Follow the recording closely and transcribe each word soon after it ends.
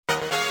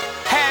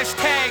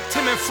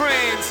and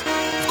Friends.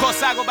 Of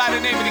course, I go by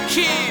the name of the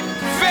Kid,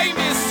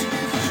 famous.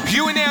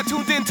 You and now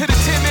tuned into the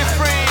Tim and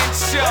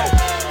Friends show.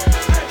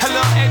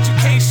 Hello,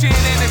 education,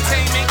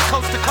 entertainment,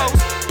 coast to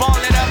coast. Ball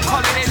it up,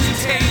 call it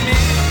entertainment.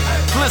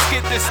 Let's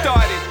get this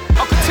started.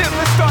 Uncle Tim,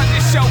 let's start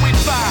this show in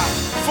 5,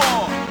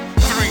 4,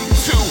 3,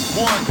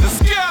 2, 1. Let's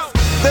go.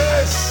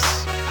 This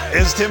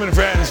is Tim and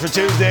Friends for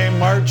Tuesday,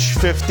 March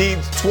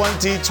 15th,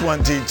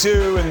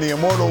 2022. In the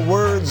immortal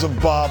words of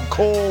Bob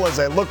Cole, as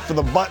I look for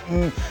the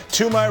button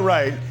to my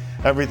right,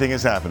 everything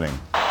is happening.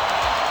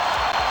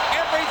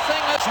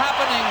 Everything is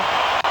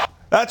happening.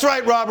 That's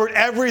right, Robert.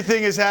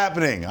 Everything is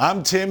happening.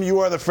 I'm Tim. You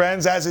are the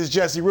Friends, as is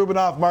Jesse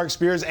Rubinoff, Mark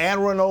Spears,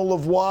 and Renaud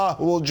Lavoie,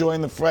 who will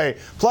join the fray.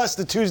 Plus,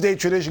 the Tuesday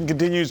tradition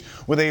continues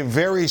with a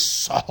very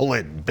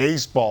solid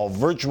baseball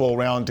virtual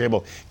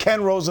roundtable.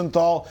 Ken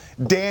Rosenthal,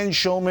 Dan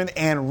Shulman,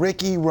 and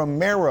Ricky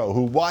Romero,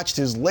 who watched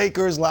his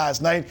Lakers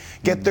last night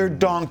get their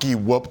donkey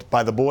whooped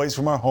by the boys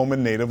from our home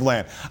and native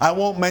land. I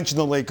won't mention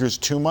the Lakers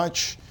too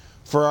much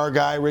for our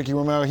guy, Ricky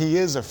Romero. He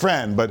is a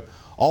friend, but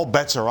all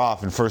bets are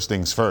off, and first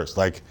things first.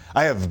 Like,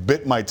 I have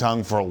bit my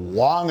tongue for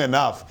long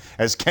enough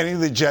as Kenny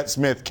the Jet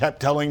Smith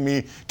kept telling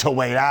me to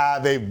wait,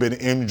 they've been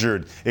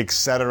injured,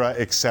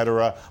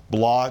 etc.,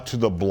 blah to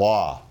the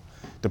blah.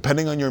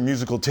 Depending on your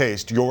musical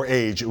taste, your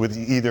age, with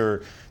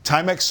either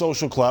Timex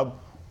Social Club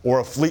or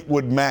a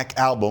Fleetwood Mac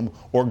album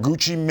or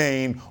Gucci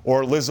Mane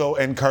or Lizzo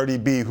and Cardi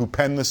B, who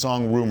penned the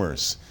song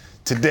Rumors.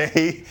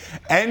 Today,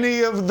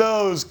 any of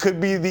those could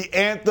be the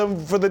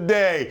anthem for the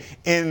day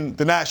in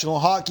the National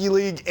Hockey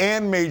League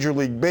and Major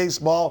League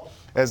Baseball,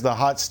 as the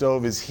hot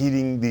stove is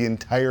heating the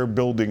entire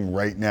building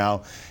right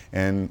now.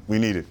 And we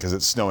need it because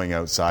it's snowing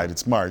outside.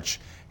 It's March.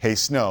 Hey,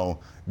 snow,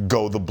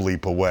 go the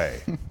bleep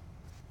away.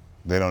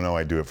 They don't know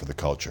I do it for the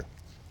culture.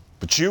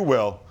 But you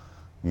will,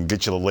 and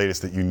get you the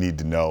latest that you need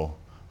to know.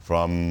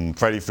 From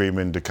Freddie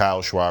Freeman to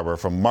Kyle Schwarber,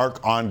 from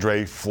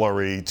Marc-Andre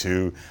Fleury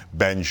to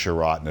Ben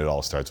Sherratt, and it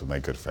all starts with my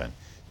good friend,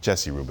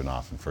 Jesse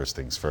Rubinoff, and first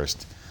things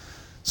first.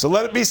 So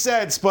let it be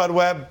said, Spud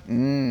Webb.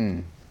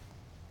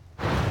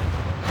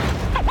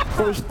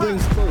 First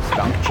things first.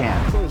 Dunk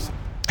champ.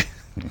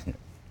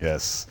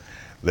 Yes,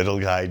 little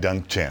guy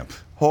dunk champ.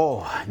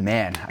 Oh,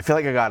 man. I feel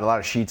like I got a lot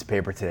of sheets of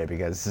paper today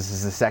because this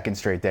is the second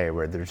straight day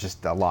where there's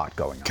just a lot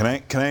going on.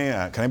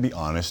 Can I be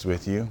honest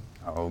with you?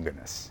 Oh,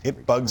 goodness.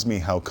 It bugs me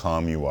how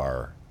calm you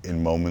are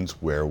in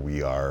moments where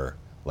we are,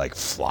 like,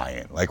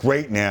 flying. Like,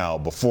 right now,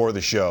 before the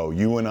show,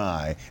 you and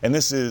I, and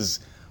this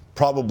is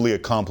probably a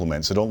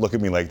compliment, so don't look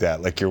at me like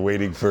that, like you're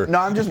waiting for... No,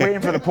 I'm just waiting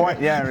for the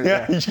point.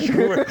 Yeah.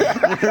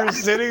 You're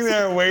sitting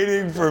there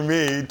waiting for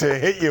me to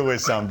hit you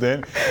with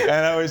something,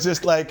 and I was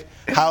just like,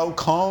 how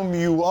calm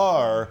you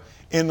are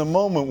in the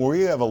moment where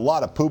you have a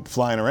lot of poop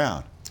flying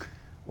around.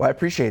 Well, I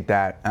appreciate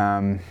that.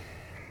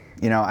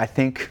 I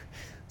think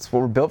it's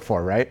what we're built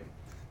for, right?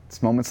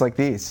 It's moments like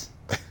these.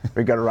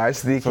 We got to rise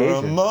to the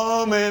occasion. For a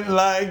moment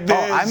like this.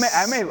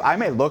 Oh, I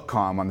may look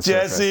calm on the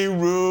surface. Jesse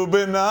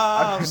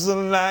Rubinoff's a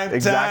lifetime.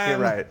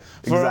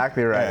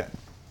 Exactly right.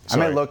 I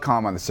may Sorry. look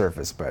calm on the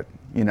surface, but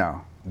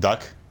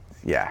Duck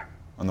yeah.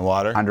 on the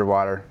water.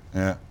 Underwater.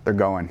 Yeah. They're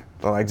going.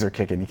 The legs are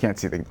kicking. You can't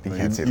see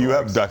the. You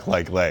have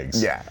duck-like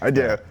legs. Yeah, I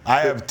do.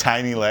 I have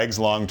tiny legs,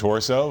 long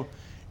torso.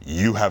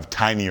 You have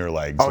tinier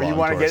legs. Oh, you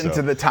want to get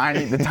into the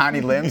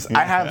tiny limbs?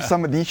 I have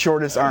some of the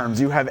shortest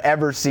arms you have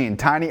ever seen.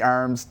 Tiny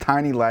arms,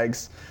 tiny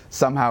legs.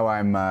 Somehow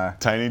I'm...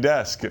 tiny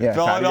desk. Yeah, it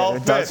all it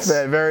fits. does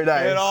fit. Very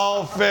nice. It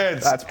all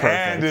fits. That's perfect.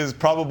 And is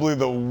probably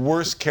the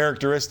worst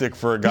characteristic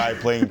for a guy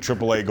playing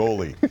AAA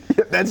goalie.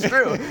 That's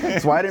true.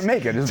 That's why I didn't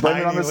make it. Just blame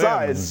it on the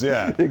size.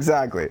 Yeah.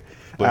 Exactly.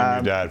 Blame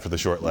your dad for the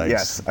short legs.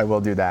 Yes, I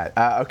will do that.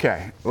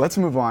 Okay, let's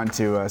move on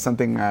to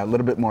something a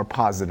little bit more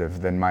positive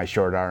than my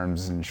short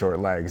arms and short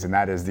legs, and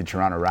that is the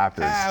Toronto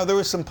Raptors. There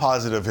was some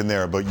positive in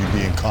there about you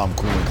being calm,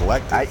 cool, and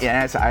collected.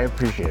 I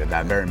appreciated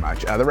that very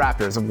much. The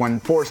Raptors have won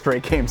 4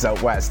 straight games out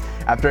west.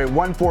 After a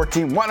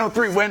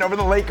 114-103 win over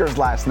the Lakers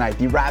last night,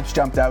 the Raps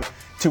jumped out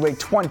to a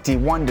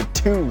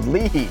 21-2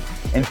 lead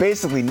and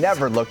basically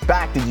never looked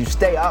back. Did you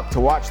stay up to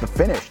watch the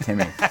finish,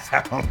 Timmy?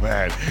 Oh,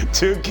 man.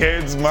 2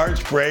 kids,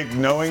 March break,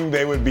 knowing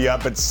they would be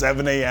up at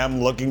 7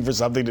 a.m. looking for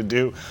something to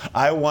do.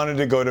 I wanted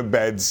to go to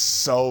bed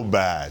so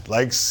bad,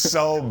 like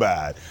so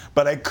bad.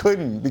 But I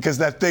couldn't because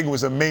that thing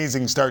was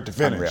amazing start to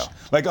finish. Unreal.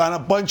 Like on a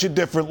bunch of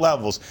different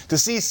levels. To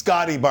see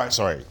Scotty Barnes,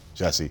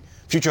 Jesse,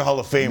 future Hall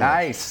of Famer.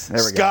 Nice.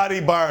 There we go. Scotty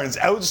Barnes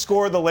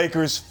outscored the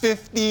Lakers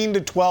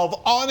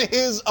 15-12 on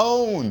his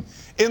own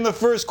in the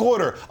first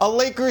quarter. A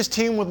Lakers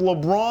team with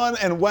LeBron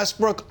and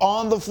Westbrook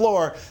on the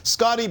floor.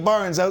 Scotty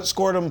Barnes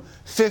outscored him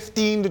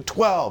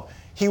 15-12.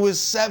 He was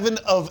 7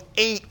 of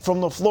 8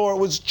 from the floor. It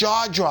was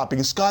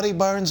jaw-dropping. Scotty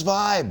Barnes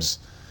vibes.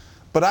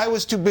 But I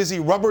was too busy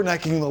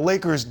rubbernecking the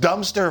Lakers'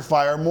 dumpster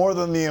fire more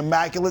than the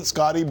immaculate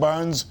Scotty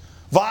Barnes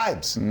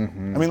vibes.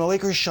 Mm-hmm. I mean, the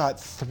Lakers shot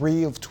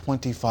 3 of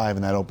 25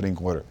 in that opening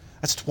quarter.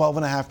 That's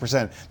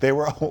 12.5%. They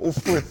were 0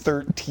 for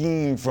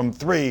 13 from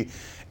 3.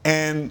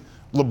 And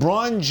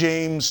LeBron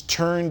James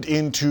turned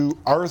into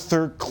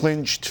Arthur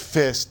Clenched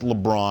Fist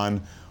LeBron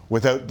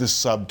without the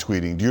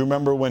subtweeting. Do you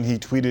remember when he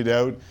tweeted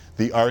out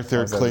the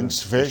Arthur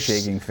clenched fist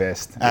shaking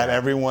fist at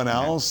everyone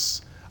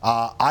else?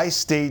 I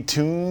stayed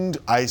tuned.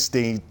 I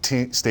stayed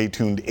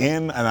tuned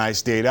in, and I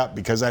stayed up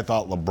because I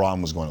thought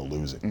LeBron was going to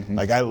lose it.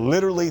 Like, I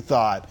literally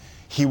thought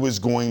he was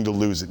going to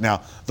lose it.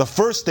 Now, the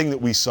first thing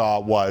that we saw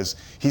was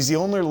he's the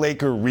only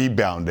Laker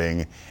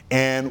rebounding,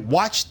 and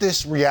watch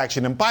this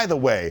reaction. And by the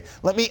way,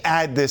 let me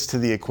add this to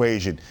the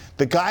equation.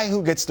 The guy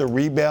who gets the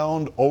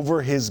rebound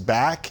over his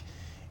back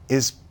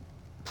is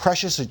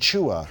Precious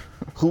Achiuwa,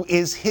 who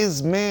is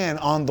his man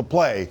on the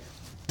play.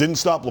 Didn't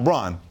stop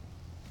LeBron.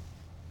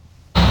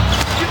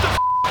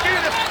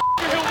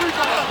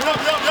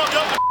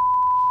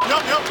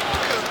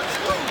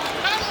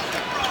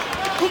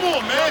 Come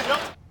on, man.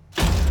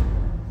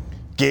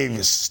 Gave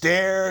a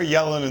stare,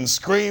 yelling and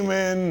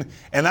screaming,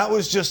 and that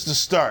was just the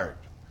start.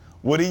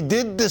 What he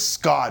did to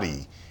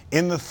Scottie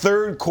in the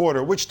third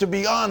quarter, which to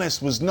be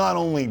honest was not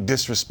only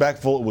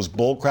disrespectful, it was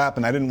bullcrap,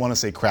 and I didn't want to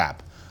say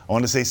crap. I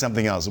want to say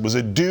something else. It was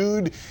a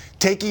dude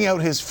taking out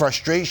his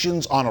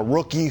frustrations on a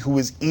rookie who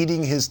was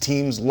eating his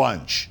team's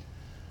lunch.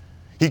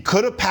 He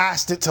could have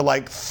passed it to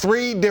like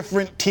 3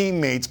 different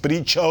teammates, but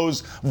he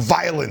chose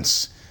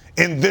violence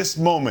in this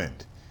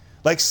moment.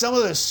 Like some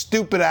of the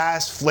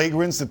stupid-ass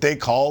flagrants that they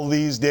call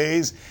these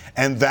days,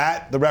 and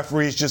that the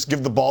referees just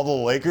give the ball to the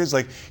Lakers.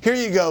 Like, here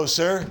you go,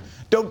 sir.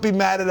 Don't be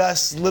mad at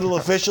us little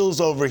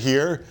officials over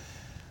here.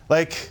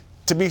 Like,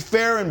 to be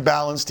fair and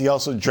balanced, he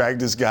also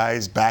dragged his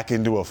guys back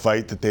into a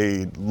fight that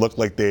they looked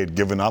like they had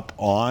given up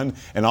on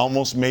and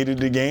almost made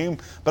it a game.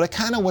 But I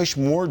kind of wish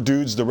more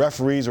dudes, the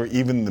referees or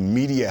even the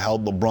media,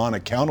 held LeBron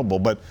accountable.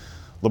 But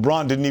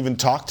LeBron didn't even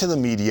talk to the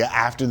media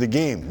after the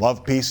game.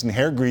 Love, peace, and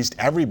hair greased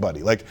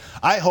everybody. Like,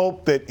 I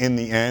hope that in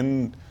the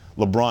end,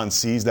 LeBron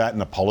sees that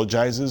and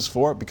apologizes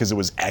for it because it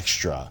was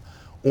extra.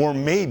 Or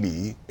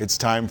maybe it's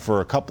time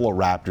for a couple of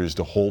Raptors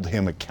to hold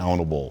him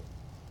accountable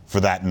for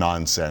that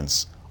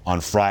nonsense on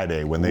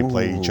Friday when they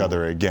play each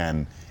other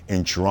again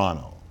in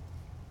Toronto.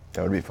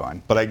 That would be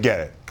fun. But I get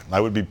it. I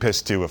would be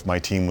pissed too if my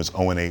team was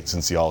 0-8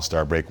 since the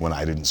All-Star break when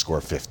I didn't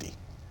score 50.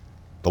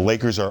 The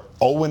Lakers are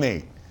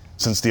 0-8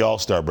 since the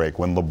All-Star break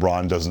when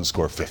LeBron doesn't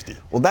score 50.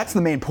 Well, that's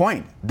the main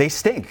point. They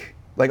stink.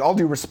 Like, all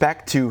due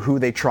respect to who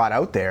they trot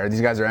out there.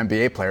 These guys are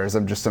NBA players.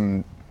 I'm just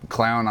some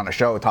clown on a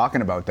show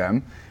talking about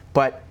them.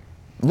 But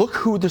look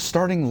who the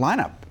starting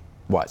lineup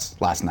was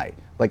last night.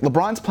 Like,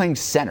 LeBron's playing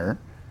center.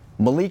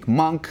 Malik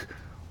Monk,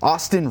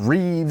 Austin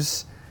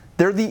Reeves.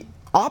 They're the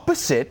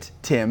opposite,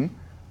 Tim,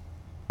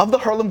 of the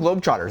Harlem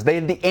Globetrotters. They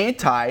had the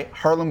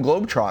anti-Harlem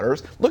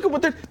Globetrotters. Look at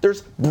what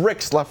there's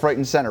bricks left, right,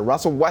 and center.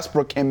 Russell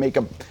Westbrook can make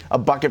a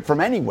bucket from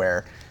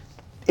anywhere.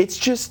 It's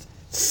just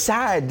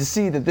sad to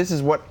see that this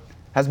is what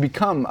has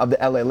become of the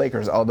LA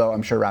Lakers, although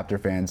I'm sure Raptor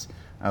fans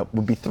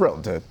would be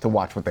thrilled to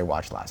watch what they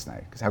watched last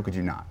night, because how could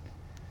you not?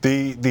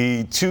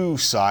 The two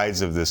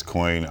sides of this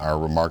coin are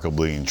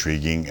remarkably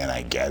intriguing, and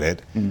I get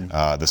it.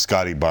 The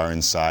Scottie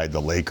Barnes side,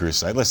 the Lakers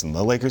side. Listen,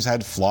 the Lakers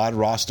had flawed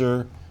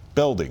roster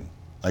building.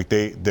 Like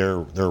their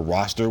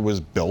roster was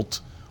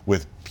built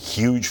with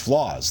huge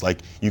flaws.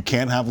 Like, you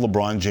can't have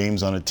LeBron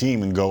James on a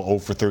team and go 0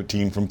 for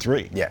 13 from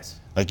 3.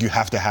 Yes. Like, you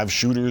have to have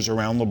shooters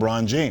around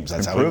LeBron James.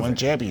 That's how he won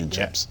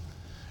championships. Yeah.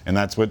 And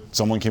that's what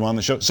someone came on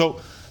the show.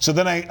 So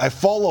then I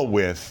follow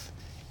with,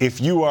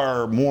 if you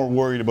are more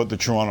worried about the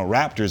Toronto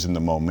Raptors in the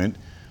moment,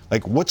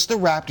 like, what's the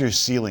Raptors'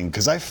 ceiling?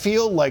 Because I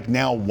feel like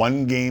now,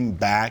 one game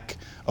back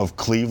of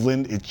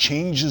Cleveland, it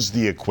changes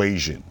the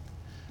equation.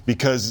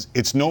 Because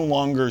it's no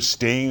longer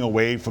staying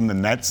away from the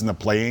Nets in the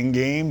play-in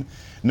game.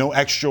 No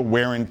extra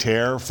wear and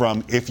tear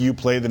from, if you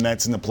play the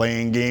Nets in the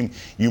play-in game,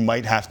 you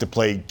might have to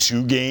play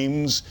 2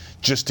 games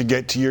just to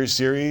get to your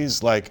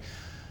series. Like,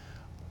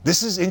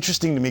 this is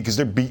interesting to me because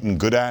they're beating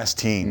good-ass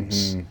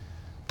teams.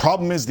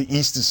 Problem is, the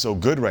East is so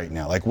good right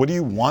now. Like, what do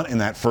you want in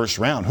that first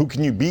round? Who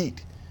can you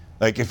beat?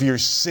 Like, if you're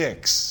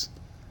 6,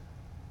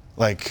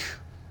 like,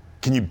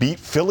 can you beat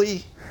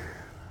Philly?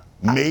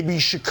 Maybe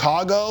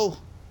Chicago?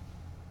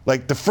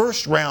 Like, the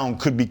first round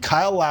could be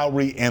Kyle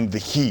Lowry and the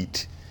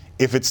Heat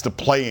if it's the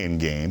play-in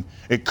game.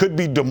 It could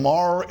be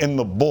DeMar and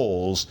the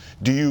Bulls.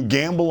 Do you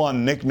gamble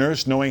on Nick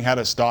Nurse knowing how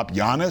to stop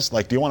Giannis?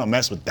 Like, do you want to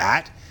mess with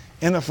that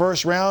in the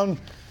first round?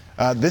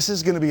 This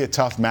is going to be a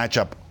tough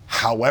matchup,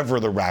 however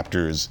the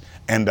Raptors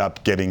end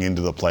up getting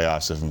into the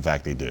playoffs, if in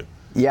fact they do.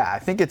 Yeah, I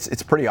think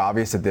it's pretty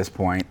obvious at this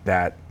point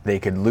that they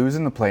could lose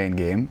in the play-in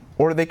game,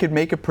 or they could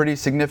make a pretty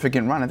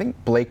significant run. I think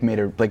Blake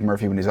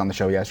Murphy, when he was on the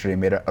show yesterday,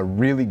 made a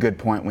really good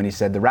point when he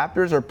said the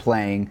Raptors are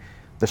playing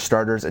the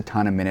starters a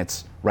ton of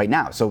minutes right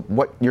now. So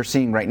what you're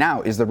seeing right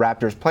now is the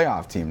Raptors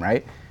playoff team,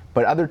 right?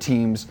 But other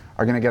teams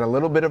are going to get a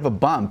little bit of a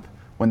bump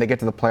when they get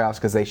to the playoffs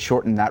because they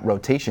shorten that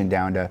rotation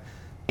down to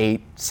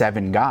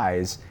 8-7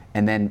 guys,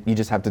 and then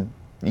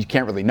you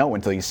can't really know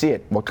until you see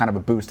it what kind of a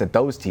boost that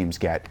those teams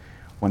get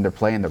when they're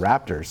playing the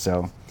Raptors.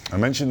 So I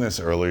mentioned this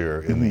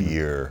earlier in the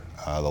year.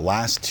 The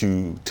last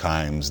 2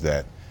 times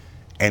that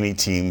any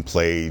team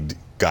played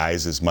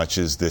guys as much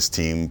as this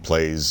team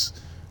plays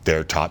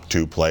their top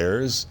 2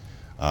 players,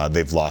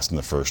 they've lost in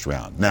the first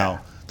round.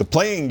 Now, The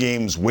play-in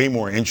game's way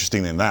more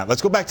interesting than that.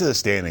 Let's go back to the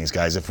standings,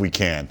 guys, if we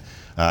can.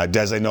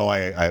 Des, I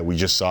know we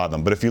just saw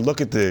them, but if you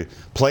look at the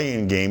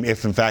play-in game,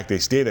 if in fact they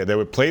stay there, they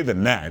would play the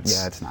Nets.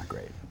 Yeah, it's not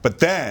great. But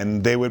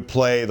then they would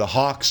play the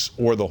Hawks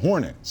or the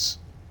Hornets,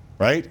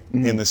 right,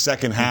 in the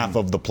second half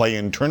of the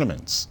play-in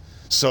tournaments.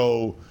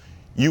 So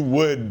you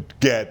would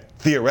get,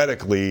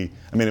 theoretically,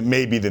 I mean, it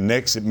may be the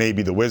Knicks, it may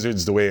be the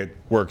Wizards, the way it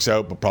works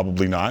out, but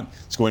probably not.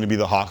 It's going to be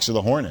the Hawks or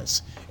the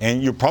Hornets.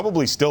 And you're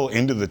probably still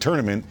into the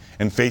tournament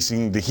and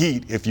facing the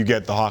Heat if you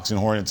get the Hawks and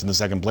Hornets in the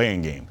second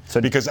play-in game.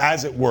 Because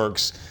as it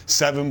works,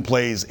 7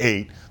 plays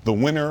 8. The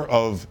winner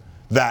of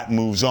that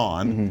moves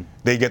on.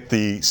 They get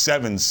the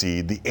 7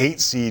 seed. The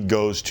 8 seed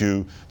goes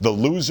to the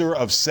loser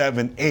of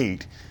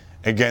 7-8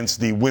 against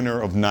the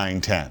winner of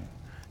 9-10.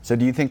 So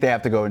do you think they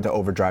have to go into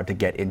overdrive to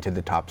get into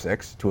the top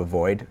 6 to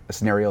avoid a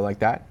scenario like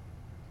that?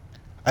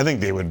 I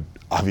think they would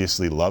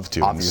obviously love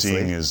to. Obviously. And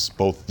seeing as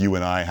both you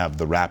and I have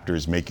the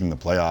Raptors making the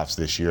playoffs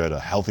this year at a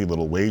healthy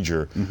little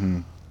wager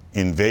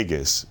in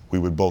Vegas, we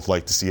would both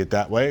like to see it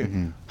that way.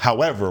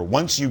 However,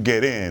 once you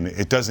get in,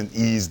 it doesn't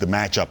ease the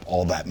matchup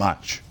all that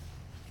much,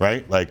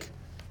 right? Like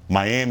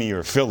Miami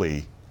or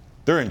Philly,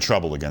 they're in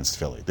trouble against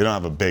Philly. They don't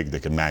have a big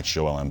that can match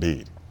Joel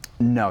Embiid.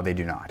 No, they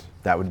do not.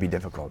 That would be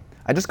difficult.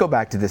 I just go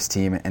back to this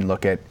team and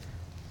look at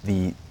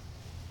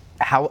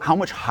how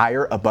much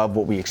higher above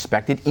what we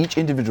expected each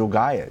individual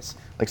guy is.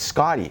 Like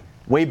Scotty,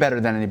 way better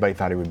than anybody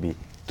thought he would be.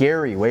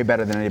 Gary, way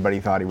better than anybody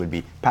thought he would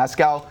be.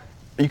 Pascal,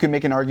 you can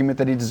make an argument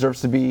that he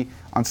deserves to be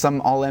on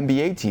some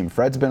All-NBA team.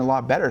 Fred's been a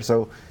lot better.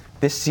 So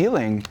this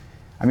ceiling,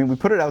 I mean, we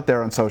put it out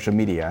there on social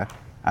media,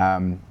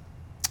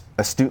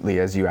 astutely,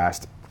 as you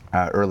asked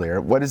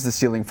earlier. What is the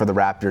ceiling for the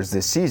Raptors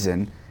this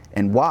season?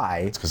 And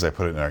why? It's because I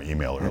put it in our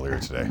email earlier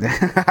today.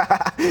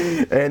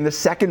 And the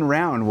second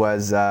round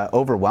was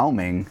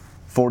overwhelming,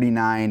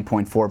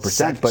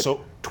 49.4%. But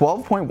so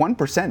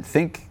 12.1%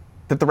 think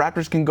that the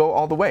Raptors can go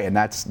all the way, and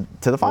that's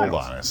to the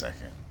finals. Hold on a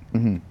second.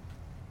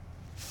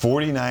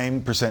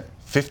 49%,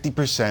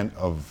 50%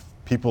 of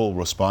people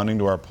responding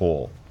to our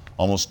poll,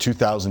 almost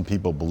 2,000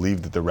 people,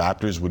 believe that the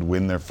Raptors would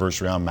win their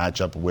first round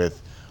matchup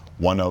with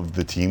one of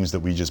the teams that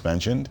we just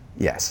mentioned?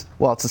 Yes.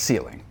 Well, it's a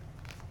ceiling.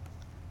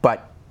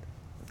 But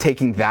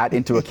taking that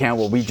into account,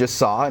 what we just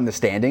saw in the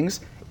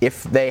standings,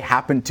 if they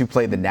happen to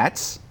play the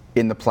Nets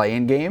in the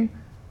play-in game,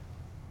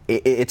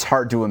 it's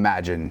hard to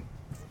imagine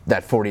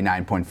that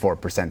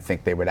 49.4%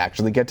 think they would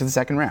actually get to the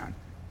second round.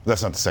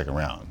 That's not the second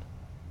round.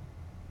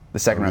 The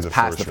second round's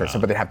past the first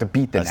round, but they'd have to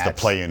beat the Nets. That's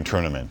the play-in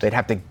tournament. They'd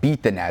have to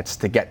beat the Nets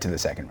to get to the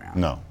second round.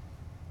 No.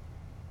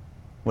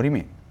 What do you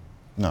mean?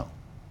 No.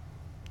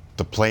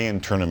 The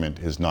play-in tournament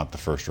is not the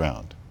first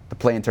round. The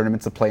play-in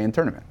tournament's the play-in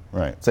tournament.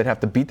 Right. So they'd have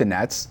to beat the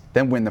Nets,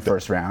 then win the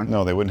first round.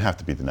 No, they wouldn't have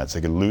to beat the Nets.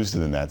 They could lose to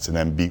the Nets and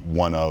then beat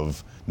one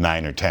of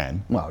 9 or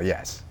 10. Well,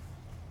 yes.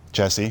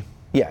 Jesse?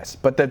 Yes,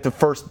 but the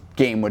first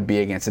game would be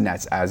against the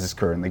Nets as is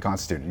currently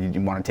constituted.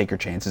 You want to take your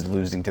chances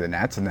losing to the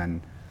Nets and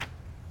then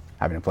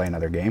having to play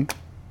another game?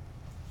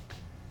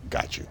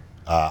 Got you.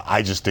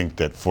 I just think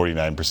that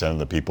 49% of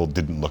the people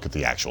didn't look at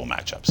the actual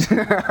matchups.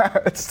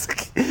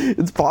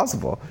 It's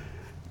possible.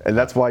 And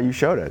that's why you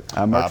showed it.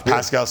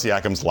 Pascal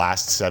Siakam's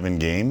last 7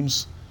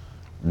 games,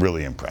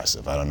 really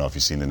impressive. I don't know if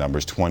you've seen the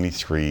numbers.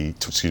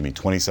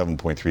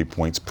 27.3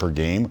 points per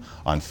game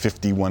on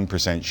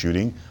 51%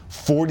 shooting,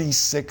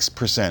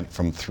 46%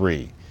 from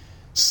 3.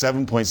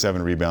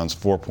 7.7 rebounds,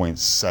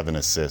 4.7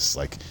 assists,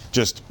 like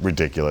just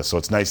ridiculous. So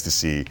it's nice to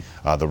see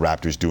the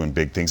Raptors doing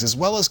big things, as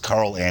well as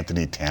Karl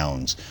Anthony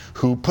Towns,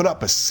 who put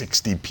up a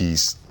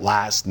 60-piece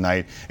last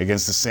night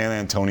against the San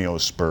Antonio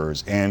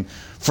Spurs. And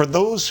for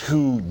those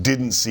who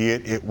didn't see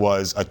it, it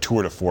was a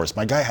tour de force.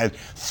 My guy had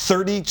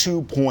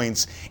 32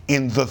 points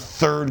in the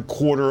third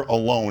quarter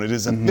alone. It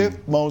is the 5th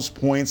most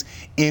points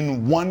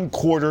in one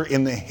quarter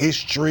in the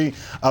history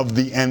of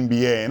the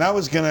NBA. And I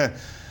was going to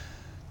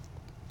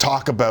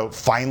talk about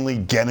finally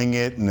getting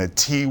it and the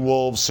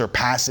T-Wolves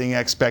surpassing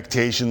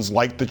expectations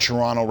like the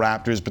Toronto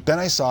Raptors. But then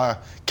I saw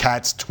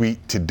Kat's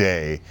tweet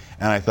today,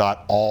 and I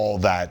thought, all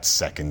that's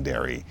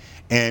secondary.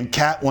 And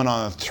Kat went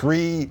on a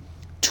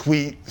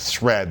 3-tweet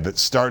thread that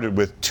started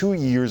with 2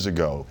 years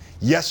ago.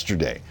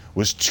 Yesterday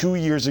was 2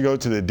 years ago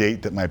to the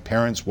date that my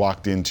parents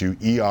walked into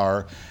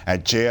ER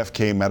at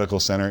JFK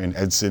Medical Center in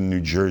Edson, New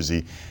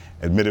Jersey,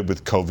 admitted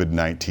with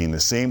COVID-19, the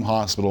same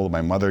hospital that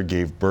my mother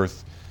gave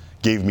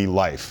me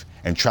life,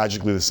 and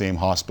tragically the same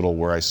hospital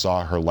where I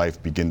saw her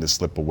life begin to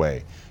slip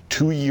away.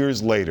 2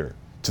 years later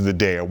to the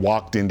day, I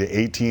walked into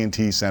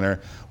AT&T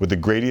Center with the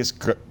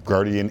greatest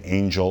guardian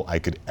angel I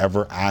could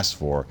ever ask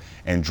for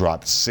and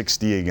dropped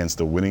 60 against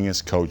the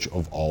winningest coach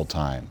of all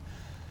time.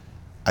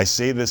 I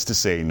say this to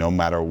say, no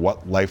matter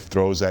what life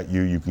throws at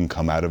you, you can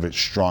come out of it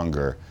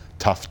stronger.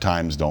 Tough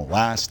times don't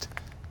last.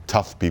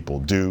 Tough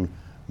people do.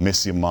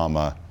 Miss you,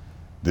 mama.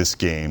 This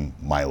game,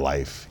 my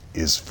life,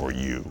 is for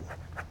you.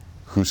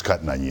 Who's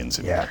cutting onions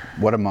in here?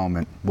 What a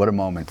moment. What a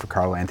moment for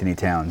Karl Anthony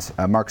Towns.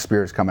 Mark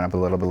Spears coming up a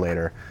little bit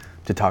later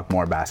to talk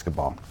more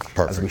basketball.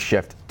 Perfect. As we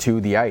shift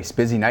to the ice.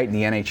 Busy night in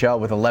the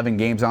NHL with 11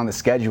 games on the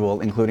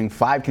schedule, including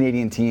 5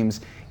 Canadian teams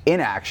in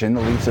action.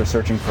 The Leafs are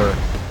searching for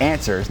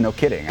answers, no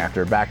kidding,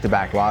 after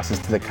back-to-back losses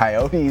to the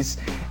Coyotes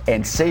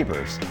and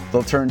Sabres.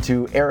 They'll turn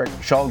to Erik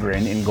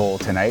Källgren in goal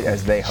tonight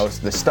as they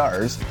host the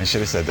Stars. I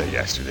should have said that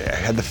yesterday. I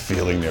had the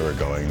feeling they were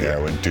going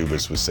there when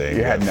Dubas was saying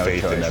You had no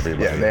faith choice. in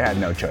everybody. Yeah, they had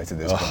no choice at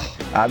this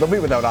point. They'll be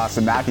without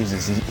Austin Matthews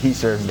as he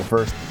serves the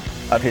first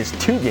of his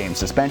 2-game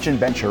suspension.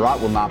 Ben Chiarot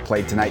will not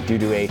play tonight due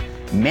to a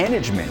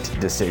management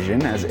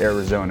decision as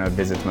Arizona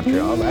visits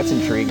Montreal. That's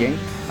intriguing.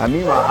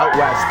 Meanwhile, out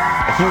west,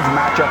 a huge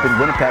matchup in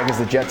Winnipeg as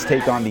the Jets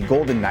take on the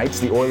Golden Knights.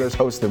 The Oilers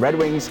host the Red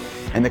Wings,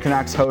 and the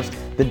Canucks host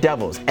the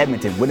Devils.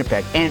 Edmonton,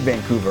 Winnipeg, and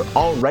Vancouver,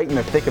 all right in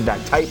the thick of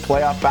that tight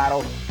playoff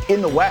battle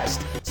in the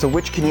West. So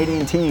which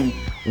Canadian team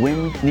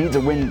needs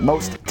a win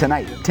most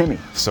tonight? Timmy.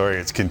 Sorry,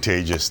 it's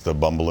contagious, the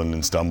bumbling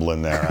and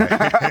stumbling there.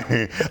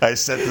 I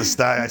set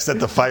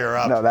the fire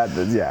up.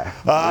 No, yeah.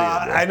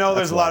 I know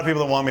there's a lot of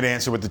people that want me to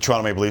answer with the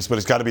Toronto Maple Leafs, but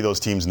it's got to be those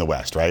teams in the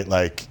West, right?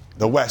 Like,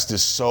 the West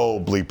is so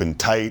bleeping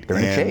tight, They're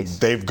in and chase.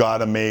 they've got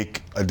to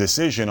make a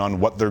decision on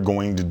what they're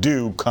going to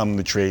do come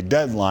the trade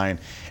deadline.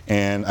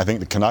 And I think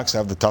the Canucks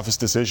have the toughest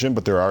decision,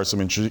 but there are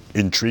some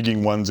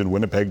intriguing ones in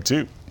Winnipeg,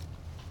 too.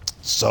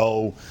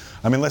 So,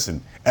 I mean,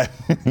 listen,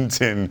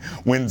 Edmonton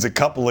wins a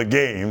couple of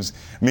games.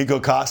 Mikko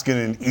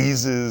Koskinen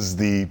eases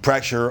the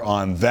pressure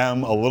on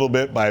them a little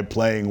bit by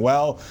playing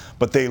well,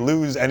 but they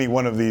lose any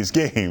one of these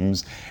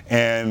games,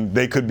 and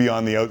they could be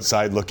on the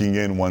outside looking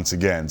in once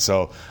again.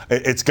 So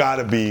it's got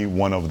to be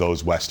one of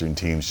those Western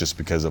teams just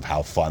because of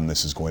how fun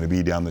this is going to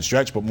be down the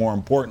stretch, but more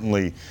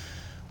importantly,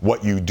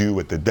 what you do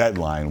at the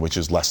deadline, which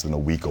is less than a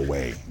week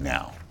away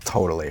now.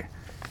 Totally.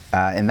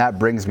 And that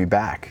brings me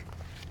back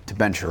to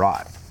Ben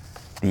Chiarot.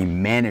 The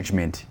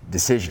management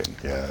decision.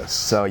 Yes.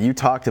 So you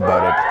talked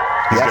about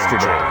it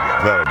yesterday.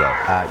 Without a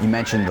doubt. You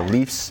mentioned the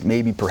Leafs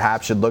maybe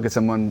perhaps should look at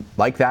someone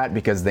like that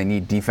because they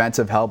need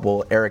defensive help.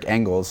 Well, Eric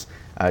Engels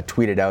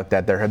tweeted out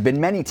that there have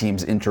been many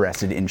teams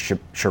interested in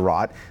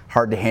Chiarot.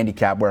 Hard to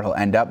handicap where he'll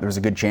end up. There was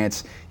a good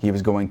chance he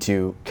was going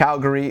to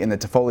Calgary in the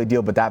Toffoli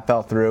deal, but that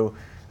fell through.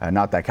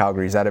 Not that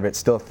Calgary's out of it.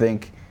 Still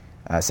think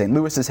St.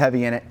 Louis is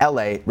heavy in it.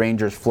 LA,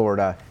 Rangers,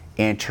 Florida,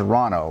 and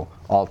Toronto,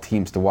 all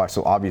teams to watch.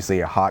 So obviously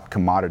a hot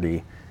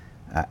commodity.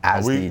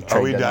 Are we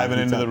diving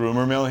into the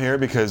rumor mill here?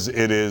 Because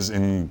it is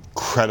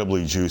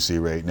incredibly juicy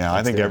right now.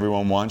 I think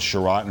everyone wants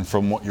Chiarot, and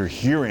from what you're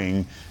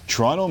hearing,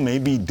 Toronto may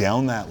be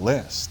down that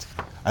list.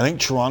 I think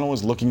Toronto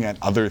is looking at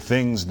other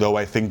things, though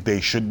I think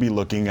they should be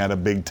looking at a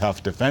big,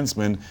 tough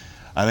defenseman.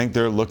 I think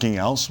they're looking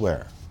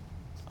elsewhere.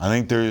 I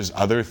think there's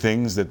other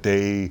things that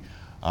they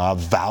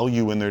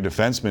value in their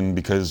defensemen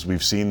because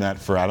we've seen that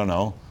for,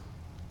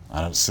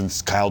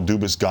 since Kyle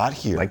Dubas got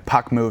here. Like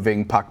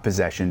puck-moving,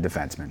 puck-possession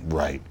defenseman.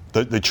 Right.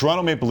 The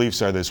Toronto Maple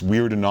Leafs are this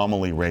weird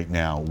anomaly right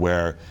now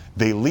where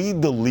they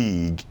lead the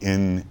league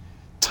in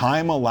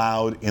time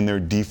allowed in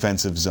their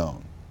defensive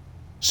zone.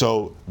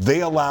 So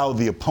they allow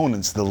the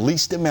opponents the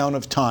least amount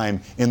of time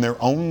in their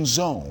own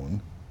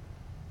zone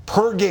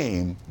per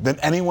game than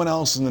anyone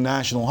else in the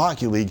National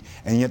Hockey League,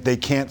 and yet they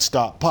can't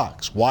stop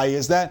pucks. Why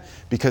is that?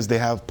 Because they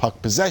have puck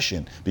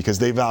possession, because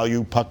they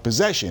value puck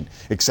possession.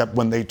 Except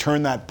when they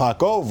turn that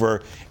puck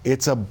over,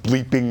 it's a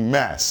bleeping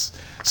mess.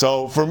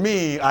 So for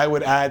me, I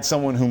would add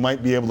someone who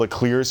might be able to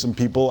clear some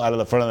people out of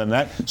the front of the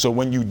net. So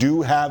when you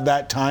do have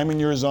that time in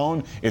your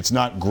zone, it's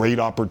not great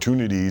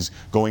opportunities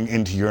going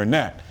into your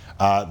net.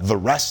 The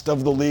rest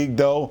of the league,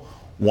 though,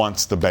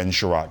 wants the Ben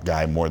Chiarot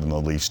guy more than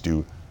the Leafs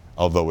do,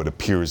 although it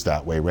appears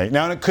that way right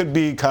now. And it could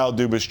be Kyle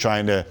Dubas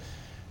trying to,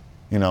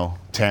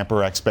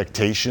 tamper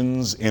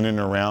expectations in and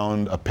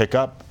around a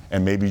pickup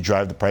and maybe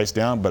drive the price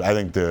down. But I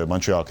think the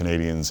Montreal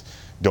Canadiens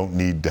don't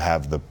need to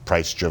have the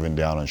price driven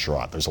down on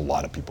Chiarot. There's a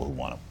lot of people who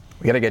want him.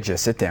 We got to get you a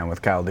sit down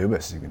with Kyle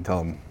Dubas. You can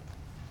tell him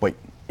what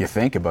you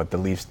think about the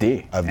Leafs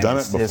D. I've done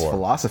it before. His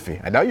philosophy.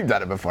 I know you've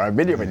done it before. I've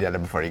been here when you've done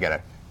it before. You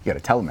got to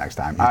tell him next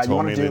time. You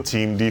told me the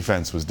team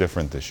defense was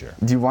different this year.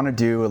 Do you want to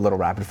do a little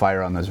rapid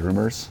fire on those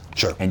rumors?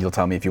 Sure. And you'll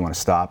tell me if you want to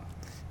stop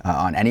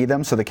on any of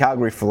them. So the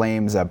Calgary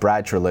Flames,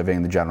 Brad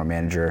Treliving, the general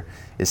manager,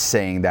 is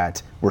saying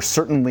that we're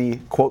certainly,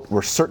 quote,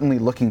 we're certainly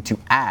looking to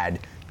add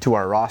to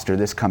our roster.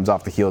 This comes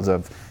off the heels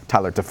of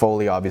Tyler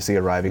Toffoli obviously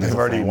arriving. They've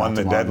already won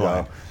the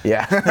deadline.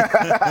 Yeah.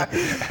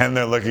 And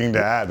they're looking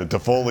to add. The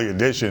Toffoli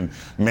addition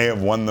may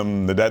have won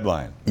them the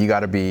deadline. You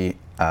got to be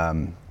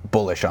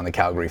bullish on the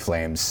Calgary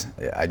Flames.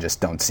 I just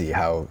don't see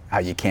how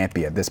you can't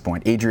be at this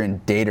point. Adrian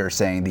Dater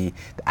saying the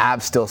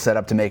Avs still set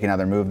up to make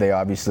another move. They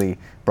obviously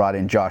brought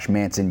in Josh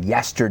Manson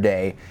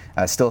yesterday.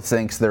 Still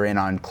thinks they're in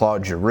on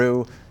Claude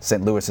Giroux,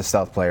 St. Louis'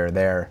 stealth player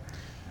there.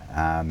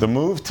 The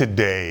move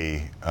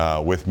today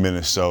with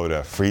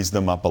Minnesota frees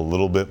them up a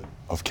little bit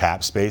of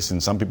cap space,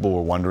 and some people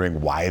were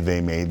wondering why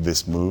they made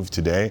this move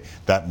today.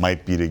 That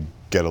might be to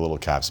get a little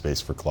cap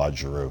space for Claude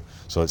Giroux.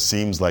 So it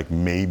seems like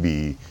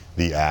maybe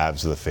the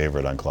Avs are the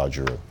favorite on Claude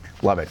Giroux.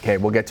 Love it. Okay,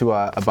 we'll get to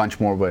a bunch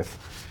more with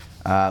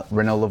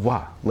Renaud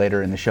Lavoie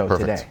later in the show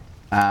today.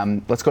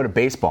 Let's go to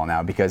baseball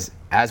now, because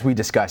as we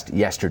discussed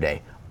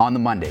yesterday, on the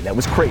Monday, that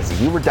was crazy.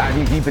 We were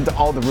diving deep into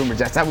all the rumors.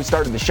 That's how we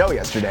started the show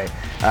yesterday.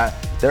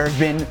 There have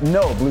been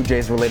no Blue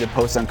Jays-related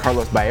posts on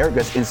Carlos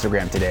Baerga's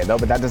Instagram today, though,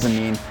 but that doesn't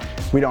mean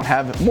we don't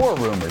have more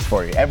rumors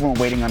for you. Everyone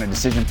waiting on a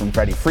decision from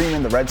Freddie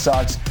Freeman. The Red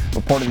Sox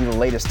reportedly the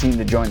latest team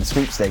to join the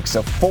sweepstakes.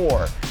 So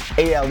 4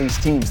 AL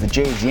East teams, the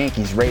Jays,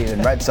 Yankees, Rays,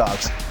 and Red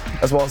Sox,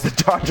 as well as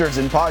the Dodgers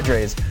and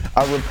Padres,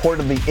 are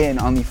reportedly in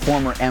on the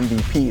former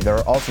MVP. There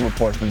are also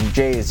reports that the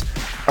Jays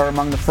are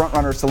among the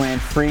frontrunners to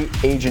land free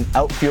agent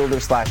outfielder /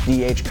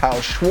 DH Kyle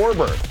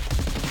Schwarber.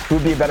 Who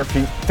would be a better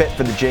fit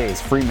for the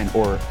Jays, Freeman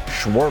or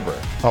Schwarber?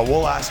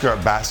 We'll ask our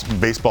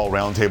baseball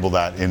roundtable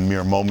that in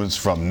mere moments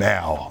from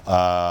now.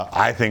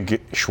 I think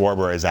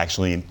Schwarber is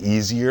actually an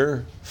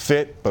easier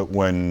fit, but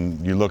when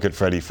you look at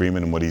Freddie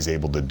Freeman and what he's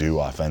able to do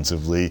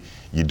offensively,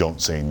 you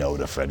don't say no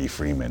to Freddie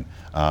Freeman.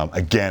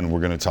 Again, we're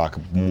going to talk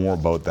more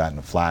about that in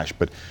a flash,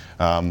 but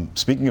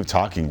speaking of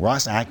talking,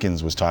 Ross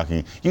Atkins was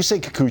talking.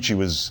 Yusei Kikuchi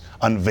was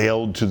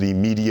unveiled to the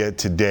media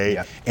today,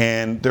 yep.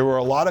 And there were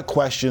a lot of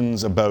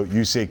questions about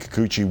Yusei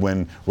Kikuchi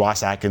when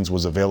Ross Atkins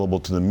was available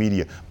to the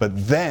media. But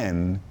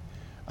then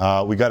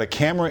we got a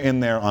camera in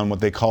there on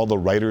what they call the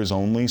writers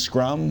only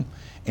scrum,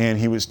 and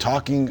he was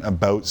talking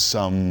about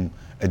some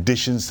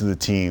additions to the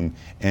team,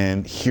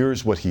 and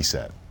here's what he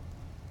said.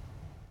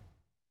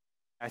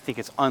 I think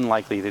it's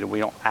unlikely that we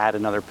don't add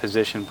another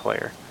position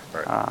player.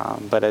 Right.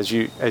 But as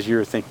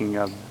you're thinking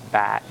of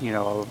bat,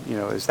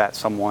 is that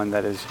someone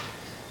that is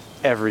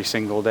every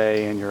single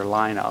day in your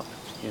lineup?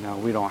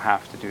 We don't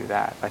have to do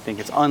that. I think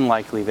it's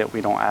unlikely that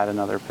we don't add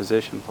another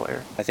position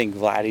player. I think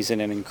Vladdy's in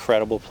an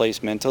incredible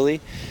place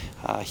mentally.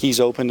 He's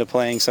open to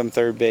playing some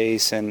third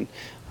base, and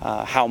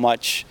how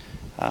much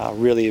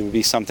really it would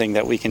be something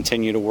that we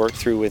continue to work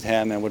through with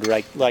him, and would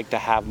like to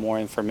have more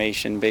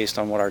information based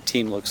on what our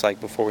team looks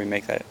like before we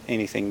make that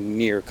anything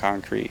near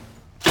concrete.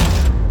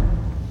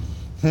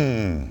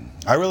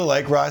 I really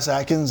like Ross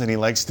Atkins, and he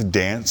likes to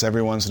dance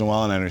every once in a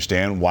while, and I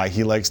understand why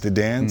he likes to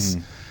dance.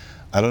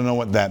 I don't know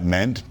what that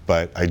meant,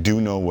 but I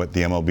do know what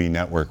the MLB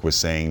Network was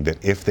saying,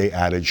 that if they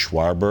added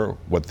Schwarber,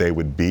 what they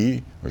would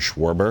be, or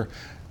Schwarber,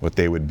 what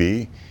they would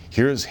be.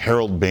 Here's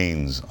Harold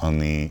Baines on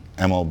the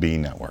MLB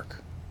Network.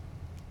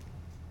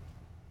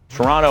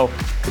 Toronto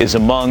is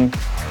among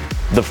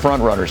the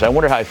front runners. I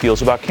wonder how he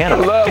feels about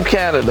Canada. I love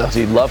Canada. Does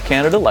he love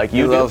Canada like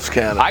you do? He loves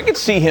Canada. I could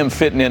see him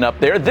fitting in up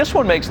there. This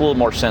one makes a little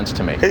more sense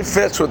to me. He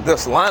fits with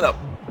this lineup,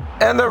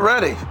 and they're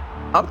ready.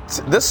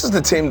 This is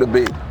the team to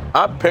beat.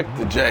 I picked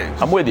the Jays.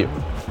 I'm with you.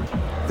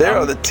 They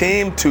are the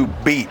team to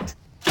beat.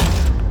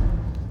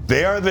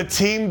 They are the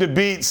team to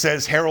beat,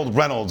 says Harold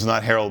Reynolds,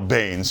 not Harold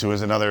Baines, who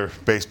is another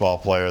baseball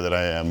player that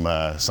I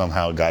am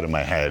somehow got in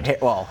my head.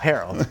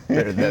 Harold.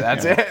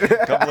 That's it.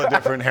 A couple of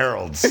different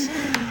Harolds.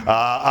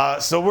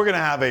 So we're going to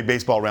have a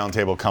baseball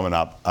roundtable coming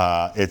up.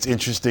 It's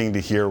interesting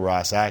to hear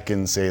Ross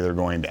Atkins say they're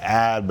going to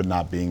add, but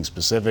not being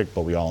specific,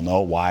 but we all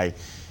know why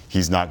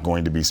he's not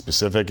going to be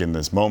specific in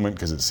this moment,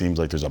 because it seems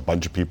like there's a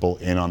bunch of people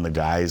in on the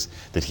guys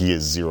that he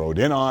is zeroed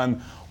in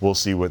on. We'll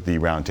see what the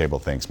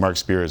roundtable thinks. Mark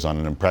Spears on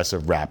an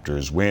impressive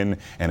Raptors win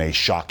and a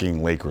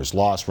shocking Lakers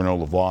loss.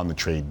 Renaud Lavoie on the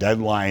trade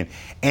deadline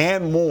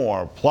and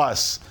more,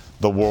 plus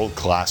the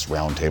world-class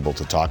roundtable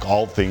to talk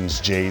all things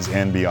Jays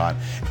and beyond.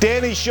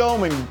 Danny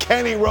Shulman,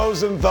 Kenny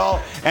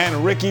Rosenthal, and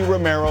Ricky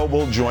Romero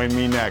will join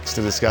me next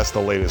to discuss the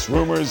latest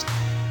rumors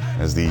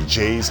as the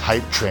Jays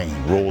hype train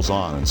rolls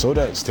on. And so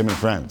does Tim and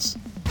Friends,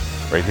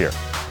 right here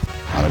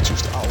on a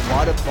Tuesday. A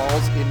lot of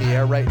balls in the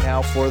air right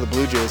now for the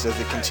Blue Jays as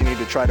they continue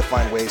to try to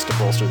find ways to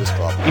bolster this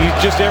club.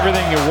 He's just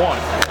everything you want.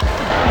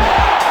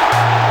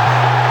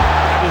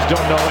 I just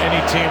don't know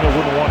any team that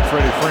wouldn't want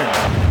Freddie Freeman.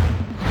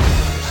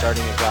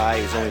 Starting a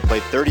guy who's only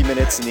played 30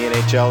 minutes in the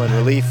NHL in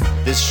relief.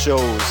 This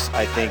shows,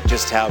 I think,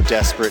 just how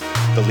desperate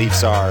the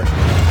Leafs are.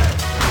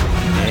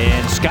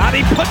 And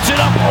Scotty puts it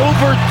up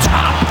over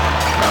top.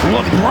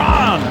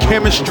 LeBron.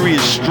 Chemistry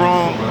is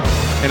strong,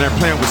 and they're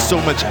playing with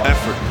so much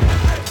effort.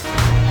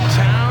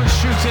 Towns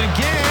shoots it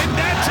again.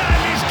 That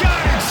time he's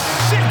got it.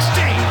 60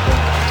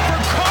 for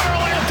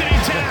Karl Anthony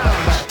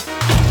Towns.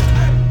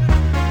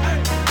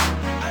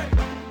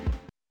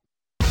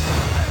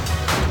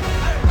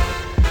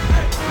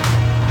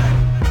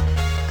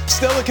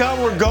 Still to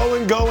come, we're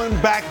going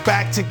back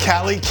to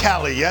Cali.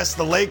 Yes,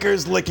 the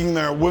Lakers licking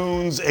their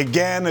wounds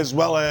again, as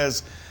well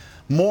as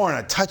more on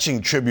a touching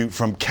tribute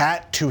from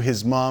Cat to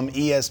his mom.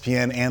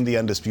 ESPN and the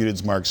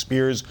Undisputed's Mark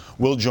Spears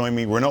will join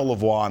me. Renaud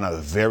Lavoie on a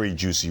very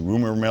juicy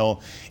rumor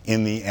mill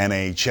in the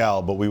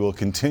NHL. But we will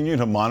continue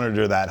to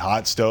monitor that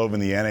hot stove in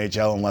the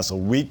NHL in less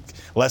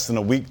than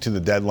a week to the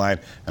deadline.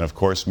 And, of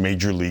course,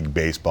 Major League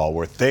Baseball,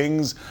 where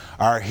things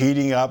are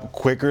heating up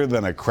quicker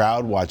than a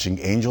crowd watching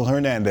Angel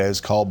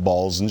Hernandez call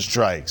balls and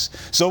strikes.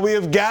 So we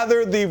have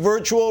gathered the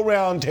virtual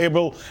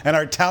roundtable, and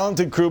our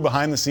talented crew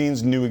behind the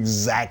scenes knew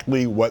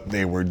exactly what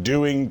they were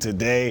doing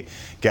today,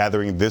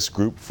 gathering this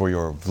group for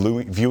your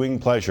viewing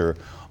pleasure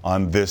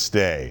on this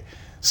day.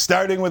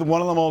 Starting with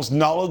one of the most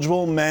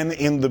knowledgeable men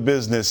in the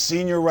business,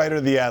 senior writer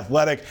of The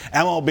Athletic,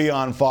 MLB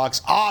on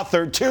Fox,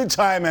 author,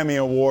 two-time Emmy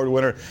Award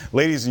winner.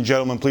 Ladies and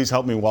gentlemen, please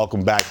help me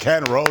welcome back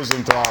Ken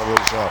Rosenthal to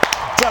the show.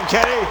 What's up,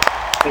 Kenny?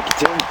 Thank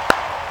you, Tim.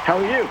 How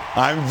are you?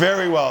 I'm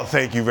very well,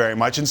 thank you very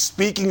much. And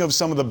speaking of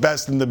some of the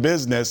best in the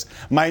business,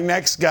 my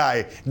next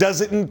guy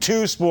does it in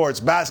two sports,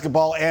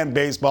 basketball and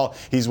baseball.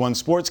 He's won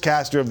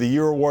Sportscaster of the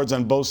Year awards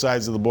on both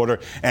sides of the border,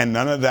 and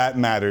none of that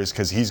matters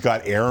because he's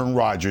got Aaron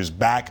Rodgers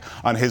back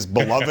on his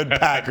beloved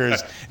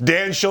Packers.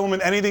 Dan Shulman,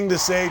 anything to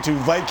say to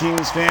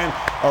Vikings fan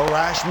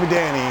Arash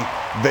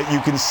Madani that you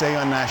can say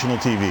on national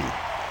TV?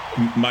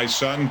 My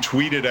son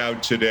tweeted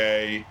out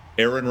today,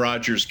 Aaron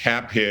Rodgers'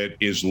 cap hit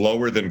is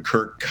lower than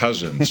Kirk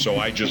Cousins, so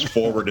I just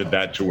forwarded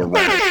that to Arash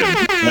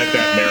and let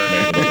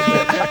that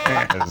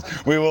marinate a little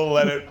bit. We will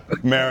let it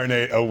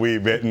marinate a wee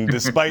bit, and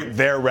despite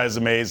their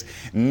resumes,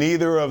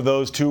 neither of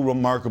those two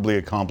remarkably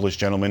accomplished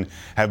gentlemen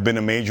have been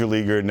a major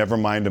leaguer, never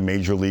mind a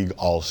major league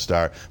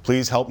all-star.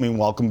 Please help me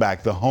welcome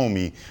back the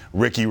homie,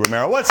 Ricky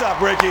Romero. What's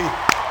up, Ricky?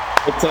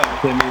 What's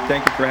up, Timmy?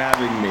 Thank you for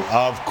having me.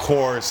 Of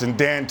course. And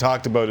Dan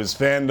talked about his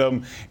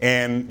fandom,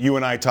 and you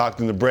and I talked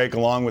in the break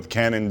along with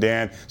Ken and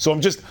Dan. So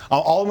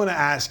all I'm going to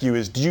ask you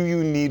is, do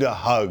you need a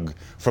hug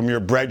from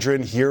your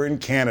brethren here in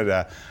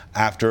Canada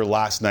after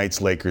last night's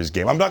Lakers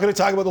game? I'm not going to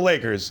talk about the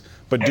Lakers,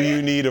 but do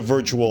you need a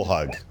virtual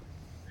hug?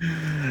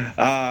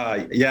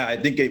 Yeah, I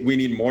think we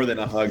need more than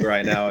a hug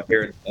right now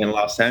here in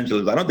Los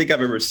Angeles. I don't think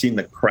I've ever seen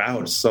the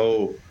crowd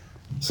so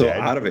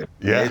out of it.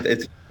 Yeah.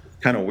 It's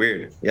kind of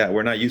weird. Yeah,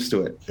 we're not used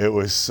to it. It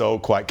was so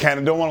quiet. Ken,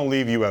 I don't want to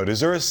leave you out. Is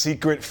there a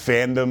secret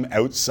fandom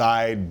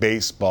outside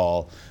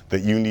baseball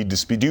that you need to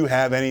speak? Do you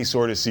have any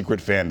sort of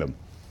secret fandom?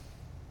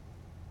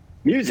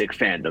 Music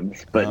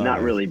fandoms, but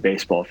not really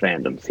baseball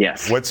fandoms.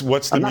 Yes. What's the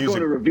music? I'm not going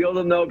to reveal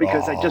them though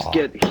because I just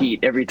get heat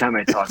every time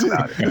I talk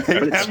about it.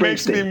 But that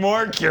makes me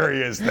more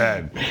curious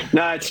then.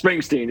 No, it's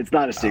Springsteen. It's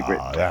not a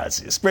secret. That's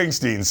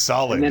Springsteen's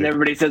solid. And then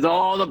everybody says,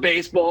 "Oh, the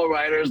baseball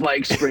writers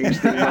like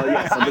Springsteen." Well,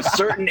 yes, of a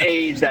certain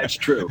age, that's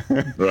true.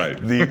 Right.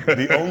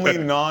 The only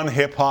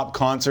non-hip hop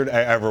concert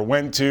I ever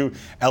went to,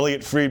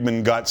 Elliot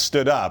Friedman got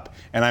stood up,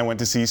 and I went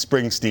to see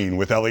Springsteen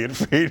with Elliot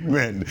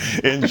Friedman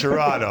in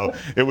Toronto.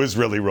 It was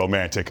really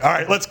romantic. All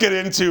right, let's get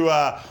into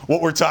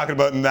what we're talking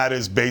about, and that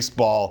is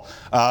baseball.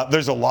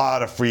 There's a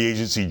lot of free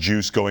agency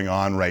juice going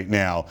on right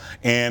now.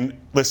 And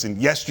listen,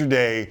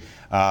 yesterday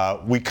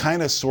we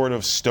kind of sort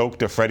of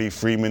stoked a Freddie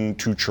Freeman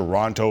to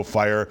Toronto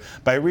fire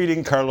by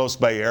reading Carlos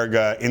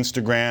Baerga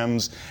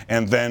Instagrams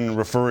and then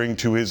referring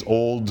to his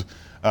old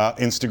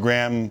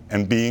Instagram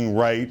and being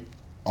right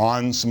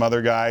on some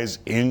other guys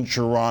in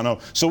Toronto.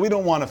 So we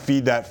don't want to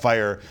feed that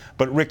fire.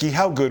 But Ricky,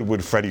 how good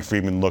would Freddie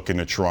Freeman look in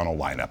a Toronto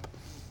lineup?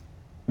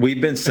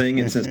 We've been saying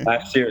it since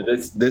last year.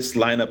 This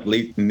lineup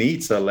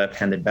needs a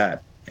left-handed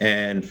bat,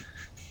 and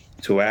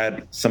to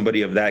add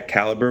somebody of that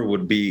caliber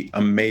would be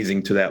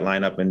amazing to that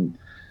lineup. And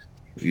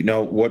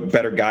what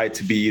better guy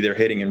to be either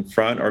hitting in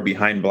front or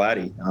behind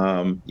Vladdy?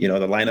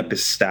 The lineup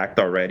is stacked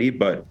already,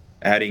 but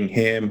adding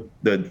him,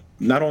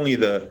 not only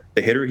the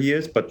hitter he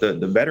is, but the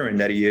veteran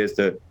that he is,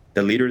 the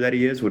leader that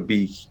he is, would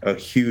be a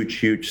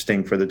huge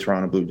sting for the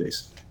Toronto Blue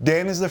Jays.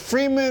 Dan, is the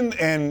Freeman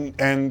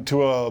and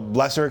to a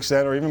lesser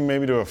extent, or even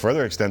maybe to a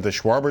further extent, the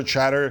Schwarber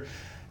chatter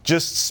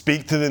just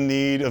speak to the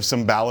need of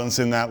some balance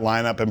in that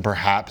lineup and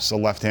perhaps a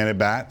left-handed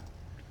bat?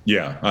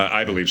 Yeah,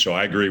 I believe so.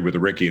 I agree with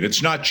Ricky. And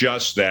it's not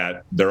just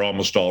that they're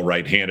almost all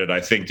right-handed.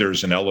 I think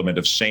there's an element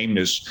of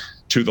sameness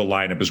to the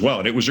lineup as well.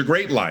 And it was a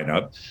great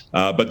lineup,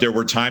 but there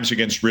were times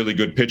against really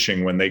good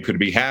pitching when they could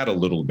be had a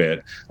little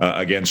bit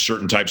against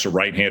certain types of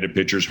right-handed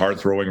pitchers,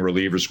 hard-throwing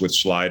relievers with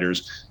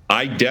sliders.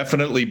 I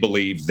definitely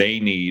believe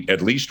they need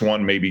at least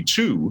one, maybe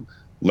two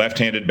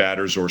left-handed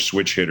batters or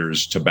switch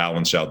hitters to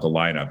balance out the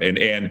lineup.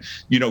 And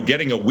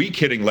getting a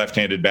weak-hitting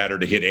left-handed batter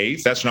to hit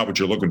eighth, that's not what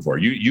you're looking for.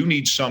 You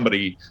need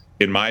somebody,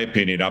 in my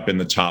opinion, up in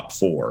the top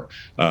four.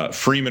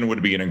 Freeman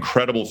would be an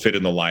incredible fit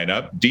in the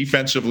lineup.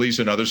 Defensively is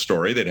another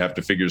story. They'd have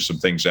to figure some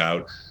things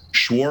out.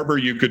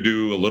 Schwarber, you could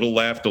do a little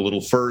left, a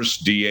little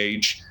first,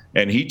 DH,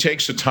 and he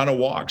takes a ton of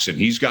walks, and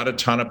he's got a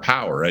ton of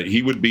power.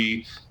 He would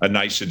be a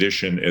nice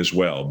addition as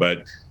well.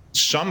 But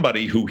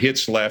somebody who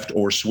hits left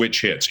or switch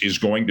hits is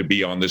going to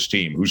be on this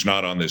team who's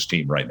not on this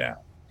team right now.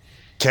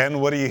 Ken,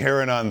 what are you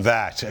hearing on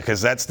that?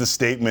 Because that's the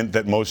statement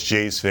that most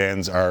Jays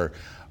fans are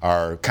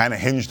kind of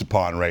hinged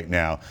upon right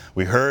now.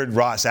 We heard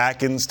Ross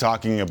Atkins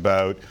talking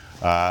about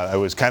it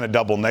was kind of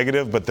double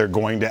negative, but they're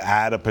going to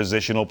add a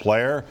positional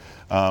player.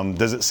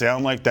 Does it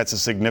sound like that's a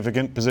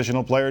significant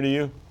positional player to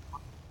you?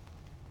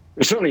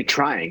 They're certainly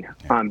trying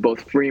on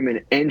both Freeman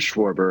and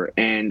Schwarber,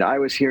 and I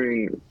was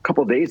hearing a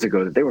couple of days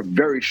ago that they were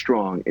very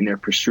strong in their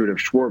pursuit of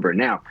Schwarber.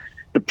 Now,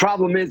 the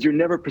problem is you're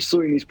never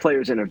pursuing these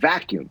players in a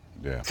vacuum.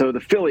 Yeah. So the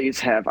Phillies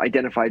have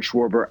identified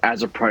Schwarber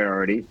as a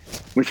priority.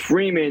 With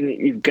Freeman,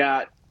 you've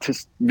got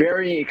to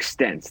varying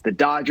extents. The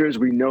Dodgers,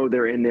 we know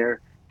they're in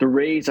there. The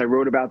Rays, I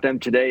wrote about them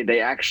today.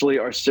 They actually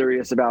are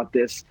serious about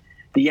this.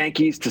 The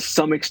Yankees, to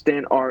some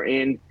extent, are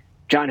in.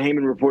 John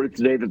Heyman reported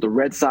today that the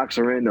Red Sox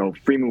are in, though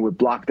Freeman would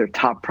block their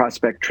top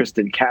prospect,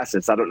 Tristan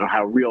Cassis. I don't know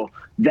how real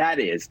that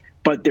is,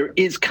 but there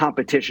is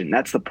competition.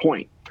 That's the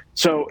point.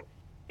 So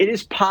it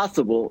is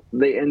possible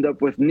they end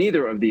up with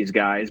neither of these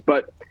guys.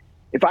 But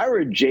if I were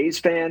a Jays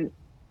fan,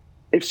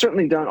 they've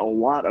certainly done a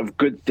lot of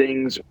good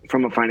things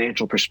from a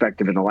financial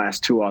perspective in the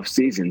last 2 off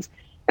seasons.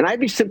 And I'd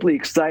be simply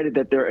excited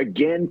that they're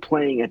again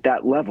playing at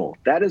that level.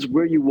 That is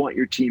where you want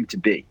your team to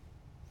be.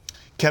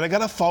 Ken, I got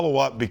to follow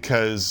up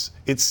because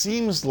it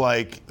seems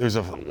like there's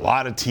a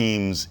lot of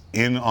teams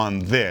in on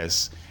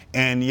this,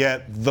 and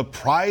yet the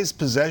prized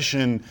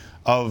possession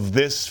of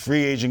this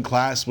free agent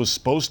class was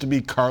supposed to be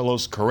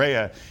Carlos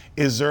Correa.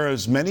 Is there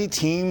as many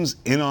teams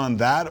in on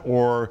that,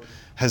 or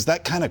has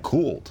that kind of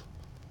cooled?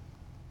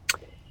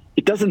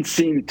 It doesn't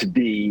seem to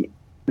be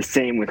the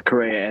same with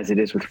Correa as it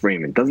is with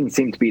Freeman. It doesn't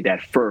seem to be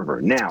that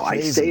fervor. Now,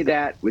 I say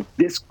that with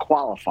this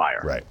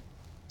qualifier. Right.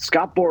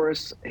 Scott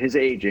Boras, his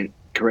agent,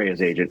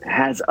 Correa's agent,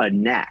 has a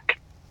knack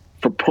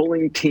for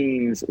pulling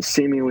teams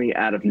seemingly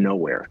out of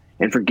nowhere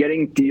and for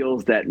getting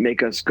deals that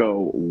make us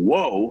go,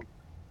 whoa,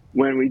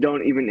 when we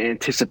don't even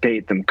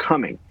anticipate them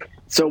coming.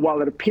 So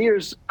while it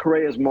appears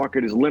Correa's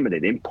market is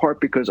limited, in part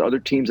because other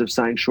teams have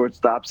signed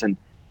shortstops and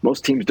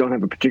most teams don't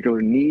have a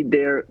particular need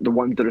there, the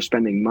ones that are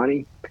spending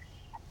money.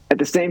 At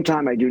the same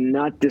time, I do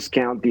not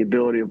discount the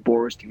ability of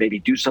Boras to maybe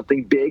do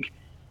something big.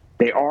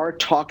 They are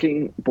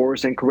talking,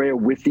 Boras and Correa,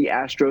 with the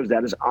Astros.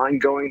 That is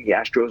ongoing. The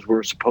Astros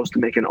were supposed to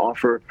make an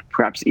offer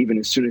perhaps even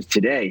as soon as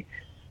today.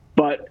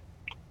 But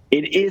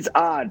it is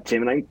odd,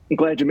 Tim, and I'm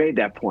glad you made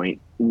that point.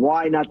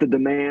 Why not the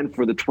demand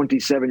for the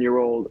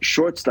 27-year-old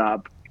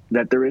shortstop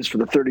that there is for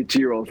the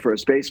 32-year-old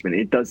first baseman?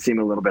 It does seem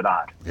a little bit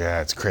odd.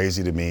 Yeah, it's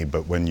crazy to me,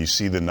 but when you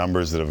see the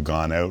numbers that have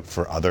gone out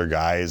for other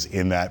guys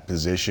in that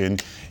position,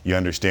 you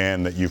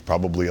understand that you've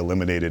probably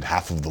eliminated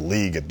half of the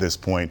league at this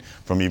point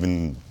from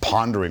even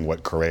pondering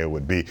what Correa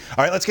would be.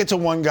 All right, let's get to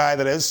one guy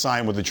that has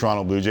signed with the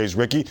Toronto Blue Jays.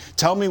 Ricky,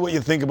 tell me what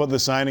you think about the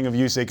signing of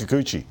Yusei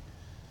Kikuchi.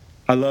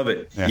 I love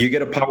it. Yeah. You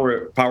get a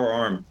power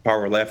arm,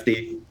 power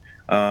lefty.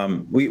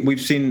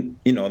 We've seen,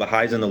 the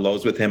highs and the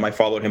lows with him. I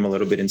followed him a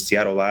little bit in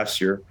Seattle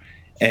last year.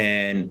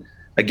 And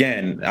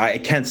again, I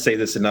can't say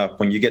this enough.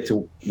 When you get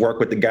to work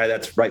with the guy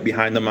that's right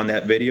behind them on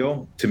that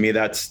video, to me,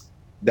 that's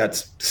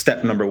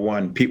step number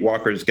one. Pete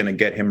Walker is going to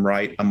get him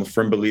right. I'm a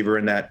firm believer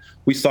in that.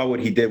 We saw what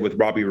he did with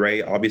Robbie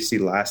Ray, obviously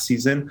last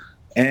season,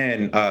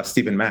 and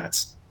Steven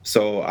Matz.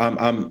 So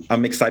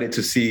I'm excited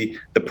to see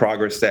the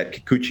progress that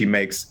Kikuchi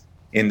makes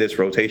in this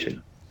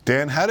rotation.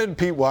 Dan, how did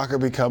Pete Walker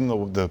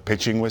become the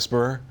pitching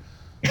whisperer?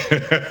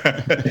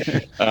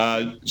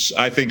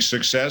 I think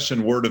success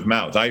and word of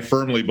mouth. I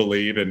firmly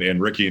believe,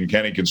 and Ricky and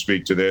Kenny can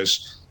speak to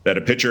this, that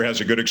a pitcher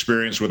has a good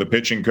experience with a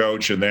pitching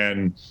coach, and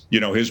then,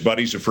 his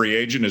buddy's a free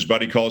agent. His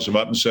buddy calls him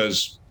up and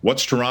says,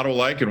 what's Toronto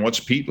like and what's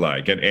Pete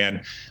like?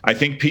 And I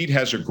think Pete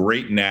has a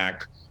great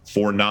knack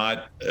for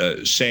not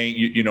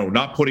saying,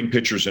 not putting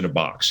pitchers in a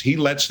box. He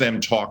lets them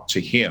talk to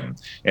him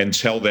and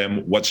tell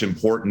them what's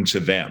important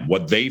to them,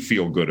 what they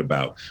feel good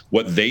about,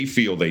 what they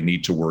feel they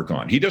need to work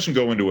on. He doesn't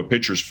go into a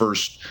pitcher's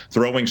first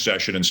throwing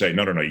session and say,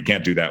 no, you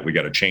can't do that. We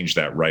got to change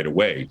that right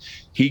away.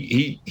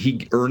 He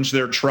earns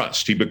their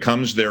trust. He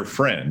becomes their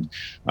friend.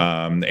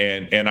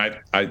 And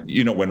I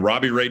when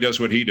Robbie Ray does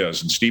what he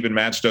does and Steven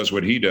Matz does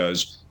what he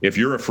does, if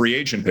you're a free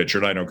agent pitcher,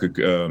 and I know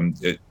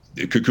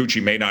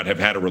Kikuchi may not have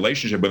had a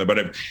relationship with him,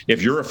 but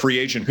if you're a free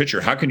agent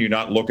pitcher, how can you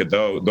not look at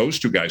those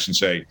two guys and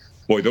say,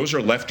 boy, those are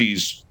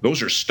lefties,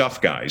 those are stuff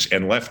guys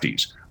and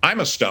lefties. I'm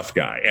a stuff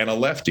guy and a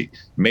lefty.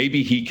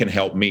 Maybe he can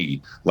help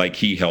me like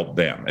he helped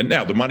them. And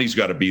now the money's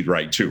got to be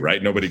right too,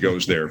 right? Nobody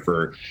goes there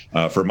for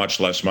much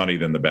less money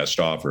than the best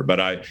offer.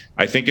 But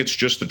I think it's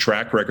just the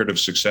track record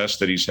of success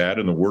that he's had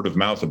and the word of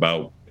mouth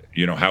about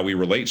how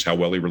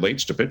well he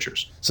relates to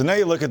pitchers. So now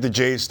you look at the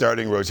Jays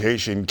starting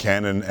rotation,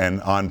 Ken,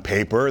 and on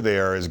paper, they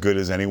are as good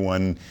as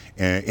anyone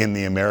in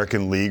the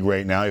American League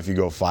right now. If you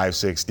go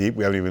 5-6 deep,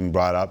 we haven't even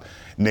brought up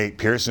Nate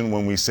Pearson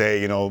when we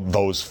say,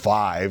 those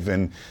five.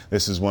 And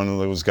this is one of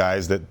those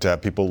guys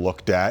that people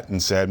looked at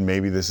and said,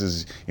 maybe this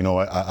is,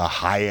 a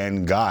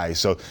high-end guy.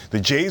 So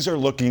the Jays are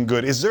looking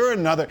good. Is there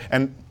another,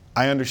 and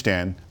I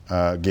understand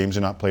games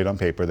are not played on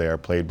paper. They are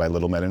played by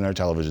little men in our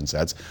television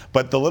sets.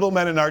 But the little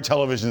men in our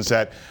television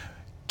set,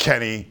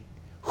 Kenny,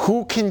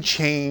 who can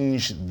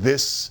change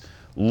this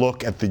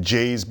look at the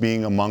Jays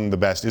being among the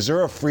best? Is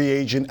there a free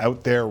agent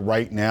out there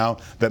right now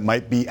that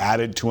might be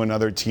added to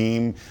another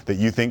team that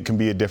you think can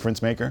be a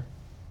difference maker?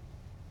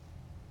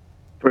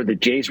 For the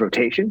Jays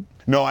rotation?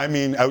 No, I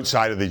mean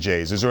outside of the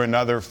Jays. Is there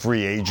another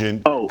free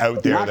agent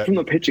out there? Not from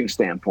a pitching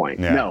standpoint.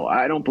 Yeah. No,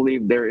 I don't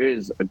believe there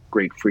is a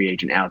great free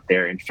agent out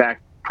there. In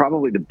fact,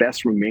 probably the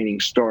best remaining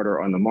starter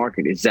on the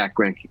market is Zach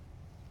Greinke.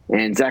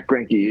 And Zach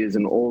Greinke is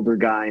an older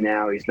guy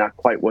now. He's not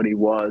quite what he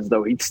was,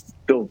 though he's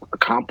still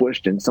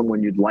accomplished and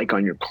someone you'd like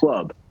on your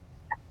club.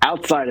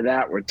 Outside of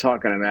that, we're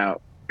talking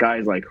about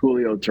guys like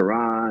Julio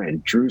Teheran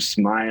and Drew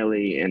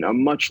Smyly and a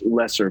much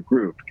lesser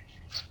group.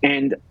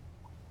 And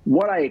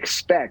what I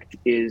expect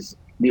is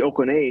the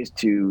Oakland A's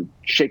to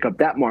shake up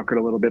that market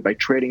a little bit by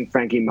trading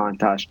Frankie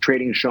Montas,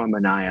 trading Sean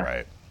Manaea.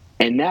 Right.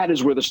 And that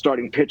is where the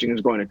starting pitching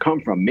is going to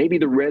come from. Maybe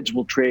the Reds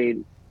will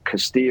trade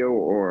Castillo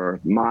or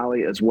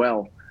Molly as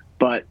well,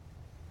 but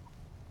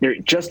there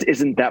just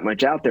isn't that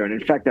much out there. And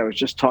in fact, I was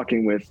just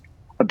talking with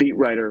a beat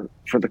writer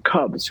for the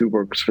Cubs who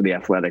works for The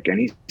Athletic, and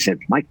he said,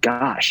 my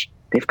gosh,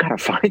 they've got to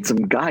find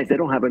some guys. They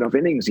don't have enough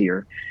innings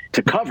here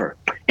to cover.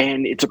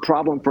 And it's a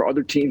problem for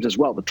other teams as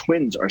well. The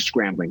Twins are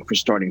scrambling for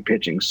starting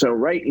pitching. So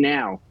right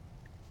now,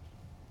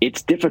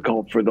 it's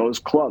difficult for those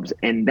clubs.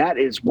 And that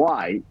is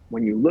why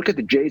when you look at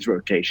the Jays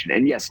rotation,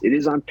 and yes, it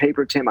is on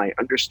paper, Tim, I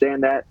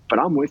understand that, but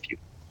I'm with you.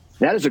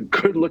 That is a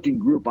good-looking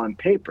group on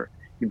paper.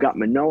 You've got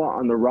Manoah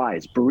on the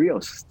rise.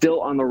 Barrios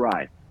still on the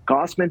rise.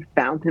 Gausman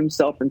found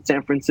himself in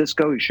San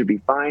Francisco. He should be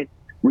fine.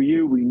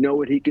 Ryu, we know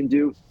what he can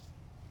do.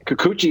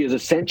 Kikuchi is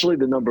essentially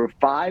the number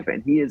 5,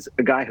 and he is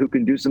a guy who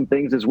can do some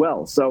things as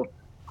well. So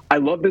I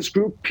love this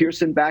group.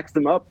 Pearson backs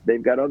them up.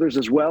 They've got others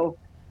as well.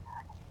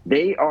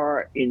 They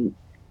are in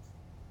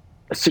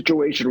a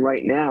situation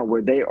right now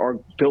where they are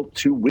built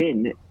to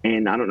win,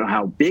 and I don't know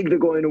how big they're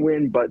going to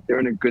win, but they're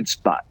in a good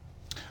spot.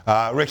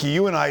 Ricky,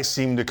 you and I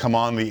seemed to come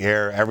on the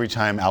air every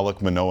time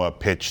Alek Manoah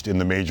pitched in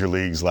the major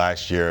leagues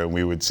last year, and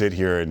we would sit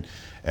here and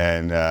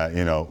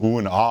ooh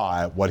and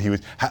ah at what he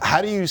was.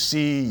 How do you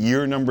see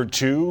year number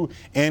 2,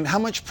 and how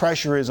much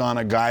pressure is on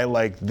a guy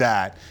like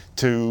that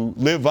to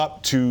live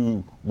up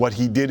to what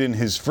he did in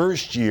his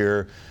first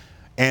year?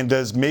 And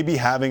does maybe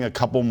having a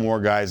couple more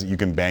guys that you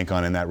can bank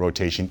on in that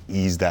rotation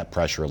ease that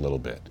pressure a little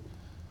bit?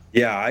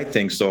 Yeah, I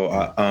think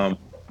so.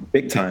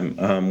 Big time.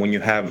 When you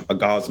have a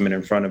Gausman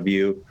in front of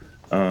you,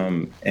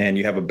 and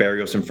you have a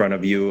Barrios in front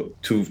of you,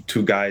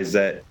 two guys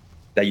that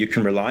you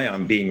can rely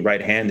on being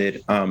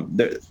right-handed.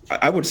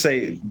 I would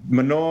say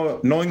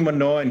knowing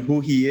Manoah and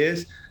who he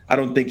is, I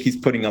don't think he's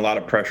putting a lot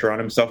of pressure on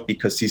himself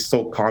because he's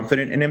so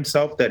confident in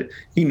himself that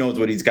he knows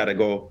what he's got to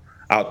go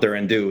out there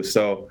and do.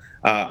 So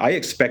I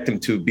expect him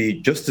to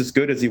be just as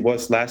good as he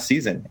was last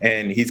season,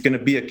 and he's going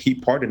to be a key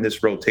part in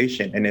this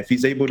rotation. And if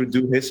he's able to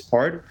do his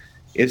part,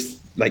 it's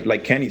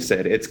like Kenny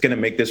said, it's going to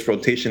make this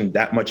rotation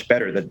that much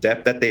better. The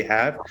depth that they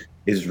have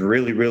is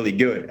really, really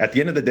good. At the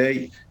end of the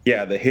day,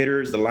 yeah, the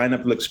hitters, the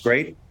lineup looks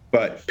great,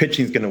 but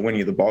pitching is going to win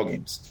you the ball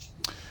games.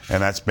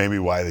 And that's maybe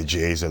why the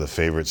Jays are the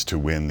favorites to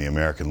win the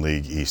American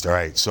League East. All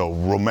right, so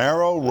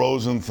Romero,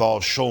 Rosenthal,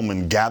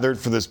 Shulman gathered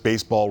for this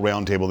baseball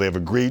roundtable. They have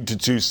agreed to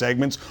 2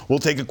 segments. We'll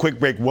take a quick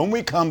break. When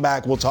we come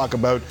back, we'll talk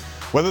about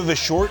whether the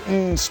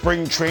shortened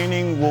spring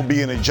training will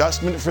be an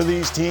adjustment for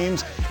these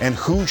teams and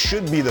who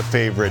should be the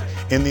favorite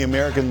in the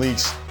American League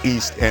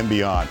East and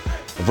beyond.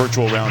 The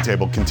virtual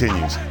roundtable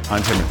continues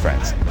on Tim and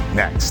Friends.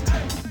 Next.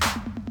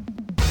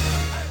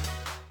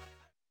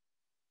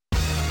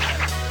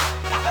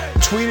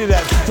 Tweeted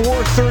at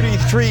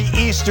 4:33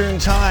 Eastern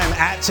Time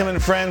at Tim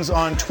and Friends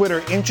on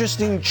Twitter.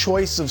 Interesting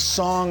choice of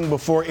song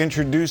before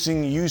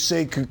introducing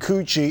Yusei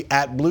Kikuchi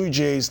at Blue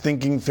Jays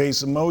thinking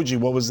face emoji.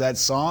 What was that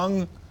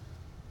song?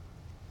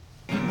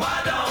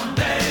 Why don't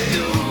they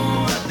do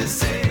what they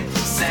say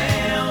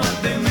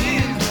what they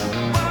mean?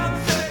 One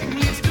thing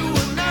leads to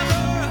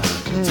another.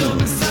 Tell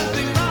me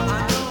something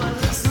I know I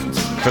listen to.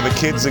 For the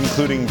kids,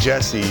 including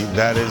Jesse,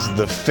 that is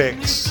The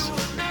Fix.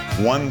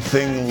 One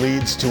thing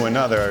leads to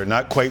another.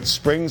 Not quite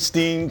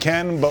Springsteen,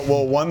 Ken, but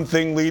will one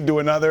thing lead to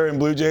another in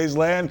Blue Jays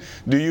land?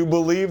 Do you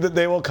believe that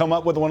they will come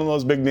up with one of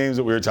those big names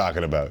that we were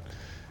talking about?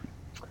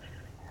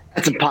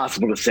 That's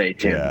impossible to say,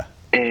 Tim. Yeah.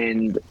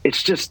 And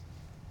it's just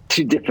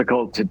too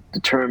difficult to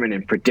determine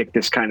and predict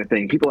this kind of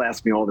thing. People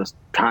ask me all this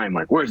time,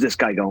 like, where's this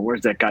guy going?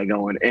 Where's that guy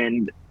going?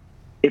 And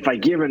if I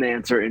give an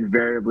answer,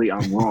 invariably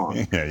I'm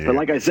wrong. Yeah. But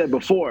like I said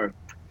before,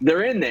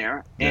 they're in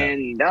there,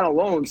 and that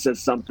alone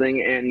says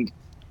something. And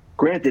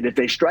granted, if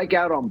they strike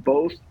out on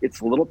both,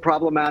 it's a little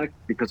problematic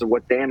because of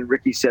what Dan and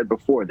Ricky said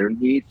before, their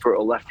need for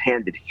a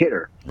left-handed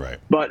hitter. Right.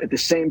 But at the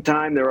same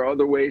time, there are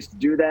other ways to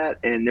do that,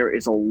 and there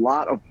is a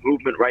lot of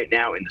movement right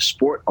now in the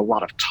sport, a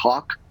lot of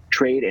talk,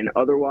 trade, and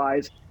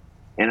otherwise.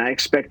 And I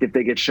expect if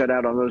they get shut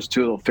out on those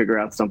 2, they'll figure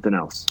out something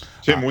else.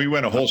 Tim, we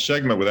went a whole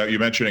segment without you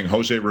mentioning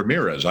Jose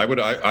Ramirez. I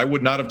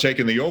would not have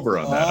taken the over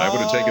on that. I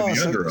would have taken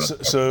the under on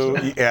that. So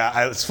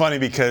it's funny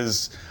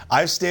because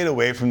I've stayed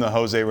away from the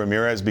Jose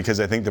Ramirez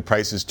because I think the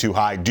price is too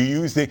high. Do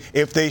you think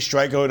if they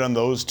strike out on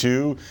those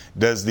 2,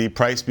 does the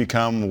price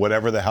become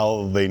whatever the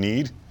hell they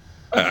need?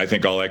 I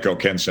think I'll echo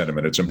Ken's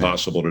sentiment. It's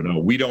impossible to know.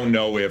 We don't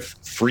know if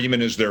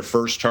Freeman is their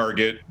first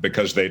target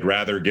because they'd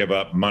rather give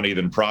up money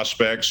than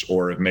prospects,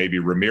 or if maybe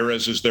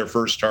Ramirez is their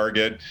first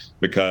target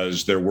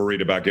because they're worried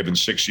about giving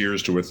 6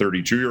 years to a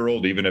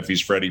 32-year-old, even if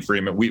he's Freddie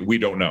Freeman. We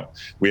don't know.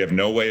 We have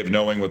no way of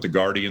knowing what the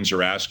Guardians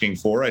are asking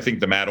for. I think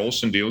the Matt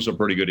Olson deal is a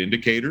pretty good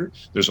indicator.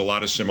 There's a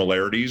lot of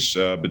similarities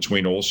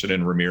between Olson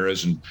and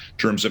Ramirez in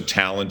terms of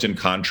talent and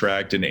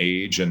contract and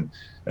age and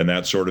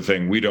that sort of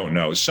thing. We don't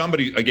know.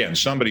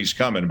 Somebody's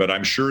coming, but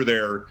I'm sure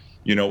they're,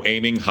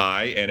 aiming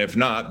high. And if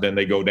not, then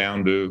they go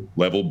down to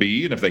level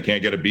B. And if they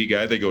can't get a B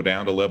guy, they go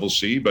down to level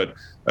C. But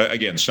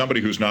again,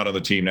 somebody who's not on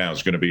the team now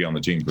is going to be on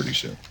the team pretty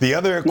soon. The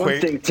other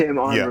one thing, Tim,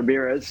 on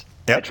Ramirez,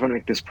 I just want to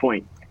make this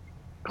point.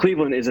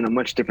 Cleveland is in a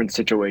much different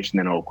situation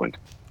than Oakland.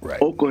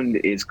 Right. Oakland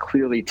is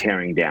clearly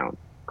tearing down.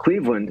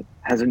 Cleveland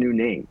has a new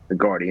name, the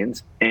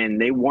Guardians, and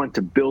they want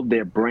to build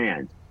their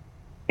brand.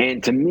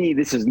 And to me,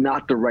 this is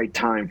not the right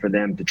time for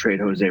them to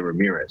trade Jose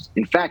Ramirez.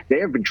 In fact, they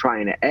have been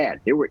trying to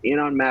add. They were in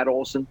on Matt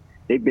Olson.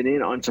 They've been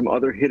in on some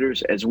other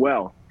hitters as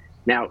well.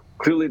 Now,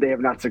 clearly they have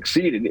not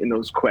succeeded in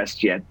those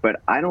quests yet,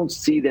 but I don't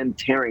see them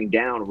tearing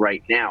down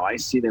right now. I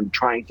see them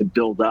trying to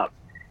build up.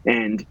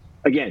 And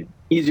again,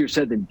 easier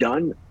said than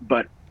done,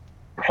 but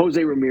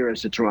Jose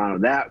Ramirez to Toronto,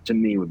 that to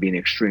me would be an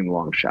extreme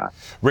long shot.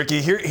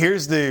 Ricky,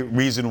 here's the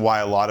reason why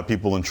a lot of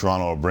people in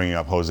Toronto are bringing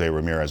up Jose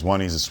Ramirez.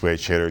 1, he's a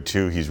switch hitter.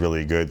 2, he's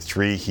really good.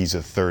 3, he's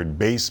a third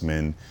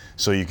baseman,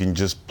 so you can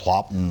just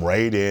plop him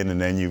right in, and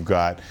then you've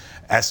got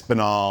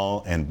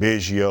Espinal and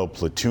Biggio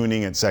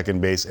platooning at second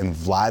base, and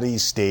Vladdy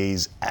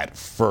stays at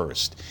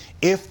first.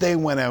 If they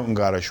went out and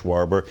got a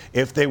Schwarber,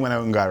 if they went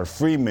out and got a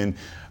Freeman,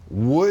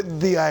 would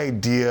the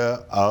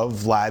idea of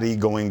Vladdy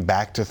going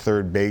back to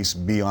third base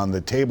be on the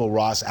table?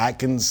 Ross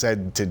Atkins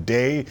said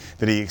today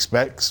that he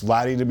expects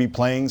Vladdy to be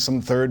playing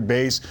some third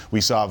base. We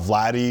saw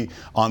Vladdy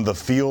on the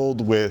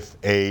field with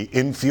a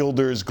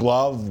infielder's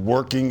glove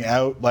working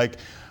out. Like,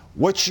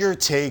 what's your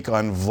take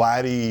on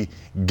Vladdy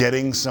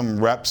getting some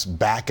reps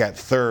back at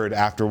third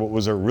after what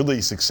was a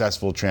really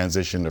successful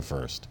transition to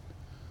first?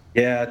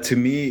 Yeah, to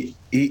me,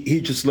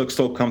 he just looks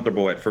so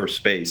comfortable at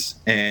first base.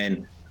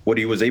 And what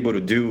he was able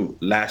to do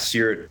last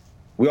year,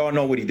 we all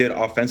know what he did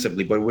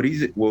offensively, but what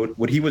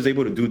he was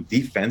able to do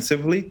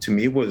defensively, to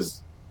me,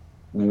 was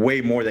way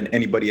more than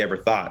anybody ever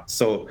thought.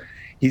 So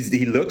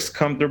he looks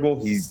comfortable.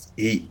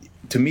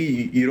 To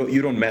me,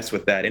 you don't mess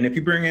with that. And if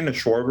you bring in a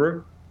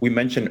Schwarber, we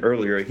mentioned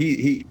earlier,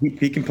 he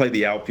can play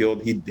the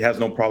outfield. He has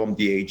no problem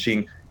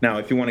DHing. Now,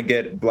 if you want to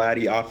get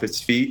Vladdy off his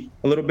feet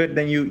a little bit,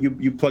 then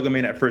you plug him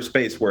in at first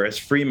base. Whereas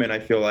Freeman, I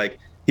feel like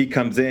he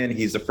comes in,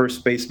 he's the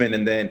first baseman,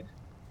 and then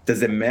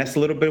does it mess a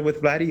little bit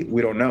with Vladdy?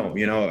 We don't know.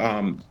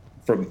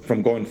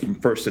 From going from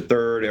first to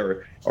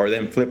third, or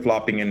them flip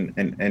flopping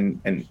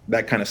and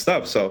that kind of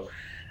stuff. So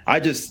I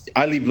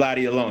leave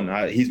Vladdy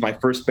alone. He's my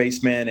first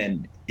baseman,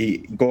 and he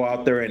go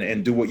out there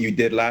and do what you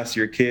did last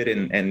year, kid.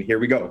 And here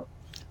we go.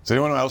 Does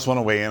anyone else want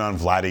to weigh in on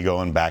Vladdy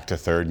going back to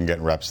third and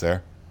getting reps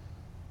there?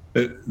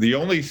 The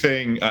only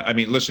thing, I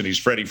mean, listen, he's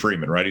Freddie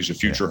Freeman, right? He's a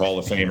future Hall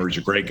of Famer. He's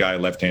a great guy,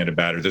 left-handed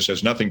batter. This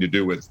has nothing to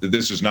do with,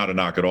 this is not a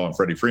knock at all on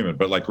Freddie Freeman.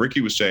 But like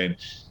Ricky was saying,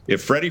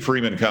 if Freddie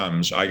Freeman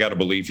comes, I got to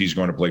believe he's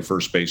going to play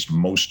first base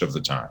most of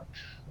the time,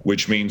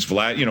 which means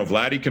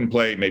Vladdy can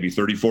play maybe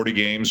 30, 40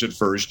 games at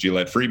first. You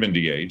let Freeman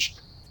DH.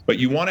 But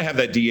you want to have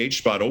that DH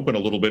spot open a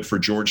little bit for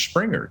George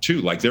Springer, too.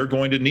 Like, they're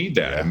going to need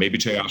that. And maybe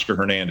Teoscar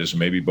Hernandez, and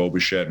maybe Bo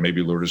Bichette,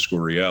 maybe Lourdes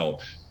Gurriel.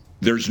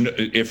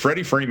 If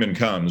Freddie Freeman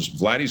comes,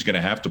 Vladdy's going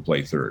to have to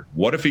play third.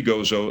 What if he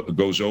goes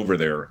over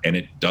there and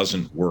it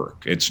doesn't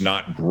work? It's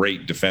not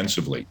great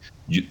defensively.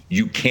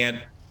 You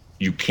can't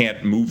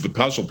move the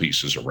puzzle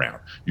pieces around.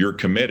 You're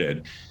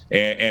committed.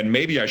 And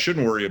maybe I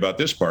shouldn't worry about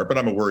this part, but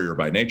I'm a worrier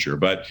by nature.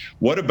 But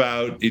what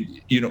about,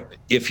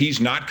 if he's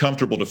not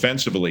comfortable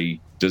defensively,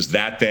 does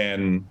that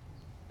then,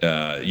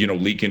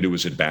 leak into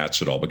his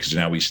at-bats at all? Because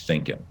now he's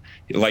thinking.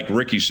 Like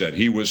Ricky said,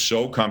 he was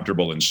so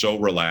comfortable and so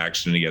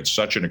relaxed, and he had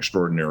such an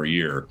extraordinary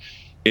year.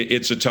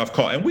 It's a tough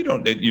call. And we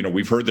don't,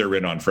 we've heard they're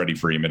in on Freddie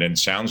Freeman, and it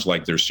sounds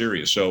like they're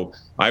serious. So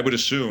I would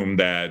assume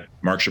that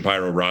Mark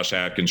Shapiro, Ross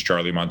Atkins,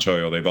 Charlie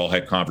Montoyo, they've all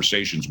had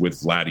conversations with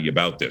Vladdy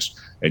about this.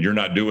 And you're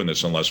not doing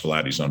this unless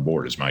Vladdy's on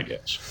board, is my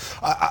guess.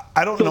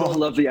 I don't know. I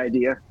love the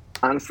idea.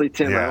 Honestly,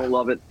 Tim, I don't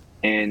love it.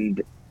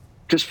 And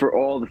just for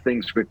all the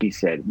things Ricky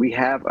said, we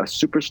have a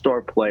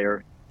superstar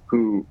player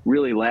who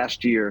really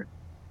last year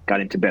got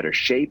into better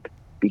shape,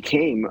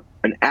 became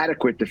an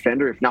adequate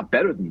defender, if not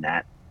better than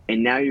that.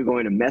 And now you're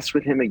going to mess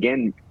with him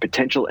again,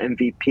 potential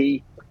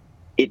MVP.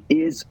 It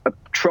is a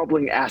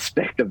troubling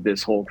aspect of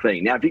this whole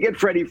thing. Now, if you get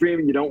Freddie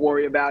Freeman, you don't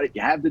worry about it.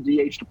 You have the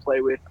DH to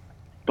play with.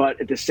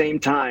 But at the same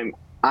time,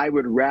 I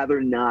would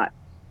rather not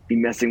be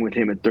messing with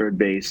him at third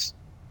base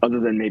other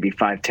than maybe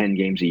 5-10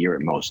 games a year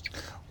at most.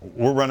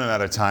 We're running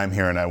out of time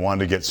here, and I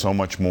wanted to get so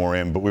much more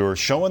in, but we were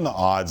showing the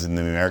odds in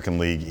the American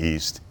League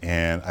East,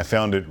 and I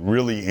found it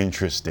really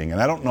interesting.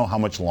 And I don't know how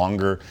much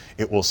longer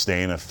it will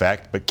stay in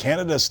effect, but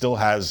Canada still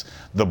has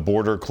the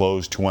border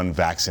closed to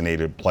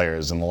unvaccinated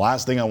players. And the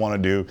last thing I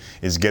want to do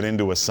is get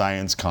into a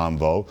science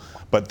convo,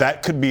 but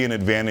that could be an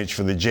advantage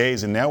for the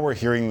Jays. And now we're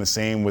hearing the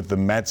same with the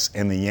Mets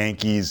and the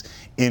Yankees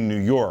in New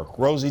York.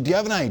 Rosie, do you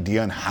have an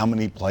idea on how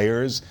many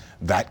players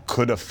that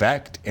could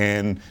affect?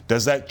 And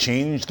does that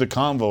change the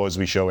convo as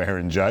we show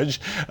Aaron Judge?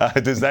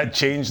 Does that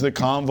change the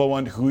convo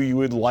on who you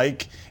would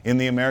like in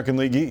the American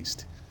League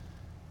East?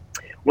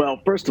 Well,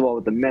 first of all,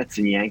 with the Mets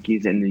and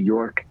Yankees in New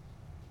York,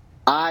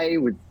 I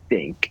would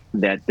think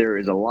that there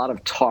is a lot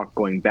of talk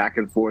going back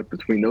and forth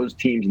between those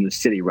teams in the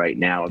city right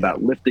now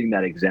about lifting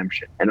that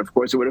exemption. And of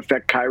course, it would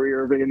affect Kyrie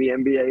Irving in the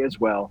NBA as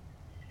well.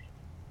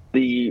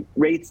 The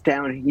rates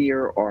down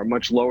here are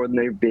much lower than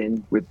they've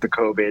been with the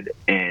COVID,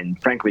 and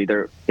frankly,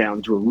 they're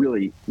down to a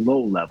really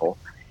low level.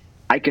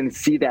 I can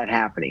see that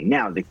happening.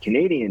 Now, the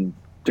Canadian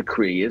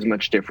decree is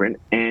much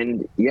different,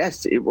 and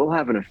yes, it will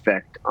have an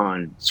effect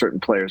on certain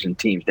players and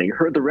teams. Now, you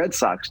heard the Red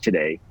Sox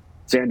today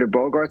Xander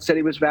Bogaerts said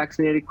he was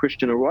vaccinated.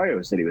 Christian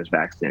Arroyo said he was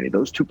vaccinated.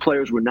 Those two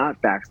players were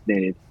not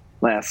vaccinated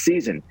last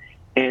season.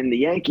 And the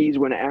Yankees,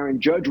 when Aaron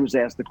Judge was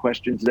asked the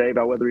question today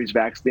about whether he's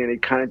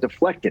vaccinated, kind of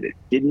deflected it,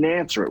 didn't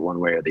answer it one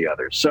way or the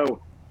other.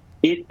 So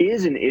it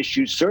is an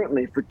issue,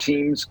 certainly, for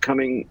teams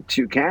coming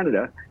to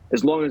Canada,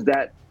 as long as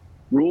that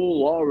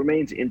law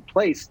remains in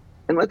place.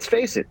 And let's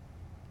face it,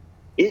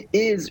 it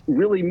is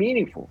really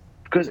meaningful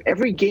because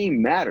every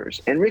game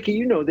matters. And Ricky,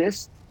 you know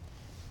this.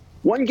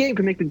 One game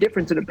can make the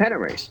difference in a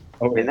pennant race.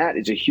 And that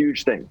is a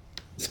huge thing.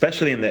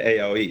 Especially in the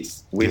AL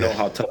East. We know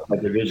how tough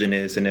that division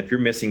is. And if you're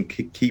missing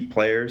key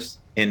players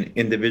in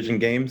division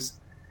games,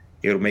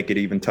 it'll make it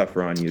even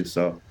tougher on you.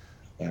 So,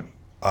 yeah.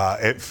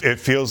 It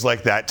feels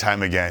like that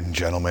time again,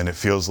 gentlemen. It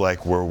feels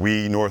like where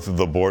we north of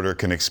the border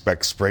can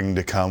expect spring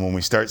to come. When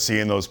we start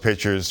seeing those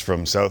pictures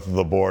from south of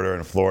the border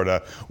in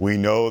Florida, we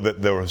know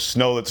that the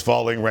snow that's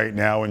falling right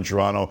now in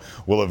Toronto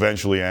will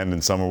eventually end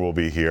and summer will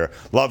be here.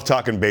 Love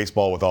talking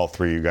baseball with all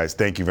three of you guys.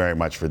 Thank you very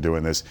much for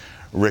doing this.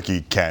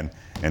 Ricky, Ken,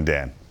 and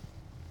Dan.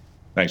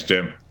 Thanks,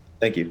 Tim.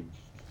 Thank you.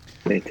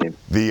 Thanks, Tim.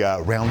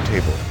 The round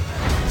table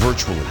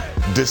virtually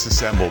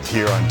disassembled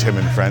here on Tim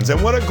and Friends.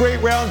 And what a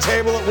great round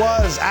table it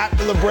was.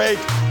 After the break,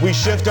 we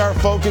shift our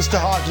focus to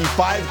hockey.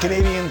 5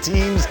 Canadian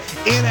teams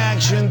in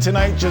action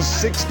tonight, just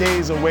 6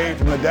 days away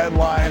from the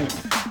deadline.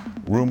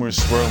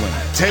 Rumors swirling.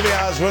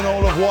 TVR's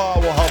Renaud Lavoie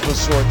will help us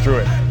sort through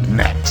it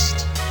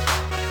next.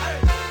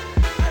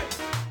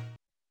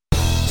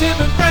 Tim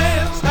and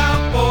Friends,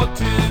 time for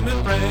Tim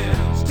and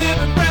Friends. Tim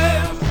and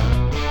Friends.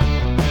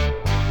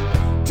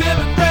 Tim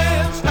and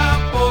Friends,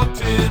 time for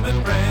Tim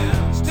and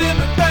Friends. Tim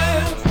and Friends.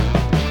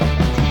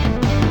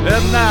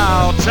 And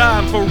now,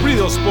 time for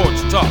real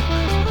sports talk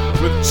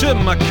with Tim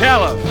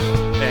McAuliffe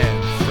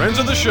and friends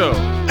of the show.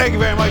 Thank you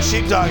very much.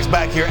 Sheepdogs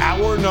back here.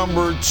 Hour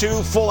number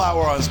 2, full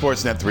hour on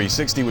Sportsnet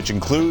 360, which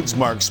includes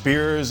Mark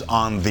Spears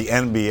on the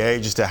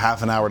NBA. Just a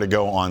half an hour to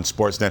go on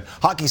Sportsnet.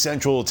 Hockey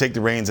Central will take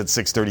the reins at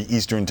 6:30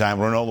 Eastern Time.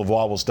 Renaud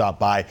Lavoie will stop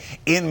by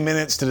in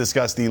minutes to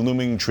discuss the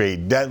looming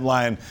trade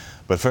deadline.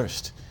 But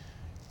first,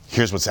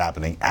 here's what's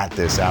happening at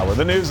this hour.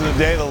 The news of the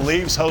day, the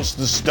Leafs host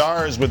the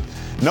Stars with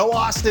no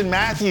Austin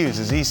Matthews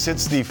as he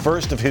sits the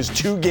first of his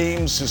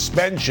 2-game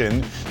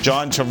suspension.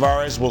 John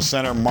Tavares will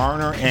center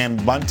Marner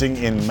and Bunting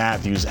in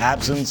Matthews'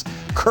 absence.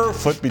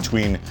 Kerfoot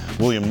between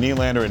William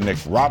Nylander and Nick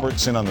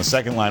Robertson on the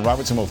second line.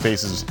 Robertson will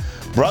face his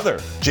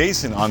brother,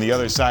 Jason, on the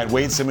other side.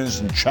 Wade Simmons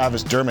and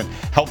Travis Dermott,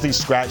 healthy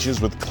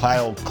scratches with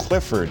Kyle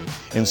Clifford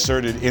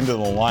inserted into the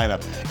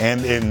lineup.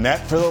 And in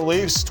net for the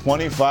Leafs,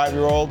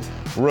 25-year-old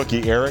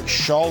rookie Eric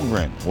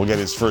Källgren will get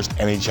his first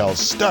NHL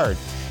start.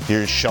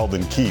 Here's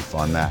Sheldon Keefe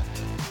on that.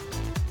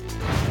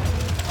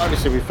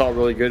 Obviously, we felt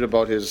really good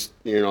about his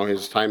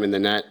time in the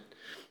net.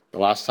 The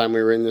last time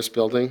we were in this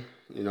building,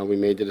 we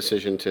made the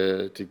decision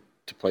to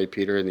play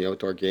Peter in the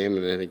outdoor game,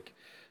 and I think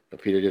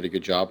Peter did a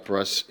good job for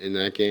us in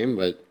that game.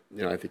 But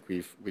I think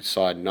we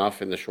saw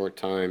enough in the short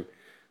time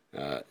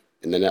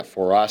in the net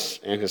for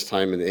us and his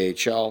time in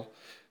the AHL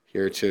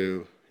here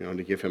to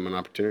give him an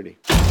opportunity.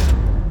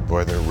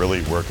 Boy, they're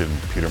really working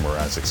Peter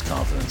Mrazek's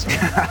confidence.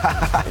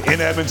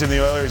 In Edmonton, the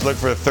Oilers look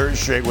for a third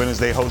straight win as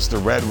they host the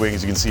Red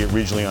Wings. You can see it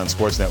regionally on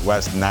Sportsnet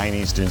West, 9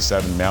 Eastern,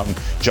 7 Mountain.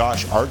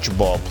 Josh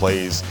Archibald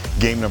plays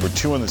game number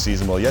 2 in the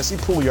season. Well, Jesse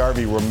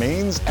Puljujarvi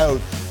remains out,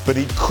 but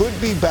he could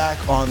be back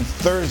on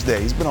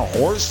Thursday. He's been a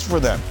horse for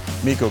them.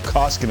 Mikko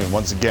Koskinen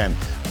once again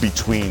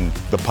between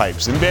the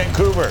pipes. In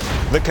Vancouver,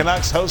 the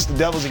Canucks host the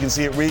Devils. You can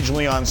see it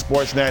regionally on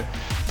Sportsnet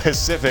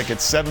Pacific at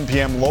 7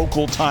 p.m.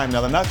 local time. Now,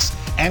 the Canucks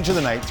enter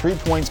the night 3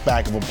 points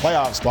back of a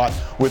playoff spot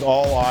with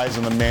all eyes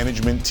on the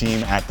management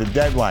team at the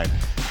deadline.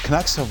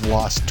 Canucks have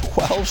lost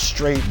 12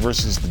 straight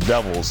versus the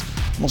Devils,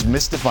 almost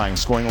mystifying,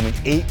 scoring only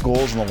 8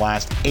 goals in the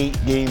last 8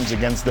 games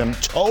against them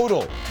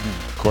total.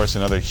 Of course,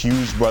 another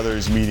Hughes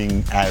brothers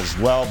meeting as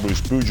well.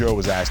 Bruce Boudreau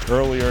was asked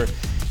earlier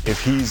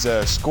if he's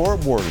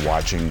scoreboard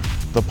watching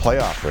the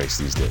playoff race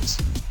these days.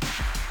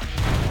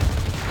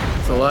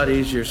 It's a lot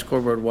easier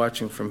scoreboard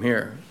watching from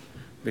here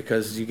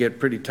because you get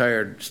pretty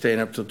tired staying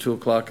up till 2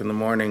 o'clock in the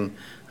morning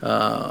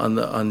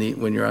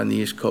when you're on the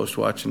East Coast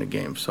watching a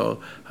game.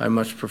 So I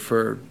much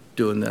prefer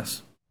doing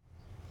this.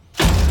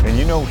 And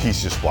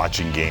he's just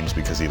watching games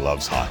because he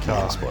loves hockey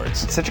and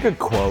sports. It's such a good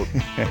quote.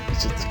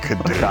 He's just a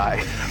good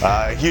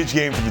dude. Huge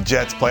game for the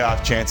Jets'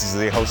 playoff chances as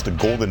they host the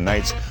Golden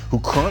Knights, who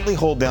currently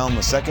hold down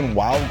the second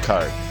wild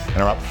card and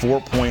are up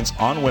 4 points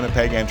on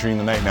Winnipeg entering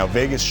the night. Now,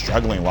 Vegas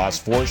struggling,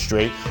 lost 4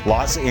 straight,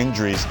 lots of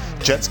injuries.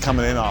 Jets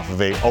coming in off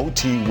of a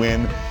OT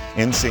win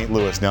in St.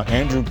 Louis. Now,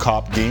 Andrew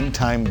Kopp,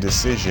 game-time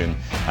decision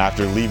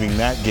after leaving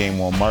that game,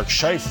 while Mark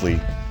Scheifele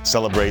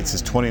celebrates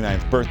his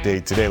 29th birthday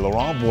today.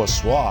 Laurent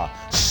Brossoit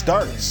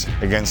starts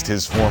against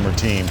his former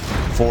team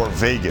for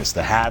Vegas.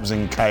 The Habs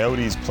and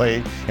Coyotes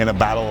play in a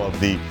battle of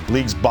the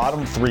league's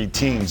bottom 3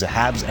 teams. The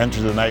Habs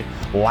enter the night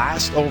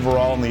last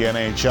overall in the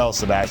NHL,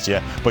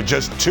 Sebastian, but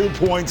just 2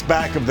 points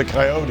back of the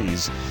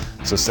Coyotes.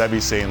 So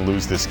Sevy's saying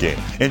lose this game.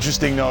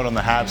 Interesting note on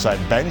the Habs side,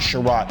 Ben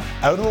Sherratt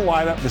out of the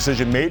lineup,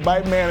 decision made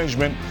by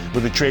management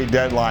with the trade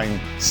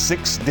deadline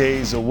 6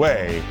 days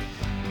away.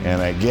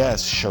 and I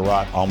guess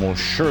Chiarot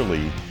almost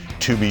surely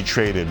to be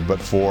traded. But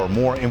for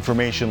more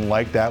information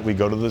like that, we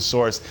go to the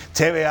source.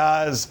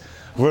 TVA's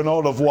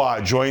Renaud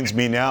Lavoie joins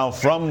me now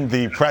from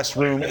the press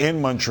room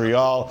in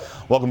Montreal.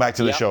 Welcome back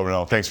to the show,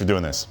 Renaud. Thanks for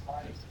doing this.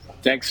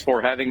 Thanks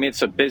for having me.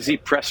 It's a busy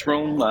press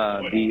room.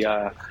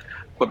 The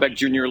Quebec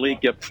Junior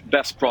League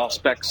best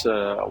prospects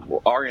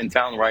are in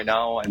town right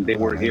now, and they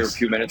were here a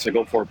few minutes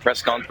ago for a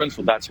press conference,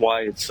 so that's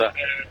why it's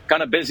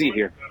kind of busy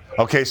here.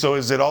 Okay, so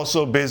is it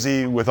also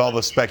busy with all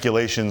the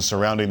speculation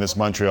surrounding this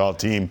Montreal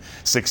team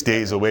 6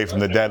 days away from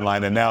the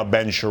deadline, and now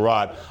Ben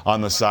Chiarot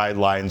on the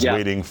sidelines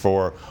waiting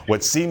for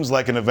what seems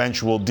like an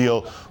eventual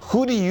deal?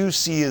 Who do you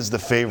see as the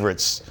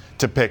favorites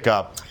to pick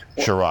up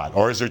Chiarot,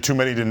 or is there too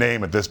many to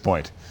name at this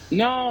point?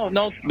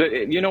 No.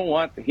 You know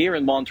what? Here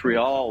in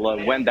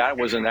Montreal, when that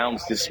was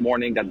announced this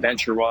morning that Ben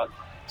Chiarot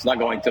is not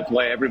going to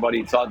play,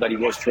 everybody thought that he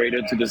was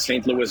traded to the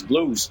St. Louis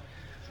Blues.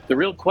 The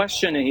real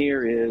question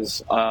here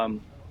is,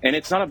 and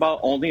it's not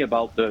only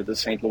about the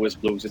St. Louis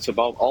Blues. It's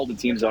about all the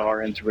teams that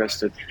are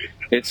interested.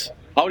 It's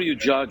how do you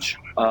judge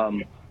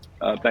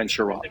Ben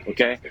Chiarot?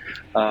 Okay,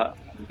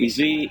 is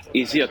he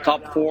a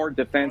top 4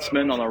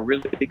 defenseman on a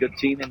really good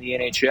team in the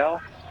NHL?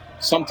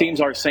 Some teams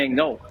are saying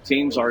no.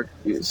 Teams are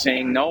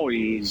saying no,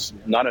 he's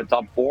not a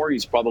top 4.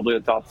 He's probably a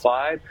top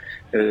 5.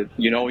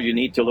 You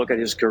need to look at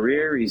his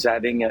career. He's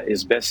having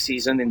his best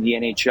season in the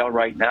NHL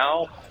right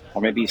now,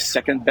 or maybe his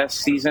second best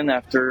season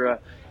after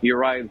he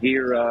arrived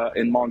here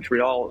in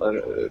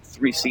Montreal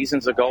 3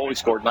 seasons ago. He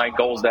scored 9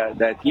 goals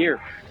that year.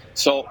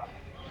 So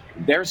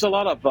there's a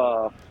lot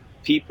of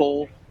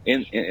people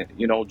in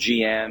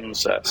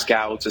GMs,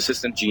 scouts,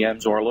 assistant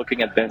GMs who are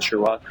looking at Ben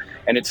Chiarot,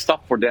 and it's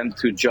tough for them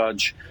to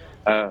judge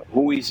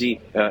who is he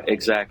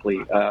exactly.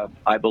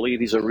 I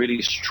believe he's a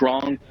really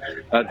strong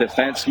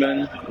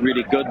defenseman,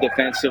 really good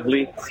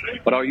defensively.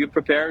 But are you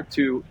prepared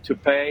to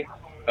pay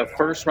a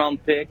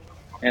first-round pick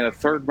and a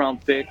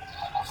third-round pick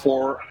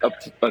for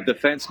a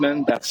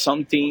defenseman that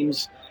some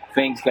teams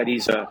think that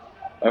he's a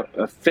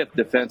fifth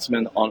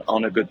defenseman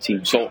on a good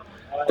team? So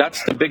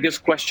that's the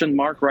biggest question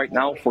mark right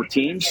now for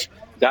teams.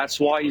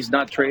 That's why he's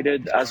not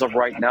traded as of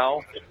right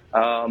now.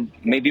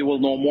 Maybe we'll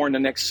know more in the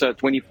next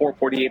 24,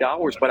 48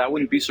 hours, but I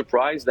wouldn't be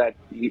surprised that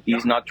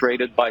he's not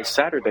traded by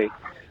Saturday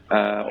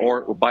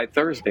or by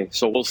Thursday.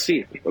 So we'll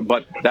see.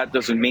 But that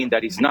doesn't mean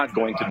that he's not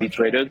going to be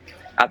traded.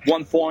 At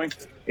one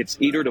point, it's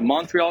either the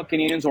Montreal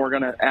Canadiens who are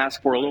going to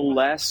ask for a little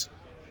less,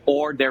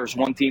 or there's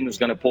one team who's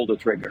going to pull the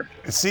trigger.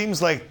 It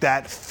seems like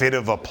that fit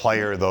of a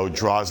player, though,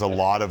 draws a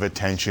lot of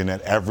attention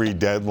at every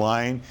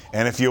deadline.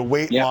 And if you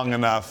wait long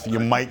enough, you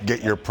might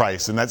get your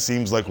price. And that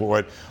seems like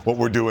what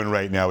we're doing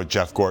right now with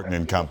Jeff Gorton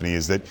and company,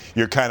 is that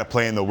you're kind of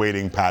playing the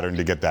waiting pattern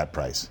to get that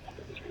price.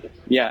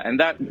 Yeah,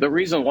 and the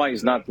reason why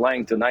he's not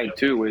playing tonight,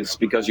 too, is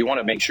because you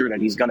want to make sure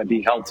that he's going to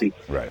be healthy.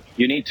 Right.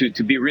 You need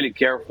to be really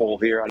careful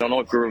here. I don't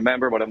know if you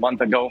remember, but a month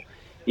ago,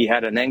 he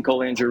had an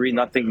ankle injury,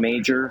 nothing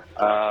major,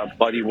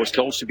 but he was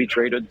close to be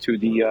traded to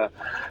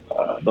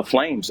the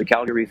Flames, the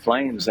Calgary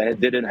Flames, and it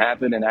didn't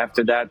happen. And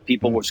after that,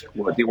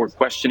 they were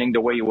questioning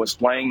the way he was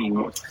playing. He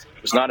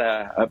was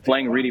not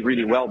playing really,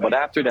 really well. But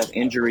after that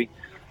injury,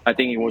 I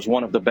think he was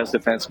one of the best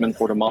defensemen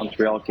for the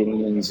Montreal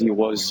Canadiens. He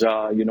was,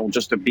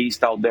 just a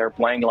beast out there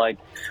playing like,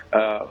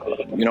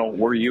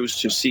 we're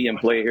used to see him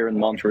play here in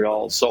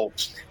Montreal. So,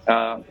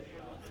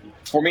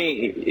 for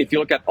me, if you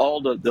look at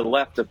all the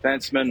left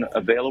defensemen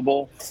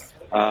available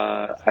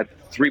at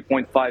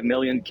 $3.5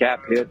 million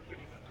cap hit,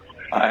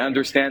 I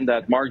understand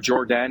that Mark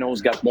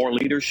Giordano's got more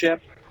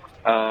leadership,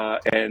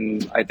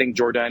 and I think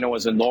Giordano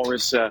is a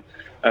Norris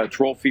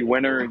Trophy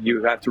winner.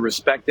 You have to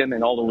respect him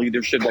and all the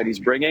leadership that he's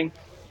bringing,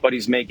 but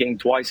he's making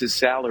twice his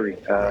salary,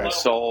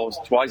 so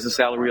twice the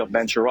salary of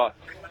Ben Chiarot.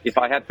 If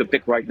I had to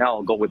pick right now,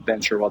 I'll go with Ben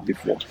Chiarot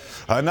before.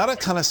 Not a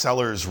ton of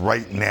sellers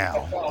right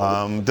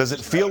now. Does it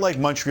feel like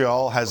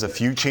Montreal has a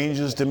few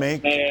changes to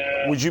make?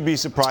 Would you be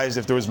surprised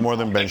if there was more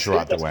than Ben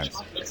Chiarot that went?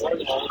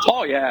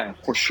 Oh, yeah,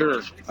 for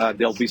sure.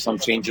 There'll be some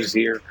changes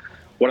here.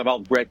 What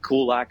about Brett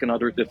Kulak,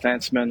 another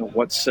defenseman?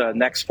 What's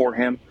next for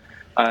him?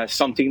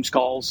 Some teams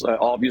calls,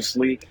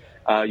 obviously.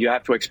 You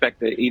have to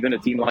expect even a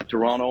team like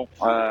Toronto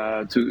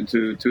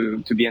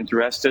to be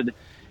interested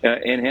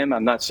in him.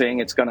 I'm not saying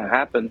it's going to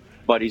happen,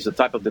 but he's the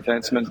type of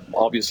defenseman,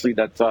 obviously,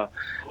 that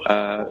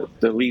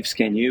the Leafs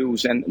can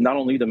use. And not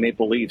only the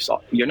Maple Leafs.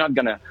 You're not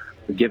going to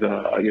give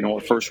a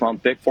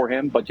first-round pick for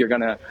him, but you're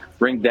going to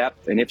bring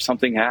depth. And if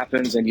something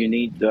happens and you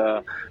need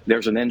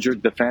there's an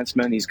injured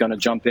defenseman, he's going to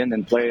jump in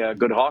and play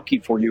good hockey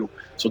for you.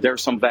 So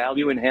there's some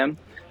value in him.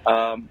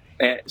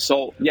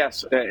 So,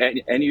 yes,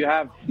 and you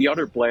have the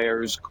other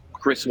players.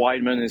 Chris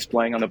Weidman is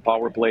playing on the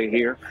power play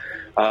here,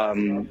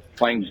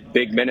 playing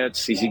big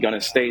minutes. Is he going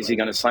to stay? Is he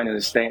going to sign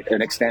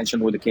an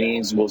extension with the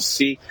Canadiens? We'll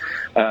see.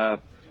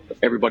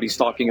 Everybody's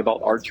talking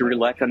about Artturi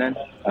Lehkonen.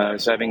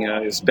 He's having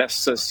his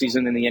best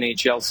season in the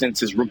NHL since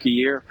his rookie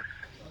year.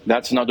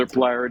 That's another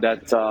player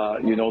that,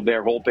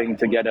 they're hoping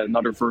to get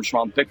another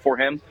first-round pick for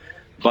him.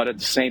 But at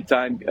the same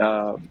time,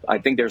 I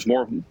think there's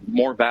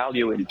more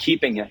value in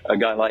keeping a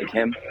guy like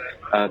him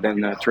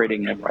than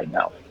trading him right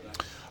now.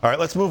 All right,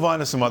 let's move on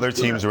to some other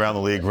teams around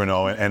the league,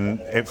 Renaud.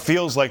 And it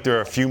feels like there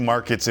are a few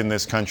markets in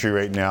this country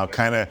right now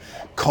kind of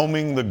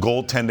combing the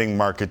goaltending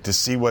market to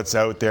see what's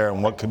out there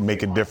and what could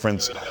make a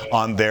difference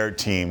on their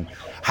team.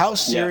 How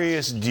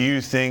serious do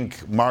you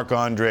think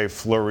Marc-Andre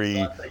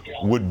Fleury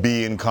would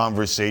be in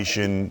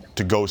conversation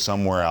to go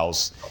somewhere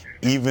else,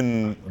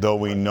 even though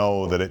we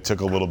know that it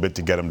took a little bit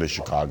to get him to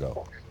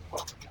Chicago?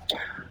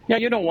 Yeah,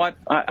 you know what?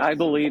 I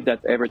believe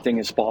that everything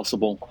is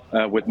possible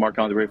with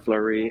Marc-Andre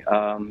Fleury.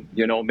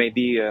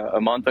 Maybe a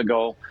month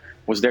ago,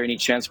 was there any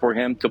chance for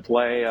him to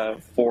play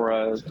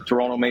for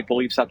Toronto Maple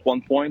Leafs at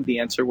one point? The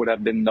answer would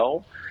have been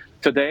no.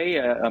 Today,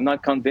 I'm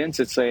not convinced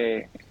it's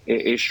a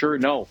sure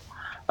no.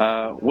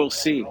 We'll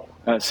see.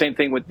 Same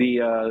thing with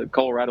the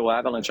Colorado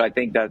Avalanche. I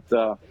think that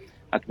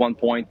at one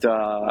point,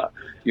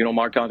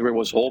 Marc-Andre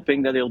was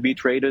hoping that he'll be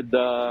traded,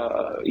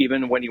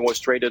 even when he was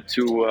traded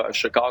to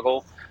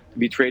Chicago, to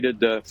be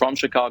traded from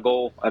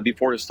Chicago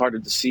before the start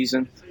of the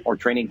season, or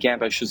training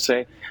camp, I should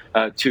say,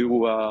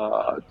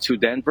 to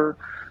Denver.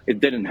 It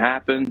didn't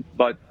happen,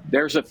 but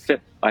there's a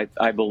fit,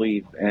 I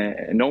believe.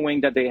 And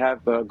knowing that they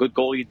have a good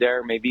goalie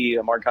there,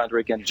 maybe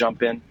Marc-Andre can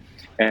jump in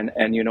and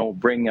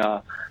bring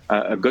a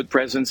good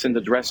presence in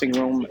the dressing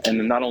room,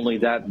 and not only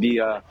that, be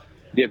a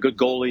good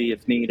goalie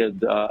if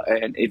needed.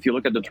 And if you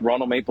look at the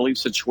Toronto Maple Leafs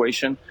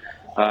situation,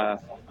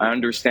 I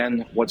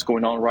understand what's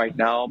going on right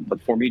now,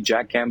 but for me,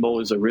 Jack Campbell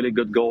is a really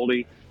good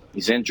goalie.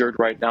 He's injured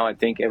right now. I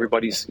think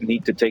everybody's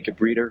need to take a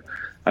breather.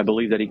 I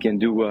believe that he can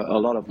do a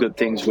lot of good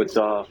things with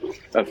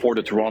for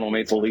the Toronto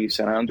Maple Leafs,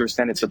 and I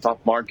understand it's a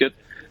tough market,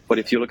 but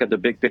if you look at the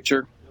big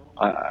picture,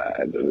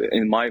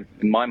 in my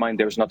mind,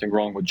 there's nothing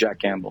wrong with Jack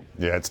Campbell.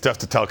 Yeah, it's tough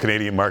to tell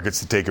Canadian markets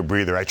to take a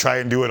breather. I try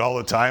and do it all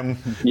the time.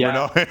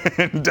 Yeah.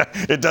 And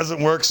it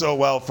doesn't work so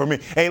well for me.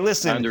 Hey,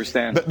 listen. I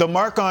understand. The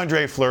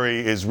Marc-Andre Fleury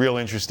is real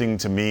interesting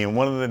to me, and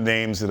one of the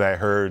names that I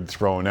heard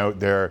thrown out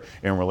there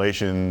in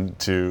relation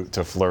to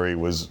Fleury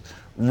was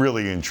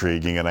really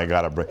intriguing, and I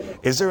got to bring.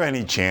 Is there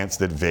any chance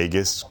that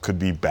Vegas could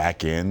be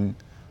back in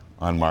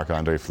on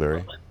Marc-Andre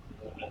Fleury?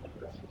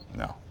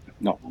 No.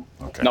 No.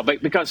 Okay. No,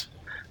 because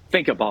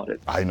think about it.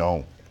 I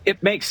know.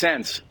 It makes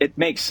sense.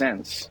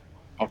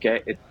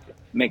 Okay? It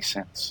makes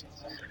sense.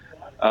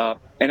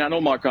 And I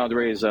know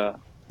Marc-Andre is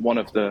one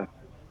of the,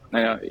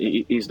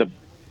 he's the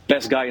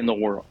best guy in the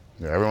world.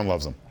 Yeah, everyone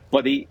loves him.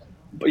 But he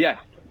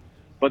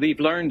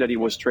learned that he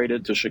was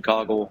traded to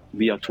Chicago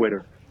via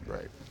Twitter.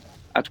 Right.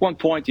 At one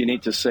point, you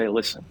need to say,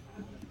 listen,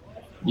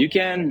 you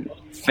can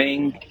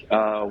think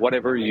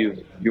whatever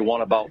you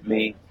want about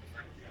me,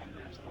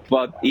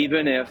 but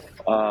even if,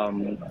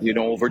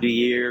 over the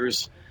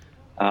years,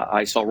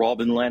 I saw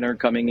Robin Leonard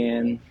coming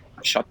in,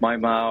 I shut my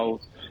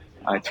mouth,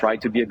 I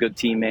tried to be a good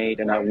teammate,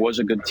 and I was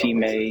a good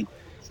teammate,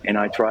 and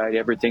I tried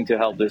everything to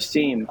help this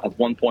team. At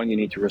one point, you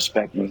need to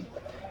respect me.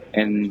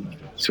 And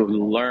to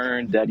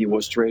learn that he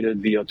was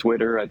traded via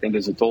Twitter, I think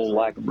is a total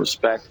lack of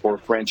respect for a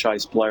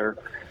franchise player.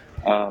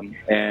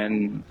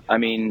 And I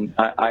mean,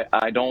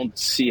 I don't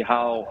see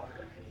how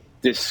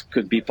this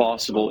could be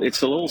possible.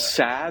 It's a little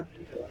sad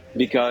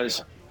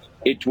because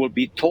it would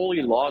be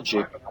totally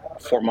logic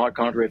for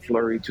Marc-Andre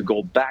Fleury to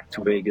go back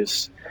to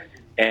Vegas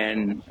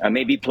and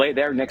maybe play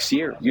there next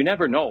year. You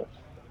never know.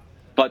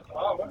 But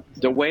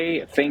the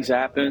way things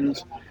happen,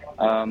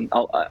 and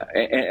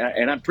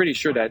I'm pretty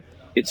sure that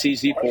it's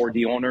easy for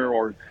the owner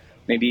or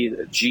maybe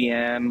the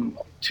GM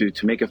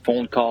to make a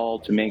phone call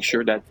to make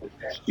sure that,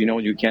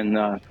 you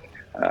can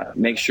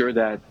make sure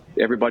that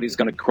everybody's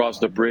going to cross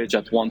the bridge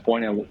at one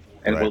point and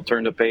right. We'll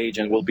turn the page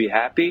and we'll be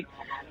happy.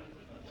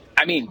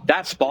 I mean,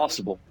 that's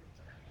possible.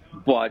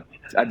 But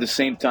at the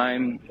same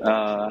time,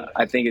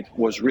 I think it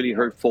was really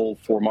hurtful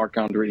for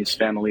Marc-Andre's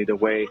family the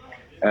way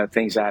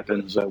things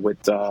happened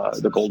with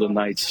the Golden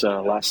Knights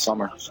last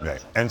summer. Right.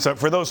 And so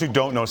for those who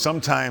don't know,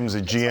 sometimes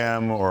a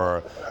GM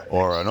or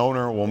an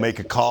owner will make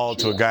a call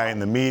to a guy in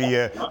the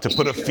media to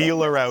put a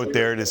feeler out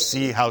there to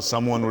see how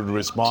someone would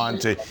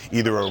respond to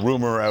either a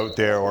rumor out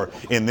there or,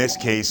 in this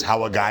case,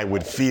 how a guy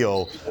would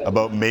feel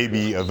about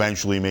maybe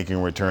eventually making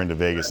a return to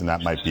Vegas, and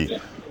that might be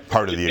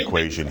part of the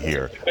equation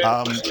here.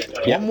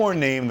 One more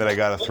name that I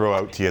got to throw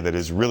out to you that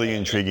is really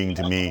intriguing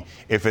to me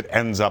if it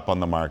ends up on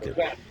the market.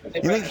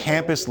 You think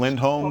Hampus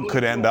Lindholm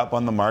could end up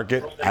on the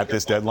market at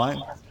this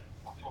deadline?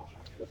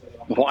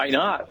 Why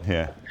not?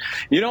 Yeah.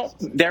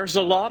 There's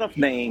a lot of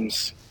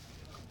names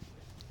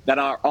that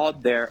are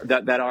out there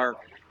that are.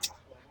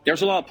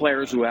 There's a lot of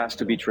players who ask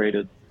to be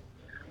traded.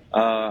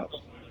 Their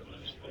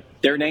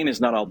name is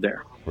not out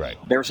there. Right.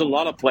 There's a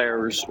lot of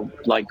players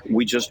like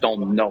we just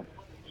don't know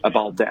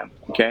about them,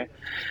 okay?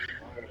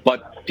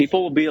 But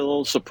people will be a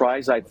little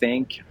surprised, I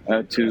think,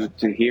 to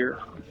hear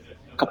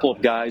a couple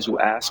of guys who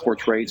asked for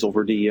trades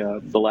over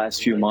the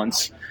last few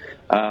months.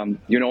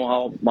 You know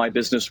how my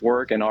business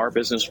work and our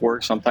business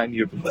works. Sometimes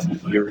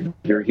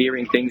you're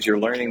hearing things, you're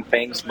learning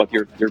things, but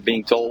you're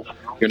being told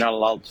you're not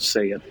allowed to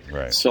say it.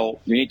 Right. So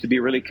you need to be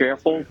really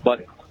careful,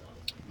 but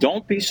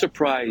don't be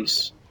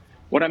surprised.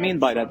 What I mean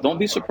by that, don't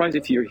be surprised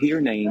if you hear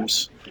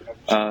names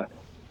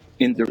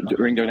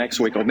during the next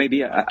week or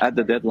maybe at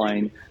the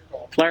deadline,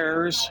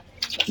 players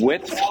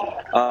with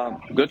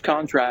good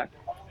contract,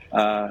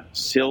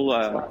 still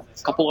a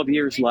couple of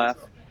years left,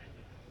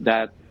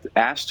 that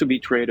asked to be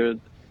traded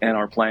and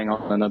are playing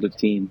on another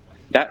team.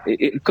 That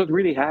it could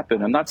really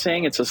happen. I'm not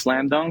saying it's a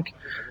slam dunk,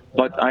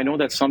 but I know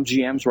that some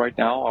GMs right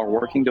now are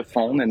working the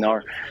phone and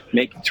are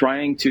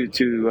trying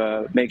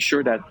to make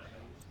sure that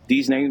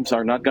these names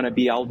are not going to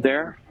be out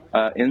there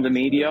in the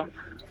media.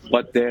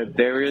 But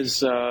there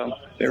is a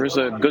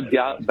good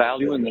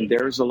value, and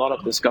there is a lot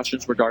of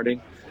discussions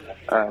regarding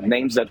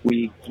names that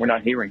we're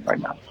not hearing right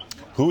now.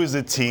 Who is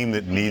the team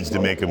that needs to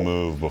make a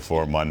move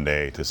before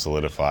Monday to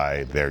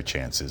solidify their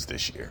chances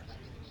this year?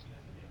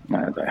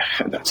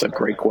 That's a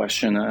great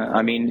question.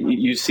 I mean,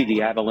 you see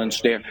the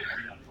Avalanche there.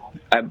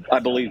 I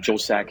believe Joe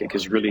Sakic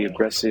is really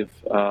aggressive.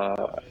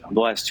 The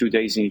last 2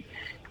 days, he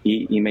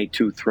made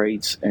 2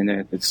 trades, and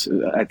it's.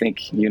 I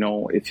think,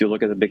 if you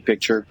look at the big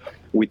picture,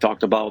 we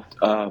talked about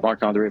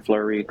Marc-Andre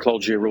Fleury,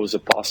 Claude Giroux is a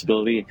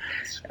possibility.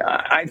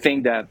 I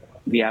think that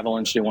the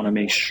Avalanche, they want to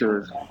make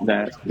sure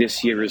that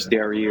this year is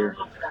their year.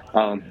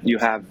 You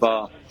have,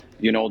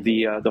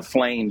 the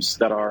Flames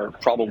that are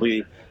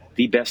probably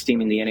the best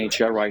team in the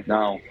NHL right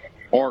now,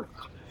 or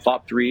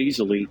top 3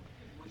 easily.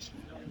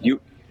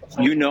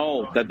 You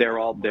know that they're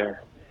out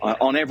there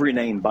on every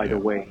name, by the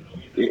way.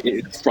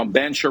 From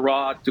Ben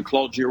Sherrod to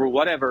Claude Giroux,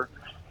 whatever,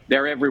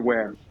 they're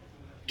everywhere.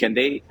 Can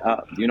they,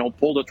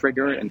 pull the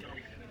trigger and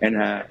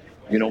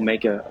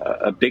make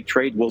a big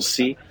trade? We'll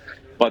see.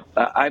 But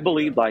I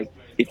believe,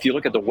 if you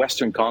look at the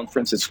Western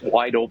Conference, it's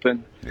wide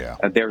open. Yeah.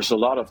 There's a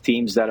lot of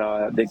teams that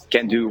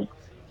can do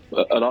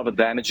a lot of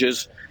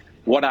damages.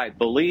 What I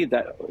believe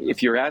that,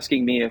 if you're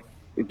asking me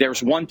if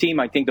there's one team,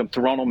 I think the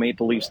Toronto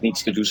Maple Leafs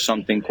needs to do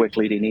something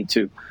quickly. They need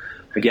to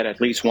get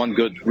at least one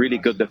really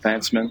good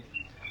defenseman.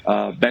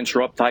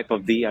 Venture up type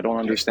of D. I don't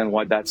understand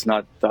why that's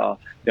not.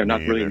 They're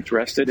not really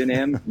interested in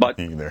him. But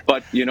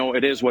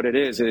it is what it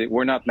is.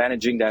 We're not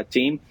managing that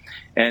team.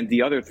 And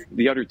the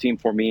other team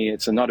for me,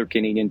 it's another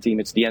Canadian team.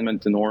 It's the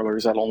Edmonton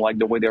Oilers. I don't like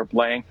the way they're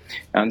playing.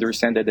 I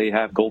understand that they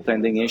have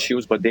goaltending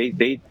issues, but they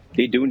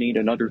do need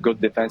another good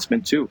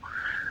defenseman too.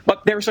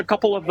 But there's a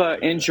couple of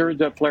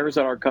injured players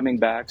that are coming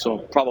back, so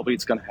probably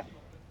it's going to happen.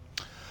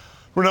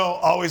 Renaud,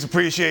 always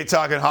appreciate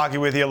talking hockey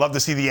with you. I love to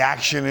see the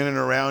action in and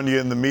around you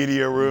in the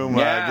media room.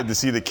 Yeah. Good to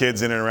see the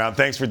kids in and around.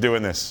 Thanks for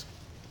doing this.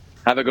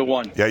 Have a good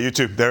one. Yeah, you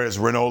too. There is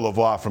Renaud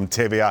Lavoie from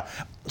TVA.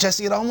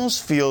 Jesse, it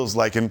almost feels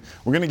like, and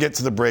we're going to get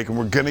to the break, and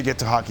we're going to get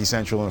to Hockey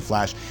Central in a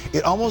flash.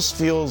 It almost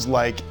feels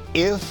like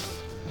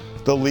if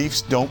the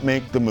Leafs don't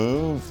make the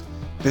move,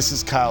 this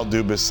is Kyle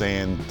Dubas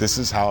saying, this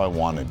is how I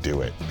want to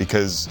do it.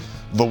 Because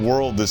the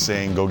world is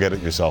saying, go get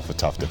it yourself a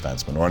tough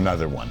defenseman or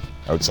another one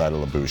outside of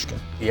Lyubushkin.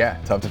 Yeah,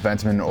 tough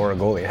defenseman or a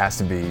goalie. It has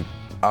to be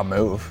a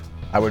move.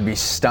 I would be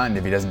stunned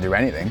if he doesn't do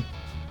anything.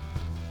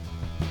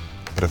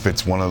 But if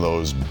it's one of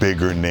those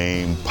bigger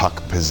name,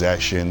 puck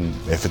possession,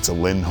 if it's a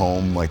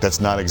Lindholm,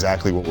 that's not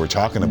exactly what we're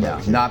talking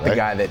about here, not right?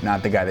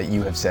 the guy that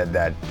you have said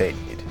that they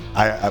need.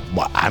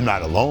 I'm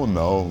not alone,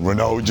 though.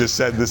 Renaud just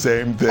said the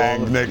same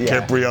thing. Nick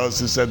Kiprios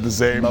has said the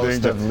same thing.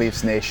 Most of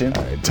Leafs Nation.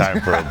 All right,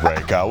 time for a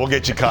break. We'll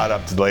get you caught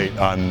up to date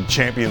on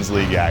Champions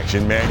League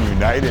action. Man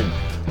United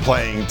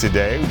playing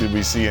today. Did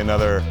we see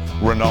another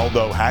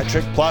Ronaldo hat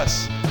trick?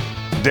 Plus,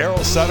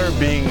 Daryl Sutter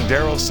being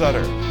Daryl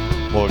Sutter.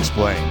 We'll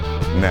explain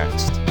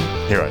next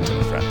here on Tim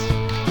and Friends.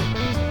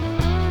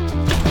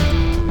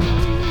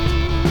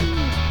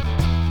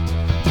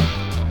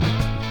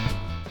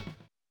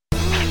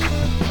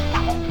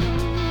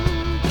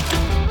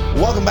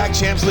 Welcome back,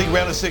 Champions League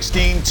round of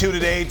 16. 2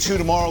 today, 2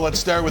 tomorrow. Let's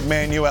start with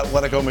Man U,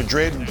 Atletico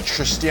Madrid.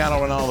 Cristiano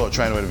Ronaldo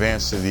trying to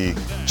advance to the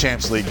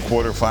Champions League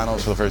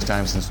quarterfinals for the first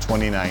time since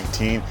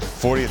 2019.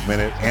 40th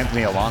minute,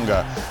 Anthony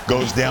Elanga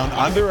goes down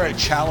under a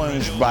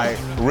challenge by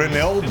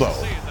Ronaldo.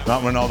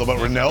 Not Ronaldo, but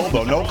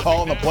Ronaldo. No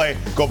call on the play.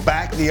 Go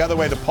back the other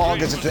way to Paul.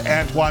 Gets it to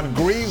Antoine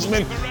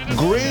Griezmann.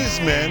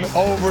 Griezmann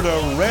over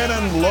to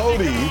Renan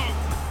Lodi.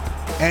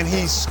 And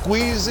he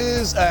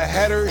squeezes a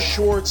header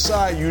short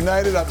side.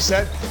 United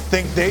upset,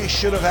 think they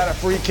should have had a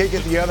free kick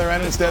at the other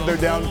end. Instead, they're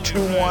down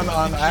 2-1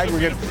 on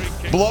aggregate.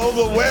 Blow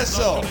the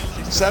whistle.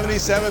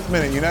 77th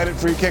minute, United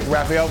free kick.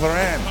 Rafael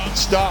Varane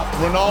stopped.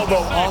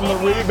 Ronaldo on the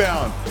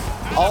rebound.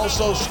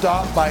 Also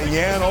stopped by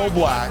Jan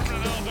Oblak.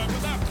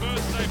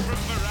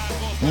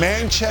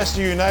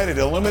 Manchester United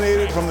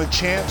eliminated from the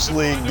Champions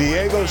League.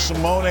 Diego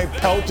Simone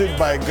pelted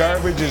by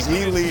garbage as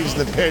he leaves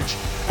the pitch.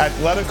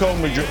 Atletico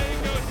Madrid.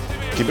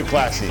 Keep it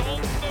classy,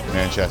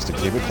 Manchester.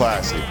 Keep it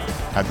classy.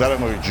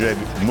 Atletico Madrid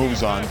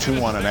moves on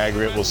 2-1 on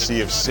aggregate. We'll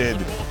see if Sid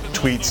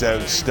tweets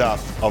out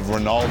stuff of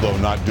Ronaldo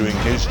not doing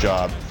his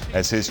job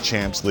as his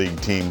Champions League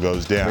team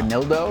goes down.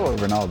 Ronaldo or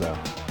Ronaldo?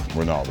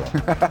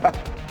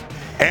 Ronaldo.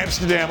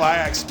 Amsterdam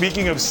Ajax.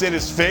 Speaking of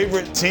Sid's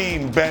favorite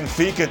team,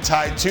 Benfica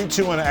tied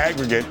 2-2 on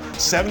aggregate.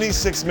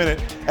 76th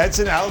minute,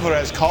 Edson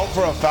Alvarez called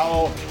for a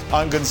foul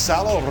on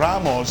Gonzalo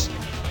Ramos.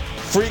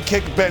 Free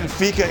kick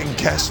Benfica, and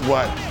guess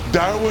what?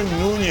 Darwin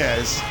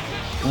Nunez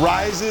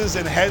rises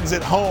and heads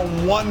it home.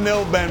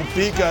 1-0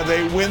 Benfica.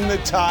 They win the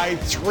tie,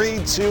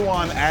 3-2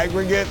 on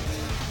aggregate.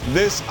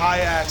 This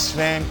Ajax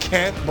fan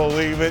can't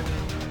believe it.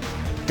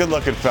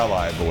 Good-looking fella,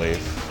 I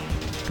believe.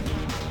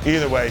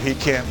 Either way, he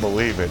can't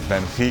believe it.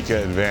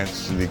 Benfica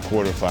advanced to the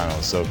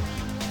quarterfinals. So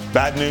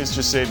bad news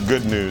for Sid,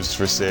 good news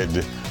for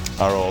Sid.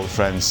 Our old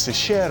friend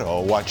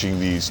Cicero watching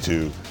these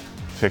two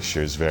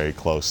fixtures very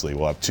closely.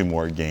 We'll have 2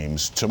 more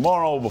games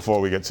tomorrow before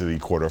we get to the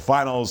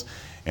quarterfinals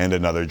and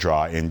another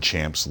draw in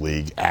Champs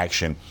League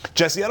action.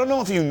 Jesse, I don't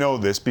know if you know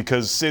this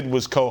because Sid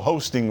was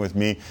co-hosting with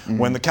me.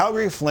 When the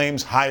Calgary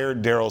Flames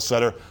hired Daryl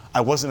Sutter,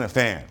 I wasn't a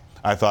fan.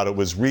 I thought it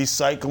was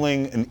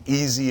recycling, an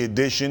easy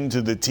addition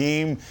to the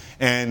team,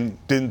 and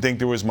didn't think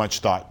there was much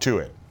thought to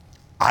it.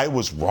 I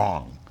was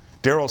wrong.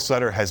 Daryl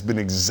Sutter has been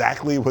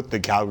exactly what the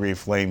Calgary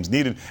Flames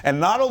needed. And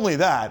not only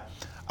that,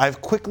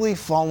 I've quickly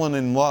fallen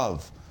in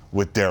love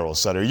with Daryl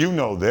Sutter. You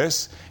know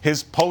this.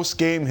 His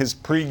post-game, his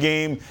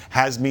pre-game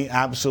has me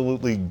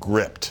absolutely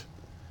gripped.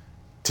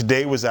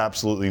 Today was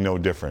absolutely no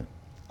different.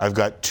 I've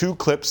got 2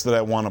 clips that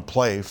I want to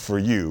play for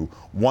you.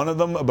 One of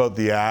them about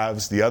the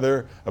Avs, the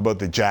other about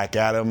the Jack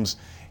Adams.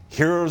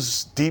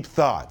 Here's deep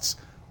thoughts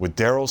with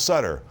Daryl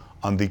Sutter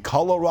on the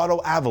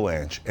Colorado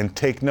Avalanche, and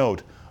take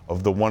note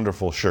of the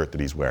wonderful shirt that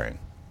he's wearing.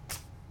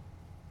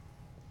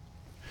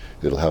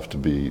 It'll have to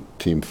be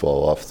team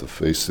fall off the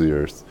face of the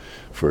earth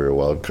for a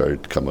wild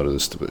card to come out of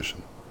this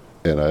division.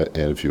 And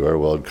if you are a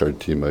wild card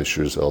team, I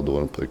sure as hell don't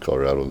want to play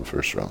Colorado in the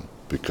first round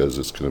because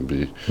it's going to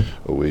be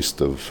a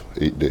waste of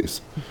 8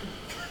 days.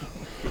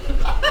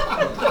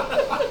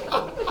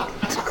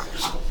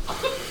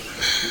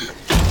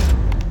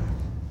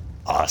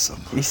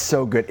 Awesome. He's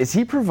so good. Is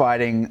he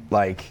providing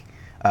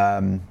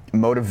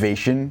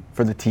motivation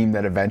for the team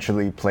that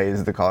eventually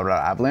plays the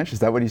Colorado Avalanche? Is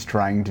that what he's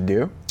trying to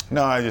do?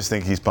 No, I just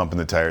think he's pumping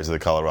the tires of the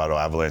Colorado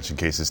Avalanche in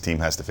case his team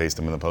has to face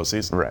them in the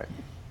postseason. Right.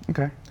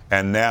 Okay.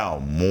 And now,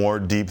 more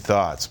deep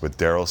thoughts with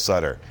Daryl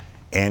Sutter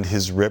and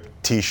his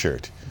ripped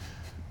T-shirt.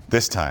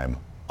 This time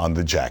on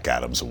the Jack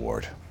Adams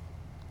Award.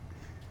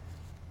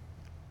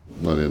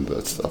 Not into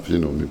that stuff. You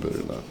know me better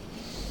than that.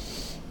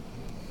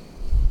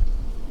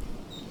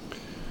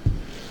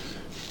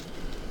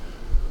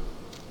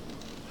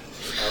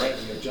 All right,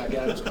 we got Jack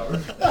Adams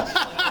covered.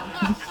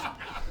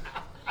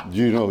 Do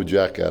you know who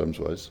Jack Adams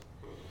was?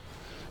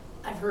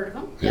 I've heard of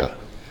him. Yeah.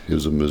 He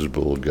was a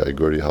miserable old guy.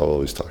 Gordie Howe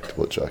always talked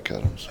about Jack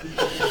Adams.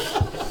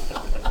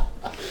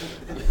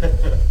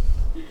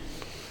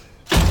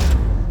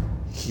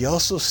 He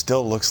also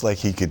still looks like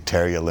he could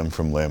tear you limb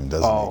from limb,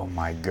 doesn't he? Oh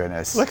my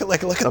goodness! Look at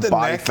the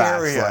body neck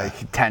fat's area.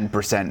 like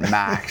 10%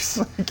 max.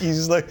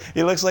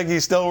 He looks like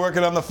he's still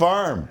working on the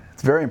farm.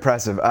 It's very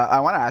impressive. I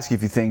want to ask you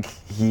if you think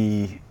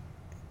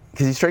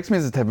because he strikes me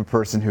as the type of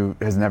person who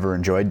has never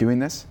enjoyed doing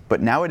this,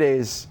 but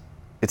nowadays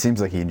it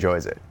seems like he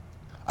enjoys it.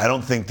 I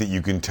don't think that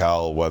you can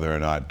tell whether or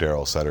not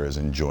Daryl Sutter is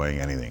enjoying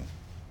anything.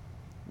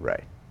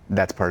 Right.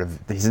 That's part of.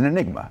 He's an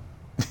enigma.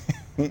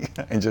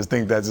 I just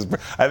think I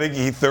think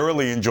he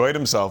thoroughly enjoyed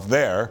himself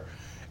there,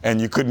 and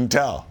you couldn't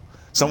tell.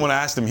 Someone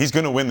asked him, he's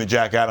going to win the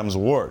Jack Adams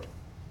Award.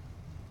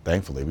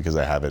 Thankfully, because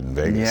I have it in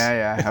Vegas.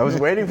 Yeah. I was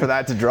waiting for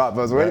that to drop. I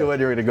was waiting when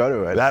you were going to go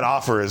to it. That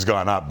offer has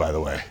gone up, by the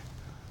way.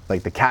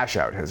 Like the cash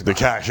out has gone up.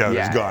 The cash out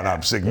has gone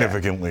up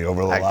significantly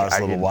over the last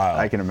little while.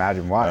 I can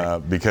imagine why.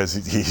 Because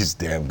he's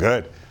damn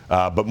good.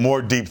 But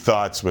more deep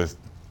thoughts with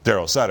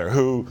Daryl Sutter,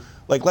 who,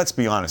 let's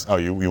be honest. Oh,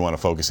 you want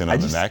to focus in on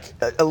the neck?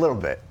 A little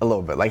bit.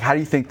 Like, how do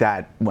you think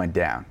that went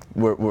down?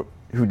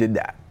 Who did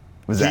that?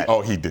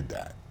 He did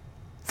that.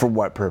 For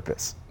what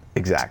purpose?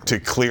 Exactly.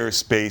 To clear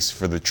space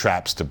for the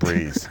traps to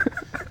breathe.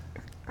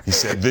 He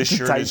said, this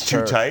shirt is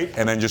too tight,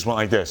 and then just went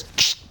like this.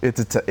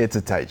 It's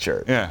a tight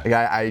shirt. Yeah.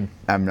 Like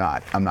I'm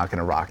not going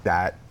to rock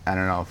that. I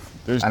don't know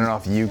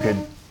if you could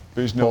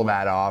pull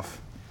that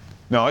off.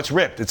 No, it's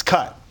ripped. It's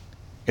cut.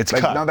 It's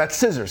cut. No, that's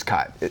scissors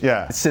cut.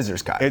 It's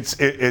scissors cut.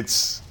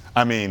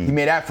 I mean, he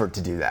made effort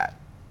to do that.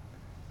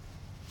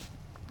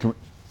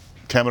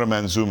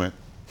 Cameraman zoom it.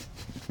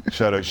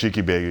 Shout out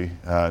Shiki Baby.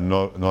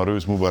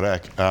 Noruz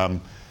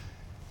Mubarak.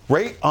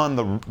 Right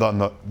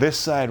on this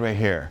side right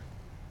here,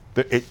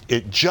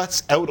 it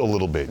juts out a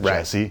little bit, right.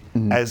 Jesse,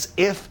 as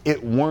if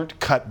it weren't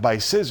cut by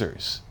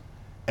scissors,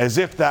 as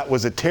if that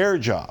was a tear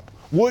job.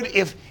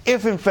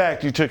 If in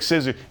fact you took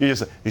scissors, you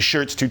just your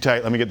shirt's too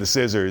tight, let me get the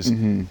scissors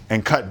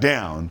and cut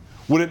down,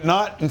 would it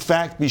not in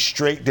fact be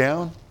straight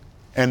down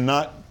and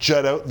not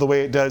jut out the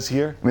way it does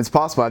here? I mean, it's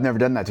possible. I've never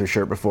done that to a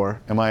shirt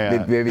before. Am I?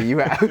 Maybe you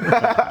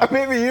have.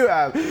 Maybe you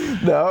have.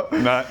 No.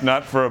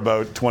 Not for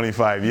about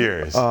 25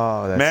 years.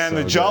 Oh, that's man, so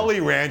the Jolly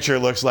Rancher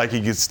looks like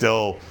he could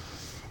still,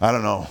 I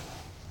don't know.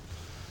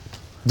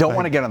 Don't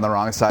want to get on the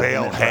wrong side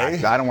bale of him.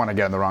 Hay? I don't want to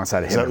get on the wrong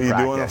side of him. Is that what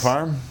you do on a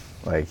farm?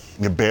 Like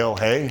you bale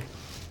hay?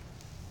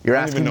 You're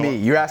asking me.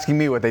 You're asking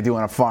me what they do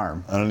on a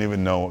farm. I don't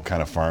even know what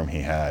kind of farm he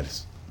had.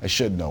 I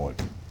should know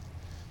it.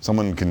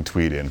 Someone can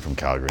tweet in from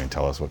Calgary and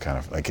tell us what kind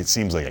of, it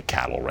seems like a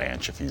cattle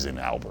ranch if he's in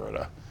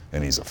Alberta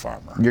and he's a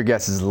farmer. Your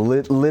guess is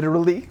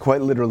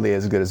quite literally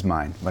as good as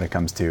mine when it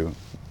comes to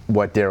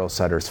what Daryl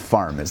Sutter's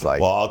farm is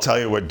like. Well, I'll tell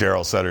you what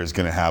Daryl Sutter is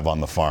going to have on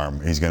the farm.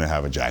 He's going to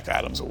have a Jack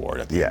Adams Award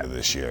at the end of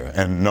this year.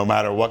 And no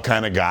matter what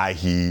kind of guy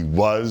he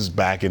was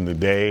back in the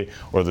day,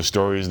 or the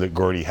stories that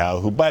Gordie Howe,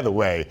 who, by the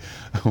way,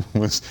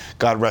 was,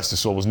 God rest his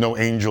soul, was no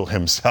angel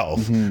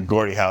himself,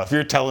 Gordie Howe. If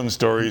you're telling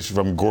stories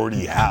from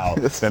Gordie Howe,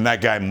 then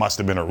that guy must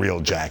have been a real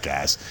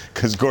jackass,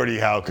 because Gordie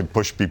Howe could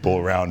push people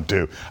around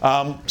too.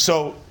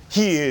 So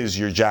he is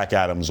your Jack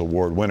Adams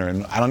Award winner,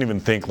 and I don't even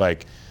think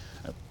like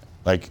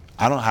I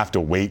don't have to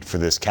wait for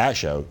this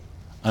cash out.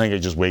 I think I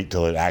just wait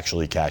till it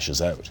actually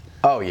cashes out.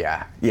 Oh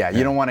yeah.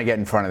 You don't want to get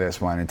in front of this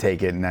one and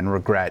take it and then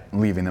regret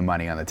leaving the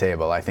money on the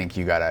table. I think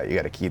you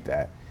gotta keep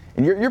that.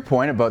 And your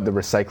point about the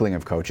recycling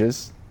of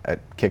coaches that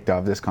kicked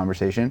off this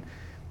conversation,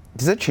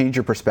 does that change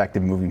your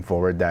perspective moving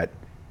forward? That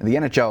the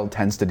NHL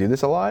tends to do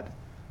this a lot.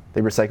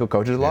 They recycle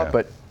coaches a lot,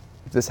 but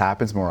if this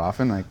happens more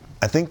often,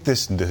 I think we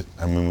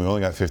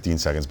only got 15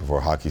 seconds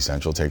before Hockey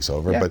Central takes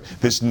over, but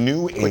this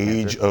new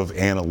age of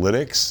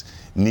analytics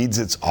needs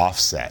its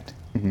offset.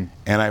 And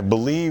I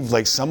believe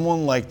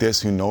someone like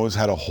this who knows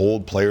how to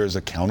hold players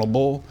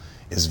accountable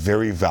is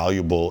very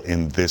valuable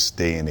in this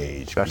day and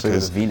age. Especially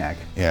with V-neck.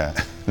 Yeah.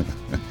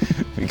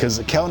 Because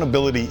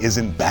accountability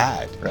isn't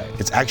bad. Right.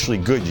 It's actually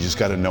good. You just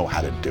got to know how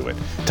to do it.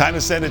 Time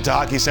to send it to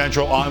Hockey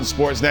Central on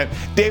Sportsnet.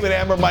 David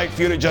Amber, Mike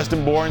Feuda,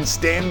 Justin Bourne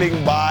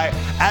standing by.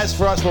 As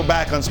for us, we're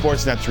back on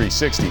Sportsnet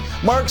 360.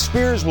 Mark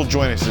Spears will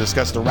join us to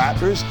discuss the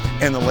Raptors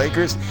and the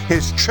Lakers,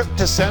 his trip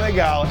to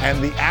Senegal,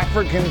 and the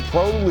African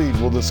Pro League.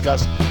 We'll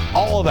discuss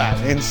all of that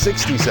in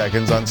 60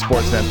 seconds on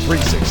Sportsnet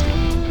 360.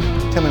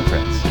 Tim and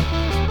Friends.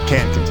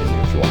 Can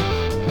continue if you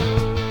want.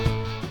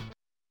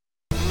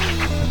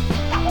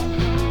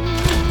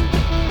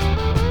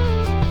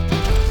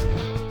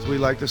 We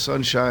like the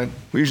sunshine.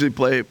 We usually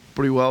play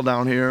pretty well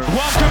down here.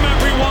 Welcome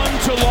everyone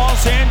to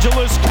Los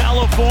Angeles,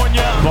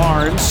 California.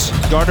 Barnes,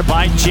 guarded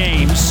by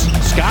James.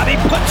 Scotty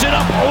puts it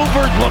up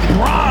over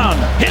LeBron.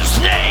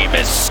 His name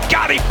is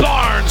Scotty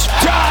Barnes.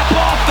 Drop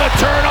off the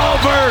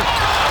turnover.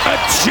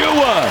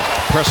 Achua.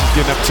 Pressure's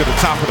getting up to the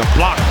top of the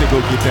block to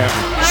go get that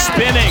one.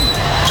 Spinning,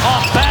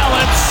 off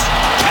balance,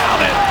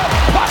 count it,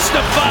 plus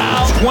the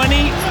foul.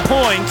 20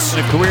 points,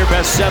 a career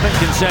best 7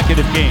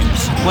 consecutive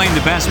games. Playing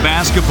the best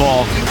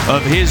basketball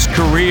of his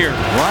career.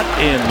 What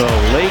in the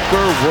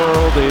Laker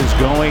world is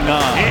going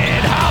on?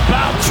 And how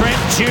about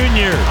Trent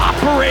Jr.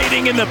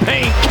 operating in the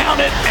paint, count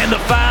it, and the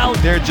foul.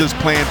 They're just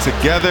playing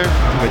together.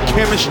 The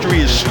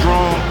chemistry is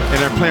strong, and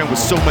they're playing with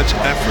so much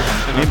effort.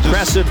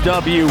 Impressive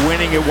W,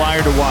 winning it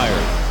wire to wire.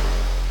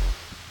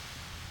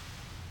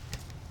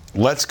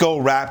 Let's go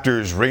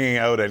Raptors ringing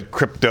out at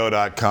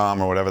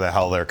Crypto.com or whatever the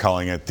hell they're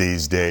calling it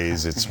these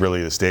days. It's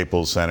really the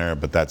Staples Center,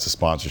 but that's a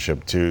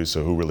sponsorship too,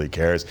 so who really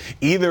cares?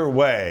 Either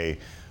way,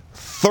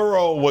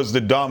 thorough was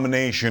the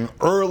domination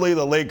early.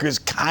 The Lakers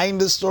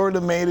kind of sort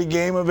of made a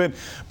game of it,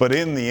 but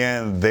in the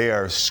end, they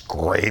are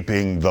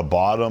scraping the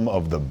bottom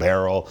of the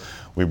barrel.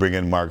 We bring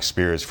in Mark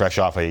Spears, fresh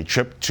off a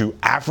trip to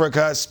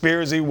Africa.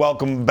 Spearsy,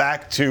 welcome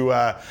back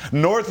to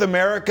North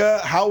America.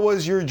 How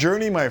was your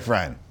journey, my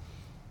friend?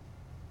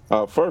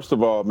 First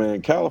of all,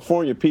 man,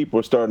 California people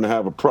are starting to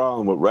have a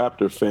problem with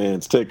Raptor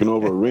fans taking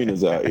over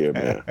arenas out here,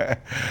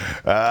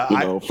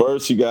 man.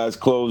 First you guys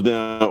closed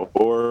down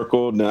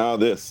Oracle, now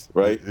this,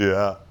 right?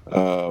 Yeah.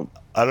 I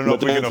don't know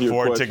if we can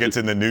afford tickets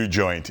in the new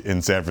joint in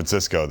San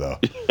Francisco, though.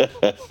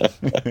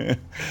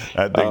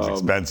 That thing's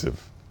expensive.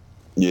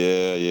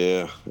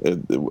 Yeah.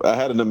 I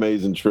had an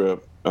amazing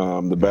trip.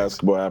 The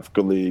Basketball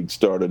Africa League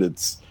started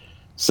its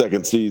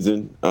second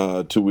season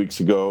 2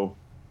 weeks ago.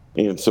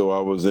 And so I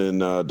was in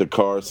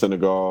Dakar,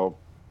 Senegal,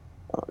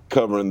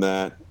 covering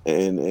that,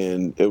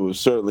 and it was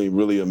certainly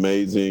really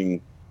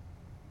amazing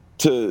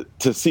to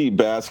see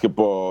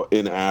basketball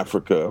in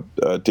Africa,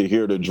 to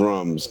hear the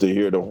drums, to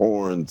hear the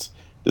horns,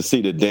 to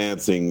see the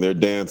dancing. They're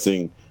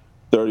dancing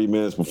 30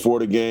 minutes before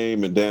the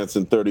game and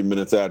dancing 30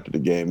 minutes after the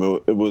game.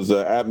 It was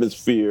an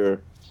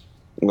atmosphere,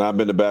 and I've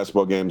been to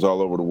basketball games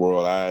all over the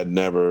world. I had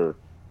never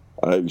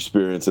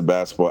experienced a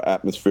basketball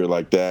atmosphere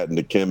like that in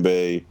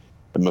Dikembe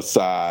and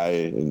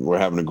Masai, and we're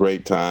having a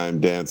great time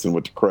dancing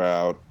with the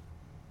crowd.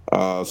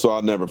 So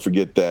I'll never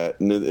forget that.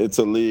 And it's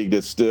a league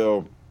that's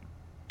still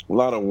a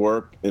lot of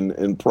work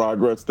in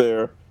progress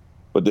there,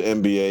 but the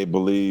NBA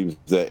believes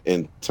that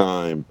in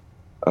time,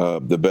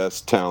 the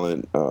best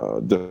talent,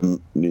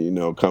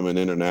 coming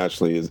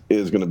internationally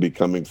is going to be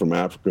coming from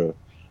Africa,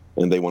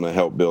 and they want to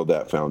help build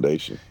that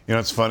foundation. You know,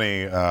 it's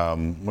funny.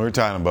 We're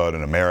talking about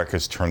an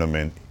America's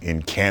tournament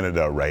in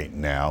Canada right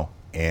now,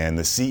 and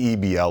the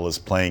CEBL is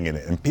playing in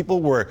it. And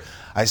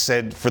I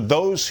said, for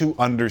those who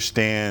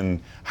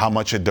understand how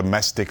much a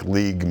domestic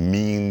league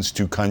means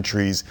to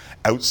countries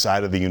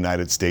outside of the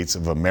United States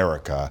of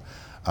America,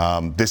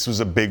 this was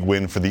a big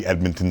win for the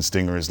Edmonton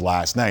Stingers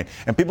last night.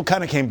 And people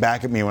kind of came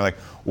back at me and were like,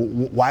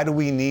 why do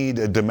we need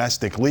a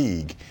domestic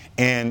league?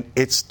 And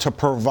it's to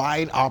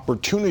provide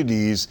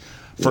opportunities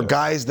for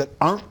guys that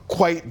aren't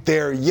quite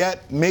there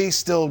yet, may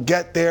still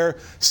get there,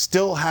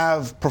 still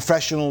have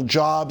professional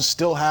jobs,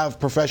 still have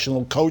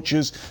professional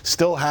coaches,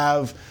 still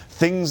have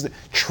things,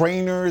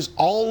 trainers,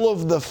 all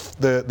of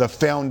the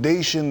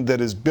foundation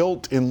that is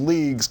built in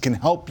leagues can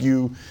help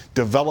you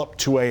develop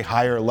to a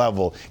higher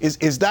level.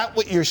 Is that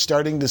what you're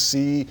starting to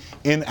see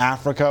in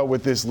Africa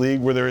with this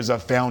league, where there is a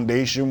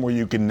foundation where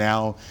you can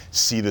now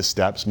see the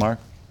steps, Mark?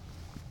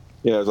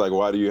 Yeah, it's like,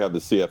 why do you have the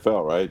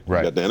CFL, right?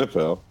 Right. You got the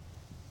NFL,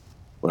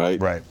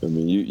 right? Right. I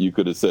mean, you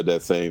could have said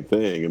that same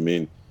thing. I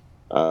mean,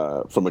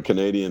 from a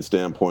Canadian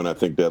standpoint, I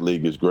think that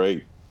league is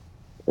great.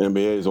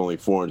 NBA is only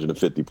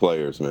 450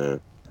 players,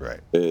 man. Right.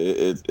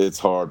 It's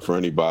hard for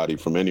anybody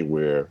from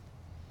anywhere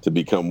to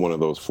become one of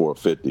those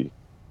 450.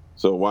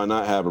 So why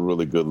not have a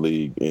really good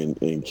league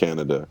in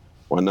Canada?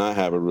 Why not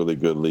have a really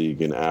good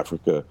league in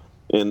Africa?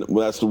 And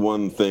that's the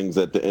one things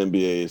that the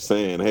NBA is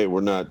saying. Hey,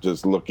 we're not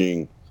just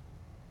looking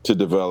to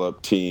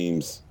develop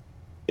teams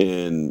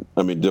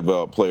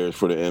develop players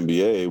for the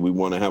NBA. We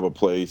want to have a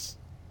place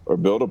or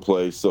build a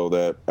place so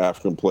that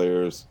African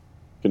players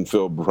can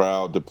feel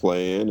proud to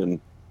play in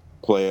and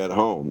play at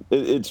home.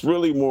 It's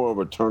really more of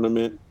a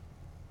tournament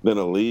than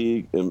a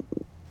league, and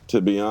to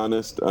be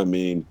honest. I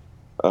mean,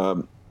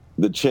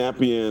 the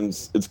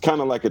champions, it's kind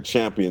of like a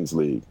Champions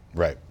League,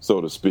 right, so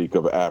to speak,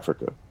 of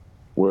Africa,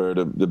 where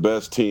the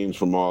best teams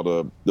from all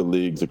the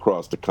leagues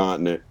across the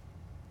continent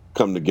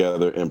come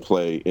together and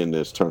play in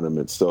this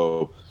tournament.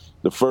 So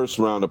the first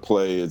round of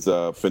play is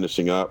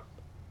finishing up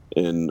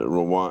in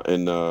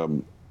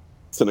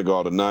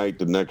Senegal tonight.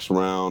 The next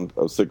round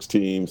of 6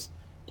 teams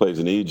plays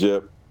in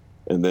Egypt,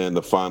 and then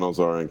the finals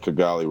are in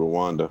Kigali,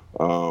 Rwanda.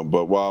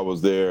 But while I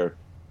was there,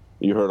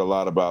 you heard a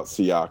lot about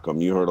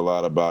Siakam. You heard a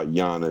lot about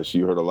Giannis.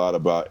 You heard a lot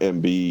about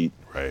Embiid.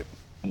 Right.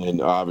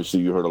 And obviously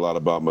you heard a lot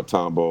about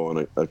Mutombo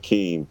and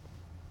Akeem.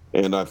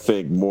 And I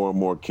think more and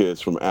more kids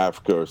from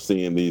Africa are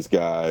seeing these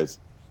guys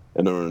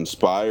and are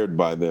inspired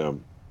by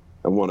them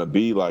and want to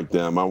be like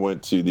them. I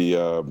went to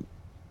the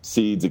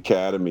Seeds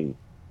Academy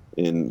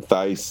in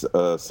Thais,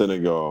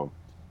 Senegal,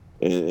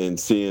 and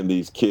seeing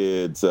these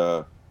kids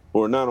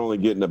who are not only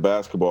getting a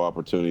basketball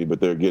opportunity, but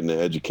they're getting an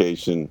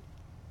education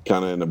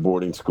kind of in the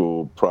boarding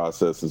school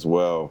process as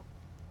well.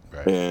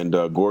 Right. And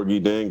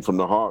Gorgie Deng from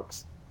the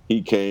Hawks,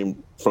 he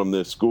came from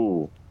this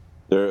school.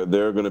 There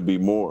are going to be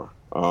more.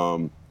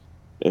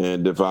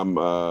 And if I'm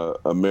an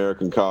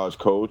American college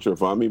coach, or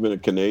if I'm even a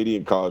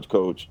Canadian college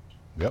coach,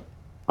 yep,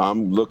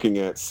 I'm looking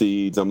at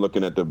Seeds. I'm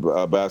looking at the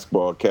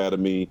basketball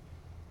academy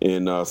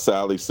in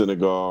Saly,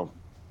 Senegal,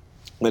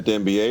 that the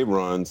NBA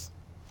runs,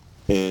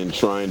 and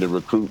trying to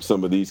recruit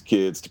some of these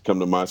kids to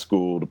come to my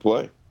school to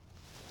play.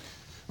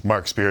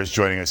 Mark Spears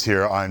joining us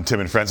here on Tim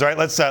and Friends. All right,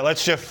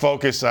 let's shift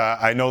focus.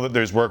 I know that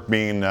there's work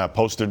being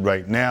posted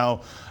right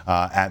now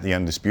at The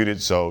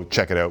Undisputed, so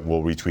check it out.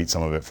 We'll retweet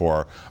some of it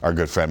for our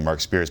good friend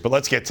Mark Spears. But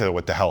let's get to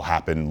what the hell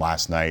happened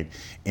last night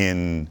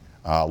in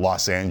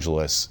Los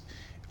Angeles.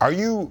 Are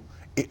you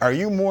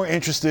more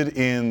interested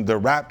in the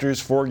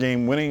Raptors'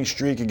 4-game winning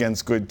streak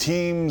against good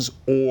teams,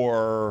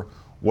 or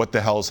what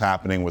the hell's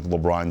happening with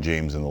LeBron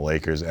James and the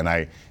Lakers? And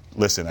I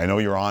know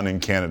you're on in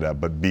Canada,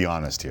 but be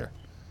honest here.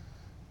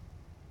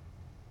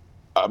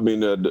 I mean,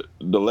 the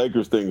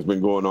Lakers thing's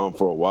been going on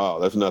for a while.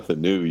 That's nothing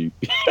new.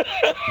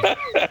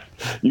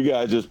 You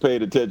guys just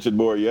paid attention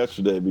more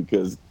yesterday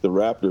because the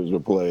Raptors were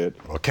playing.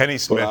 Well, Kenny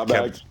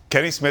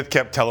Smith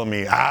kept telling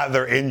me,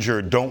 they're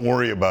injured, don't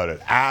worry about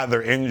it.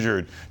 They're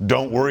injured,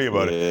 don't worry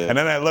about it. And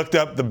then I looked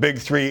up the big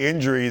 3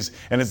 injuries,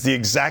 and it's the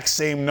exact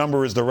same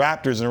number as the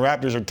Raptors, and the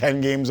Raptors are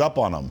 10 games up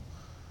on them.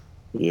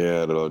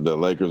 Yeah, the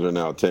Lakers are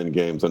now 10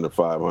 games under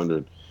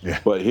 500. Yeah.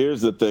 But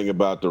here's the thing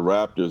about the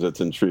Raptors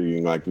that's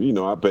intriguing. Like,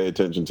 I pay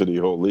attention to the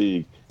whole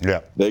league.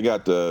 Yeah. They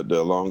got the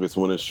longest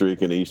winning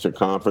streak in the Eastern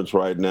Conference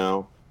right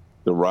now.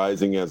 They're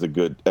rising at a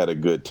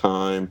good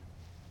time.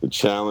 The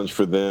challenge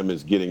for them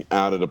is getting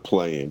out of the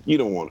play-in. You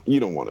don't want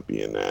to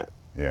be in that.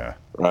 Yeah.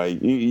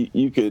 Right.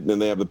 You could. Then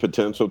they have the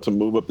potential to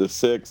move up to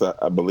 6.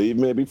 I believe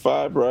maybe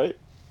 5. Right.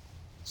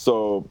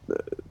 So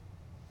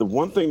the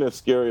one thing that's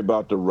scary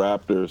about the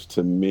Raptors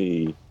to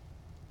me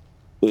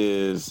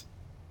is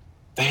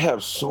they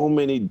have so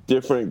many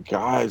different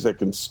guys that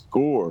can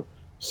score,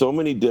 so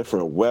many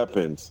different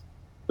weapons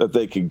that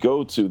they could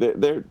go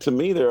to. To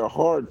me, they're a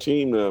hard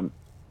team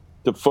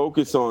to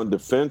focus on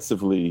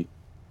defensively,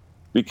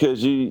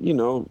 because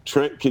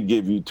Trent could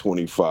give you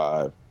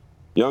 25.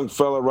 Young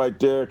fella right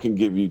there can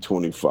give you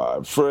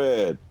 25.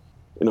 Fred,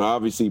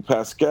 obviously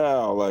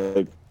Pascal,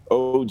 like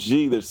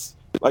OG. There's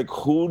like,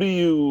 who do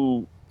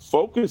you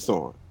focus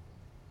on,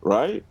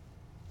 right?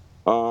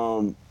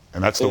 And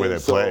that's the way they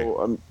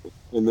play.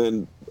 And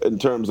then in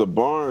terms of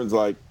Barnes,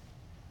 like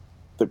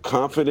the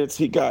confidence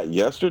he got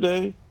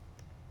yesterday,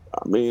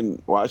 I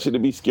mean, why should he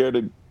be scared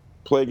to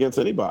play against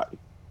anybody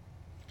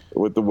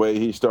with the way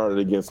he started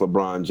against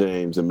LeBron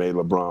James and made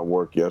LeBron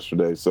work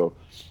yesterday? So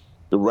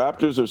the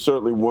Raptors are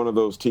certainly one of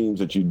those teams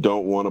that you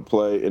don't want to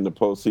play in the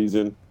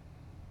postseason.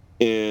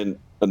 And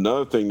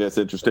another thing that's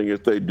interesting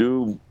is they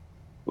do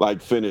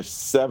finish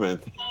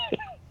 7th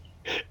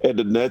and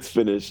the Nets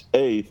finish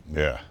 8th.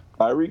 Yeah.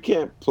 Kyrie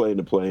can't play in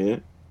the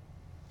play-in.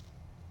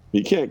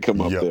 He can't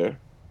come up there.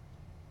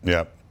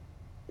 Yep.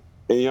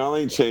 And y'all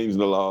ain't changing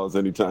the laws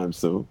anytime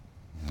soon.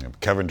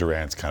 Kevin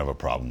Durant's kind of a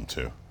problem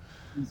too.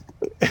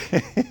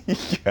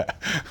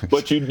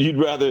 But you'd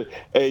rather,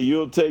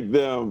 you'll take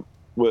them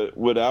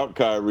without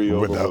Kyrie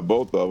over with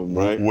both of them,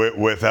 right?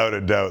 Without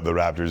a doubt, the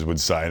Raptors would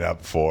sign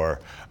up for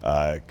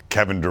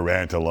Kevin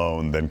Durant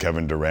alone than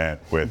Kevin Durant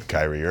with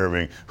Kyrie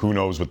Irving. Who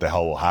knows what the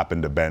hell will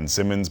happen to Ben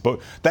Simmons? But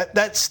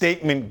that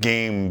statement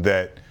game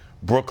that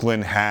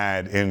Brooklyn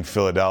had in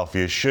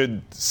Philadelphia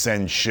should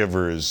send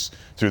shivers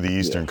through the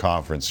Eastern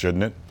Conference,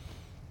 shouldn't it?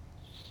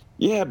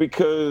 Yeah,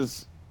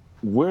 because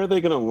where are they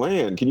going to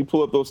land? Can you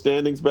pull up those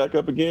standings back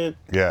up again?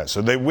 Yeah,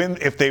 so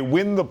if they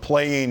win the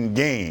play-in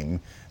game,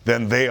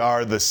 then they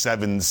are the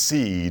 7th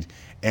seed,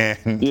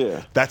 and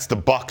that's the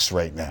Bucks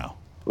right now.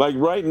 Like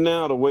right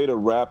now, the way the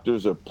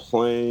Raptors are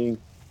playing,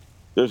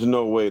 there's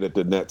no way that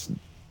the Nets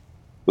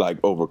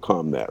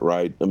overcome that,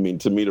 right? I mean,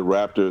 to me, the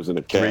Raptors and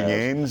the Cavs. 3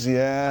 games,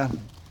 yeah.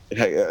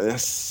 Hey,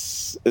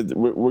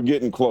 we're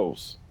getting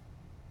close,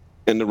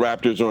 and the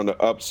Raptors are on the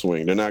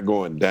upswing. They're not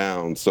going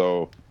down,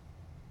 so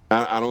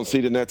I don't see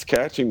the Nets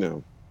catching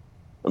them.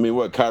 I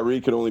mean, Kyrie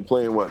could only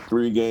play in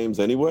 3 games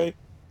anyway?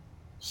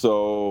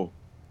 So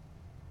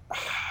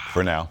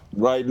for now.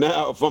 Right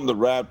now, if I'm the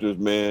Raptors,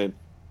 man,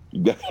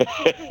 you got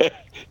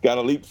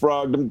to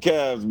leapfrog them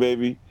Cavs,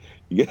 baby.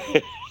 You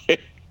gotta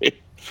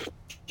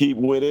keep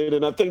winning,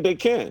 and I think they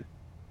can.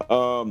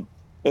 And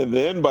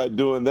then by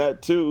doing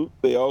that, too,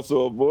 they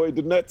also avoid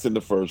the Nets in the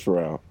first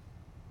round.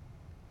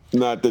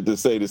 Not that to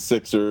say the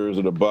Sixers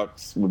or the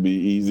Bucks would be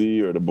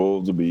easy or the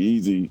Bulls would be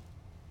easy,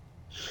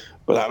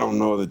 but I don't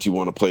know that you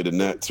want to play the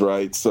Nets,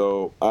 right?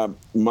 So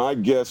my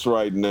guess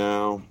right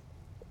now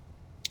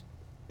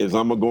is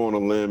I'm going to go on a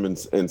limb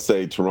and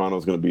say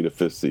Toronto's going to be the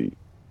 5th seed.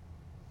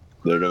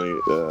 They're going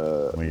to,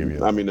 the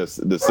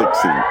 6th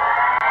seed.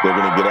 They're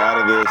going to get out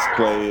of this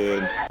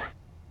play-in,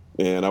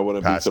 and I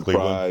wouldn't be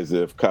surprised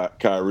if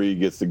Kyrie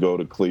gets to go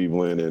to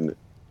Cleveland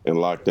and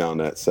lock down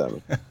that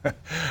 7.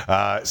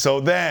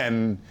 So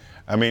then,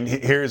 I mean,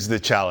 here's the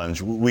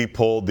challenge. We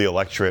polled the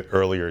electorate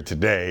earlier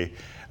today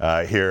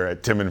here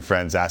at Tim and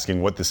Friends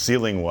asking what the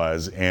ceiling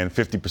was, and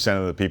 50%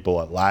 of the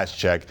people at last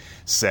check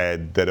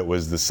said that it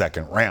was the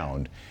 2nd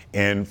round.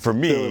 And for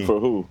me,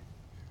 for who?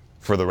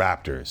 For the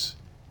Raptors.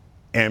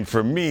 And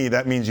for me,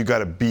 that means you got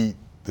to beat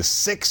the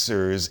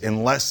Sixers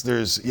unless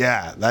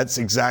that's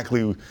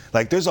exactly,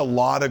 there's a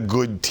lot of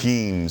good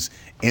teams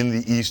in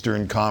the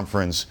Eastern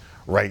Conference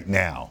right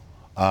now.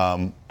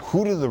 Can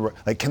the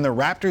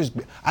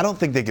Raptors, I don't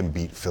think they can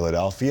beat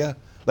Philadelphia.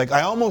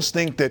 I almost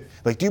think that,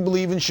 do you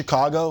believe in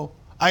Chicago?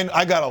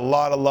 I got a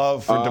lot of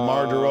love for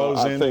DeMar DeRozan.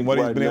 I think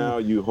right now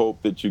you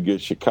hope that you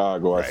get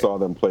Chicago. Right. I saw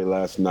them play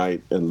last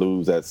night and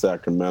lose at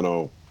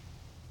Sacramento.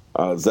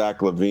 Zach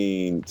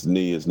LaVine's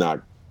knee is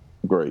not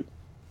great.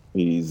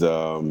 He's,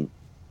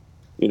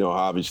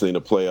 obviously in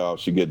the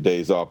playoffs you get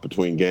days off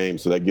between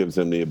games, so that gives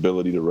him the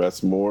ability to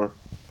rest more,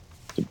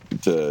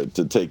 to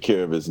take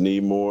care of his knee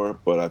more.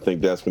 But I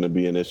think that's going to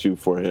be an issue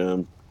for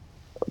him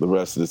the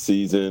rest of the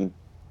season.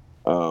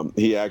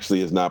 He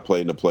actually has not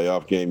played in a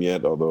playoff game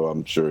yet, although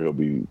I'm sure he'll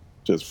be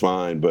just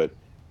fine. But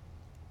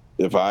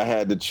if I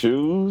had to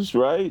choose,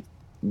 right,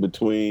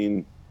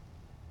 between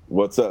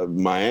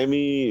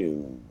Miami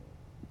and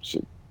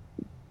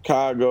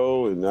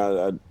Chicago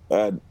and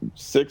I'd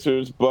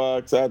Sixers,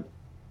 Bucks,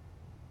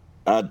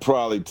 I'd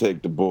probably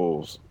take the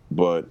Bulls.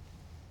 But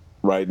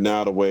right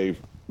now, the way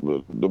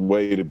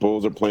the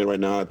Bulls are playing right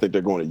now, I think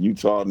they're going to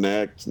Utah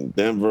next and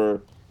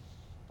Denver.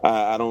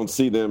 I don't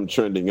see them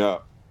trending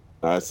up.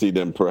 I see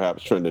them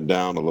perhaps trending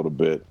down a little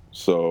bit.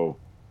 So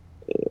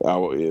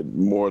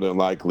more than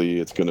likely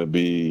it's going to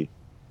be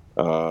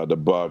the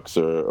Bucks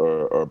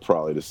or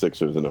probably the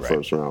Sixers in the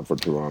first round for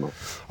Toronto.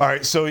 All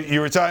right, so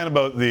you were talking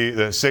about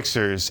the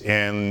Sixers,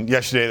 and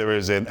yesterday there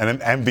was an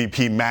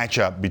MVP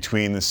matchup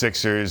between the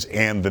Sixers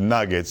and the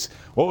Nuggets.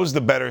 What was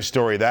the better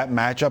story, that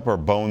matchup or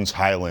Bones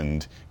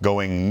Highland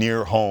going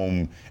near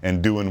home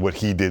and doing what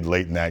he did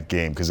late in that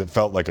game? Because it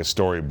felt like a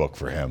storybook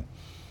for him.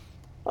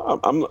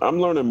 I'm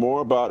learning more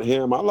about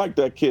him. I like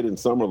that kid in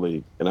Summer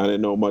League, and I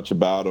didn't know much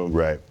about him.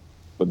 Right.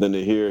 But then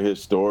to hear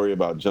his story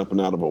about jumping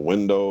out of a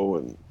window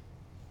and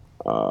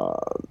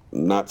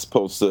not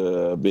supposed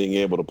to being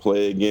able to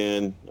play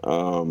again,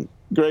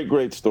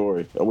 great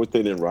story. I wish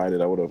they didn't write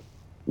it. I would have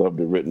loved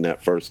to have written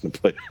that first in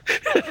the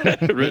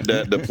written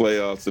that in the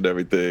playoffs and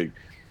everything.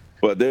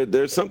 But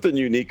there's something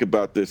unique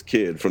about this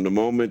kid. From the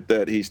moment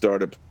that he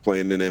started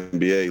playing in the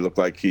NBA, it looked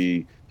like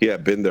he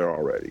had been there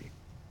already.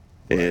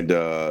 And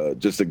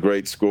just a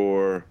great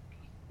scorer.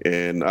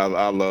 And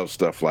I love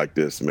stuff like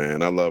this,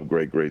 man. I love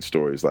great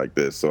stories like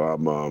this. So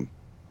I'm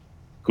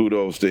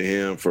kudos to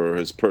him for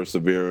his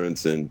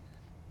perseverance. And,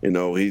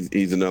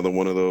 he's another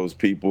one of those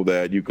people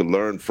that you can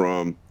learn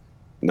from,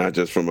 not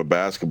just from a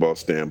basketball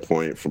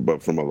standpoint,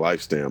 but from a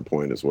life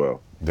standpoint as well.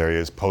 There he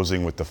is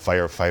posing with the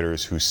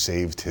firefighters who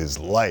saved his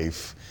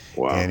life.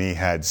 Wow. And he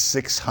had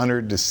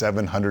 600 to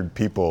 700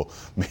 people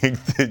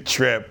make the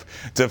trip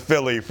to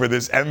Philly for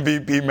this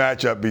MVP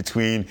matchup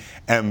between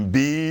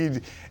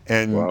Embiid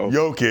and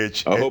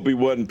Jokic. I hope he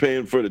wasn't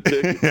paying for the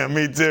ticket. Yeah,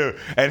 me too.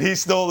 And he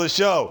stole the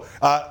show.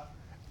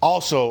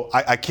 Also,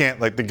 I can't,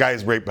 like, the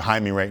guy's right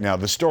behind me right now.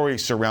 The story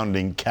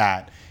surrounding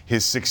Cat,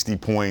 his 60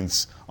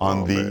 points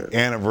on the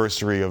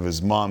anniversary of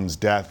his mom's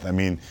death. I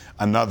mean,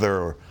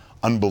 another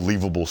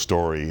unbelievable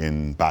story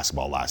in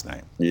basketball last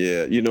night.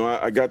 Yeah,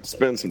 I got to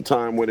spend some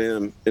time with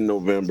him in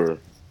November,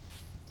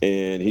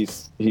 and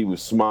he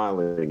was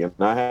smiling, and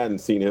I hadn't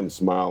seen him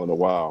smile in a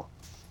while.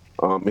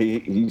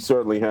 He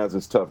certainly has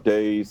his tough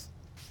days.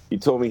 He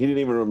told me he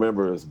didn't even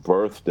remember his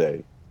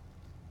birthday,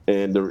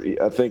 and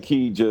I think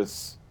he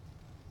just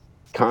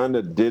kind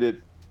of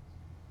didn't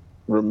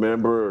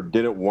remember or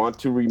didn't want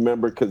to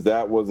remember because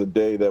that was a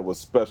day that was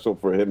special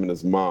for him and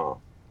his mom.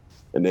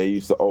 And they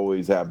used to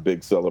always have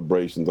big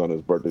celebrations on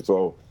his birthday.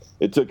 So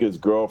it took his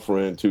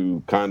girlfriend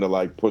to kind of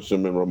like push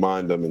him and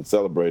remind him and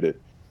celebrate it.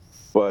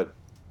 But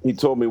he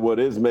told me what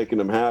is making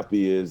him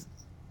happy is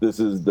this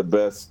is the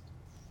best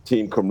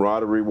team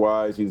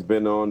camaraderie-wise he's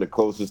been on, the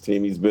closest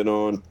team he's been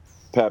on.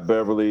 Pat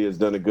Beverly has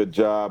done a good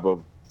job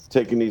of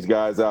taking these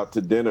guys out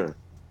to dinner,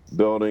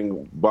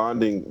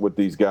 bonding with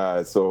these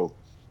guys. So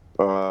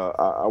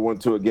I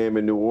went to a game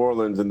in New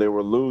Orleans and they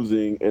were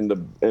losing, and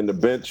the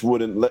bench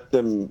wouldn't let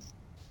them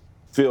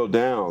feel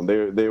down.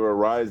 They were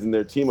rising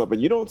their team up,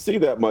 and you don't see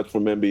that much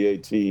from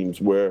NBA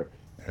teams where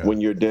when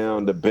you're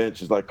down, the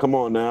bench is like, "Come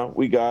on now,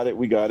 we got it,"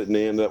 and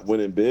they end up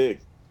winning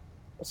big.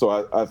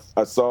 So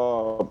I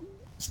saw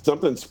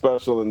something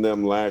special in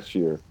them last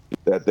year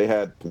that they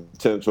had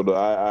potential to.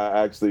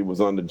 I actually was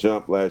on the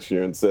jump last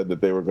year and said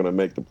that they were going to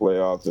make the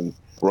playoffs, and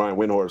Ryan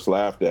Windhorst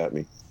laughed at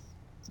me.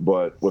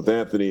 But with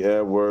Anthony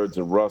Edwards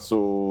and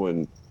Russell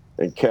and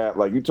Cat,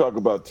 like, you talk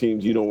about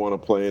teams you don't want to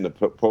play in the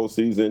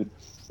postseason,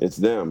 it's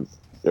them.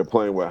 They're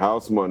playing with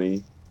house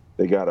money.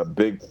 They got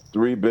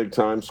three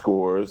big-time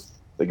scorers.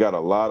 They got a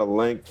lot of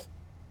length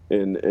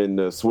in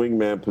the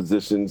swingman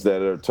positions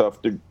that are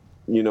tough to,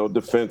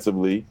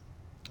 defensively.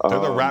 They're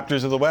the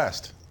Raptors of the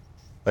West.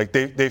 Like,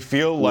 they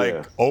feel like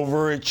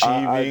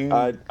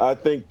overachieving. I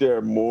think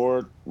they're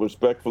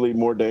respectfully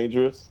more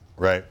dangerous.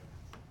 Right.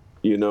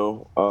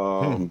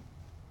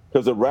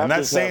 Because the Raptors, and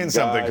that's saying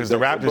something, because the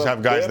Raptors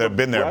have guys that have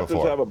been there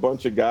before. Raptors have a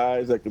bunch of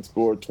guys that can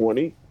score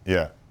 20.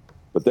 Yeah.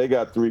 But they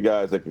got three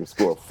guys that can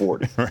score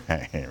 40.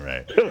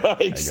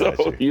 Right.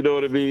 So you know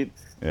what I mean?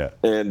 Yeah.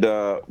 And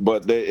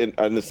but they,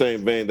 in the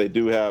same vein, they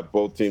do have,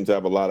 both teams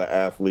have a lot of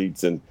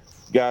athletes and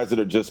guys that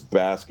are just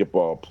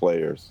basketball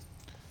players.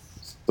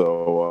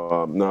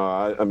 So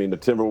I mean the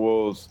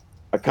Timberwolves,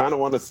 I kind of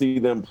want to see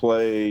them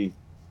play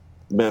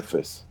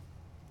Memphis.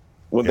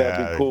 Wouldn't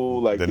that be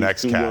cool? Like, the these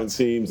next two young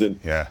teams, and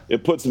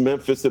it puts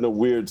Memphis in a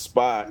weird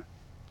spot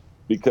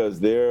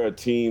because they're a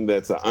team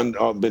that's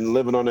been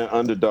living on that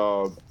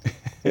underdog,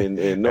 and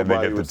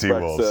nobody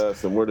respects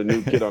us, and we're the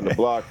new kid on the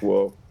block.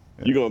 Well,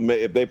 you're gonna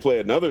if they play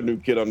another new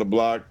kid on the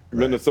block,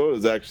 Minnesota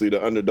is actually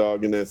the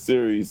underdog in that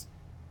series,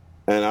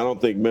 and I don't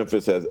think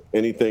Memphis has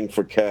anything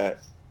for Cat.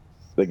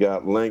 They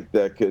got length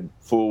that could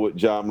fool with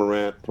Ja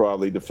Morant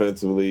probably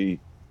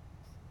defensively.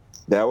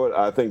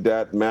 I think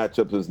that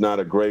matchup is not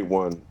a great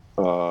one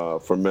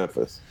for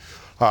Memphis.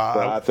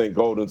 But I think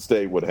Golden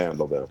State would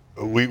handle them.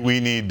 We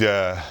need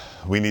the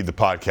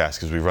podcast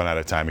because we've run out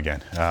of time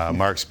again.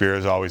 Mark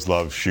Spears always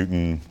loves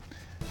shooting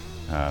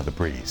the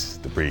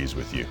breeze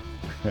with you.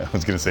 I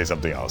was going to say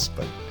something else,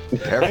 but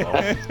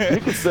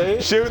you could say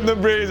it. Shooting the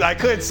breeze. I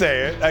could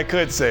say it.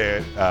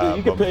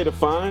 You can pay the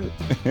fine.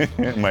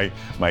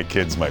 my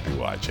kids might be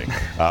watching.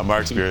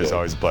 Mark Spears,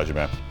 always a pleasure,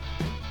 man.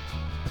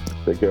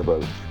 Take care,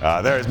 brother.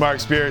 There's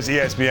Mark Spears,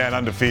 ESPN,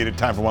 undefeated.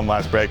 Time for one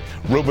last break.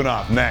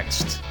 Rubinoff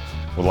next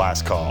with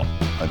Last Call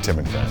on Tim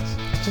and Friends.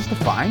 It's just a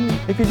fine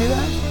if you do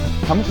that?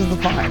 How much is the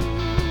fine?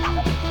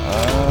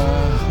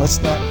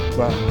 Let's not.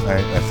 Well,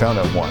 I found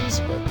out once,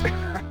 but.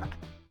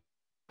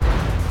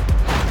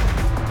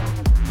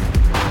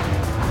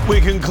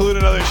 We conclude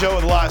another show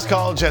with Last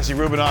Call. Jesse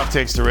Rubinoff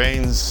takes the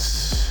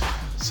reins.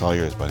 It's all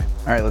yours, buddy.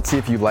 All right, let's see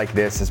if you like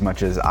this as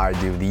much as I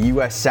do. The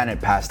U.S. Senate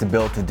passed a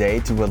bill today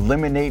to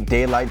eliminate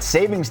daylight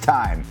savings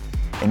time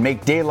and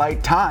make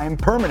daylight time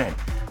permanent.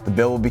 The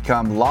bill will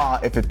become law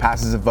if it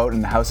passes a vote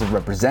in the House of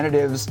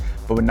Representatives,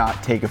 but would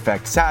not take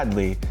effect,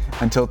 sadly,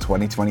 until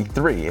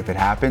 2023. If it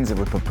happens, it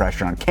would put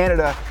pressure on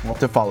Canada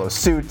to follow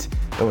suit,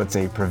 though it's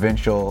a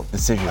provincial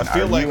decision. Are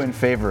you in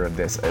favor of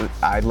this?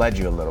 I led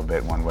you a little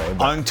bit one way.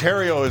 But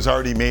Ontario has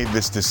already made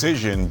this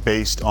decision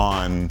based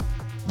on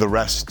the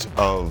rest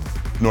of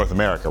North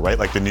America, right?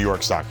 Like the New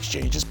York Stock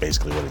Exchange is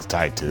basically what it's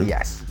tied to.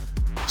 Yes.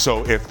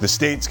 So if the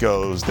States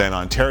goes, then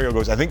Ontario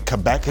goes. I think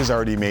Quebec has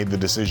already made the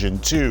decision,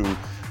 too,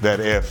 that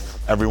if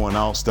everyone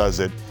else does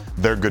it,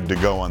 they're good to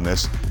go on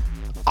this.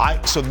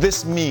 So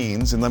this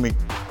means, and let me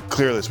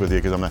clear this with you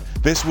because I'm not.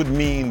 This would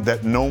mean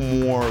that no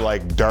more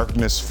like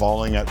darkness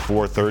falling at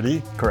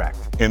 4:30. Correct.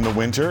 In the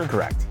winter.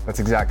 Correct. That's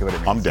exactly what it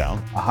means. I'm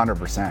down.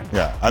 100%.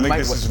 Yeah, I think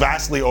this is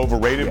vastly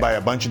overrated by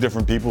a bunch of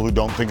different people who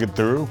don't think it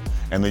through,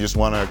 and they just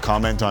want to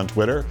comment on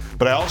Twitter.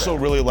 But I also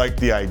really like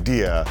the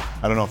idea.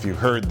 I don't know if you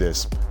heard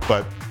this,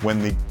 but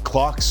when the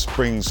clock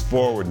springs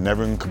forward and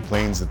everyone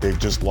complains that they've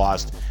just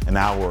lost an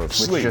hour of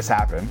sleep,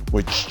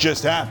 which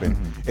just happened,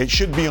 it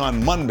should be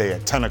on Monday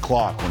at 10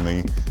 o'clock when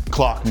the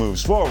clock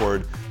moves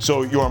forward.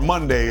 So your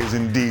Monday is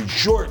indeed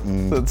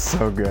shortened. That's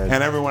so good.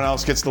 And everyone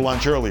else gets to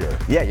lunch earlier.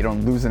 Yeah, you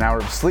don't lose an hour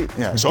of sleep.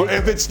 Yeah. So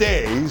if it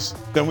stays,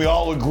 then we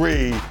all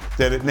agree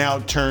that it now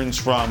turns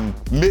from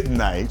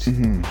midnight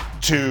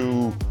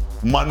to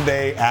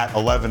Monday at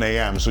 11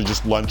 a.m. So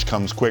just lunch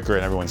comes quicker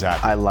and everyone's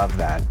happy. I love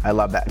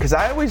that. Because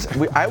I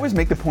always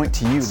make the point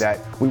to you that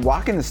we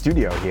walk in the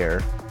studio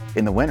here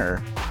in the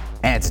winter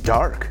and it's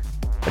dark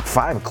at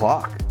 5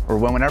 o'clock. Or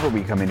whenever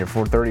we come in here,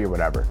 4:30 or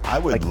whatever. I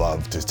would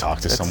love to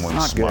talk to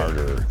someone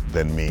smarter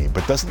than me,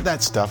 but doesn't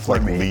that stuff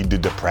lead to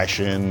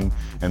depression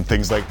and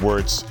things like where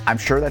it's I'm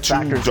sure that's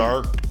too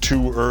dark,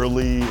 too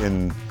early,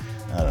 and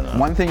I don't know.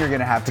 One thing you're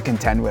going to have to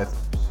contend with.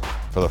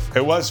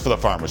 It was for the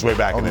farmers way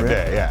back in the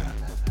day, yeah.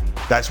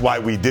 That's why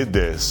we did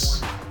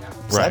this,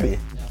 right?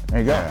 There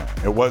you go. Yeah,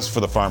 it was for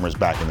the farmers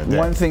back in the day.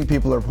 One thing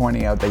people are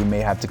pointing out that you may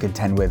have to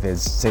contend with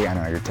is, say, I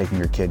don't know, you're taking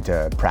your kid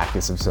to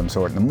practice of some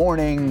sort in the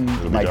morning.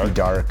 It might be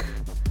dark.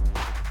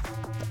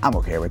 I'm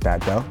okay with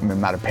that, though. I mean,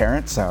 I'm not a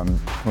parent, so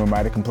who am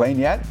I to complain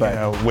yet?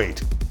 But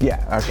wait.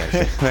 Yeah,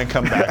 okay. Then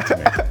come back to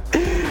me.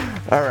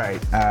 All right.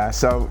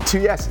 So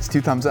 2 yeses,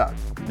 2 thumbs up.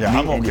 Yeah,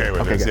 I'm okay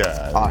with this. Good.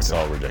 Yeah, awesome. It's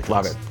all ridiculous.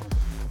 Love it.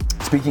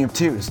 Speaking of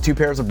twos, 2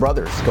 pairs of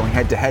brothers going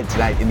head-to-head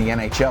tonight in the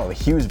NHL. The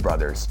Hughes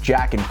brothers,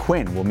 Jack and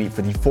Quinn, will meet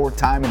for the 4th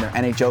time in their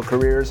NHL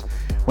careers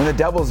when the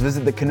Devils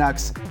visit the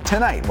Canucks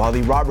tonight, while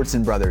the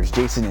Robertson brothers,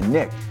 Jason and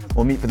Nick,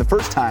 will meet for the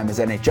first time as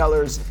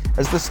NHLers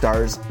as the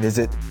Stars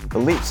visit the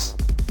Leafs.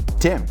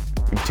 Tim,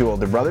 you have 2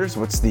 older brothers.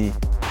 What's the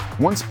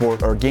one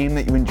sport or game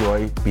that you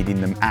enjoy beating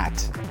them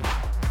at?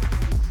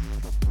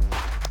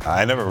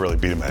 I never really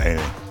beat them at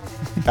anything.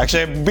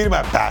 Actually, I beat them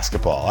at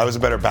basketball. I was a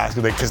better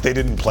basketball because they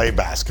didn't play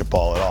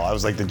basketball at all. I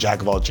was like the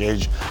jack of all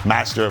trades,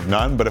 master of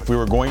none. But if we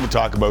were going to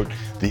talk about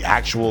the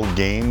actual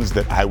games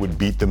that I would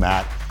beat them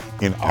at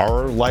in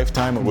our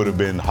lifetime, it would have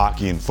been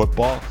hockey and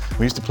football.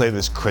 We used to play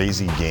this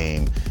crazy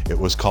game. It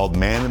was called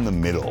Man in the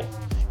Middle.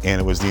 And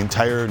it was the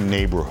entire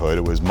neighborhood.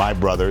 It was my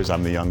brothers.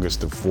 I'm the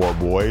youngest of 4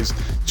 boys,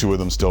 2 of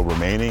them still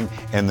remaining,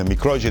 and the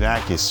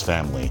Mikrojanakis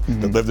family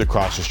that lived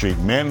across the street.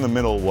 Man in the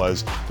Middle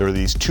was, there were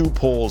these 2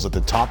 poles at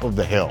the top of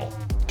the hill,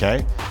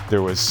 okay?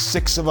 There was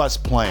 6 of us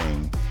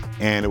playing,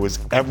 and it was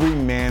every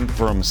man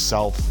for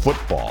himself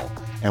football.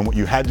 And what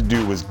you had to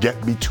do was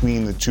get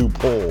between the 2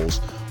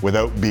 poles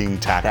without being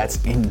tackled.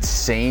 That's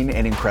insane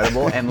and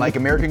incredible, and like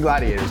American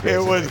Gladiators,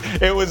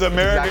 basically. It was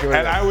American, Exactly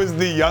and I was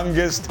the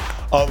youngest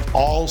of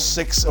all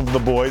 6 of the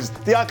boys.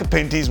 The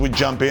Acapintis would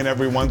jump in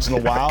every once in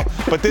a while,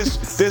 but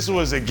this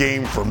was a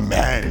game for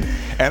men.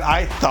 And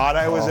I thought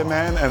I was a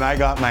man, and I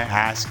got my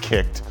ass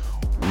kicked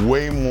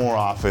way more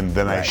often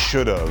than I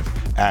should have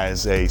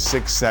as a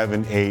 6,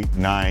 7, 8,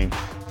 9,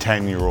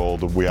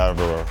 10-year-old,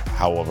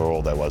 however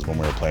old I was when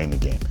we were playing the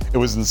game. It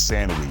was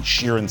insanity,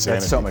 sheer insanity.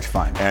 That's so much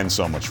fun. And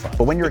so much fun.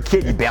 But when you're a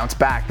kid, you bounce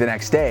back the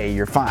next day,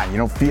 you're fine. You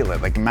don't feel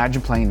it. Like,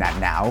 imagine playing that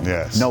now.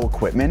 Yes. No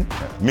equipment.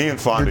 Yeah. Me and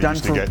Fonda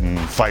used to get in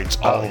fights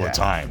all the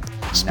time.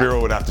 Spiro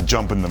would have to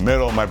jump in the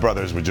middle. My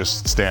brothers would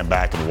just stand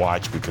back and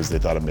watch because they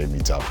thought it made me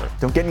tougher.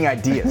 Don't get any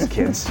ideas,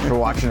 kids, for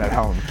watching at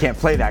home. You can't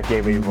play that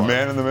game anymore.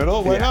 Man in the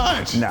Middle? Why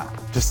not? No.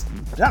 Just,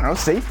 I don't know,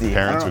 safety.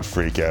 Parents would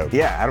freak out.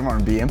 Yeah, I don't want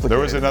to be implicated. There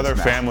was another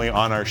family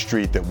on our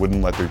street that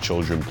wouldn't let their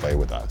children play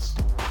with us.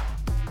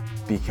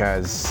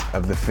 Because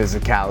of the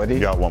physicality?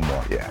 You got one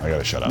more. Yeah. I got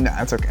to shut up. No,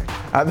 that's okay.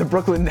 The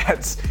Brooklyn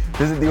Nets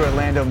visit the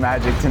Orlando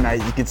Magic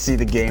tonight. You can see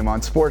the game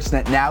on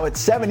Sportsnet now at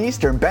 7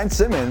 Eastern. Ben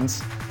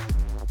Simmons,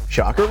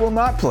 shocker, will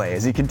not play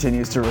as he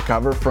continues to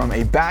recover from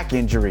a back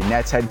injury.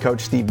 Nets head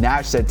coach Steve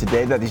Nash said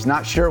today that he's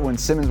not sure when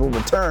Simmons will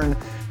return,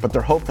 but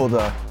they're hopeful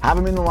to have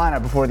him in the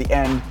lineup before the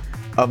end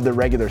of the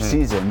regular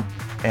season.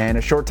 And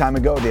a short time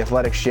ago, the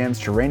Athletic Shams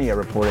Charania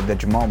reported that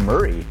Jamal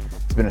Murray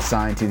has been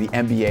assigned to the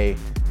NBA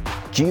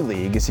G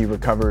League as he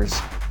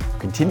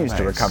continues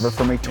to recover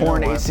from a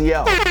torn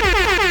ACL.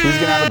 Who's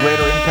going to have a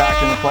greater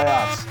impact in the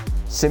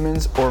playoffs,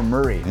 Simmons or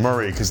Murray?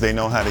 Murray, because they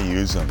know how to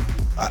use him.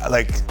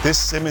 Like this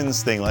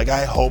Simmons thing, like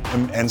I hope,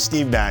 and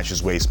Steve Nash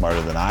is way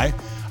smarter than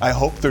I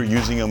hope they're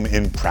using him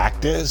in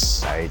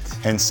practice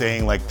and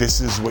saying like, this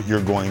is what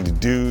you're going to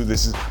do.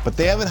 But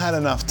they haven't had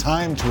enough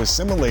time to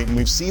assimilate. And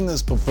we've seen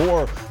this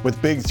before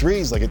with big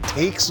threes. Like it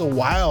takes a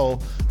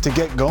while to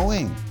get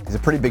going. He's a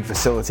pretty big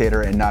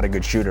facilitator and not a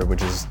good shooter,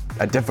 which is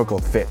a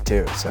difficult fit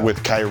too. So.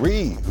 With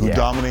Kyrie, who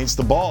dominates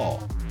the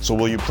ball. So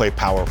will you play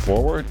power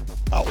forward?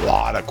 A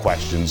lot of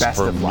questions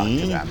for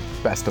me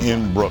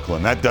in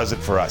Brooklyn. That does it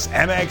for us.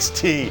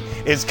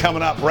 NXT is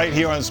coming up right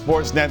here on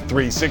Sportsnet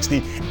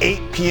 360,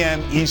 8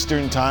 p.m.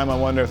 Eastern time. I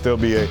wonder if there'll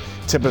be a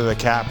tip of the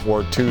cap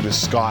or 2 to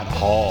Scott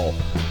Hall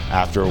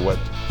after what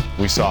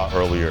we saw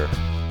earlier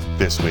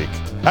this week.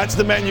 That's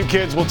the menu,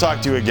 kids. We'll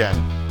talk to you again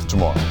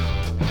tomorrow.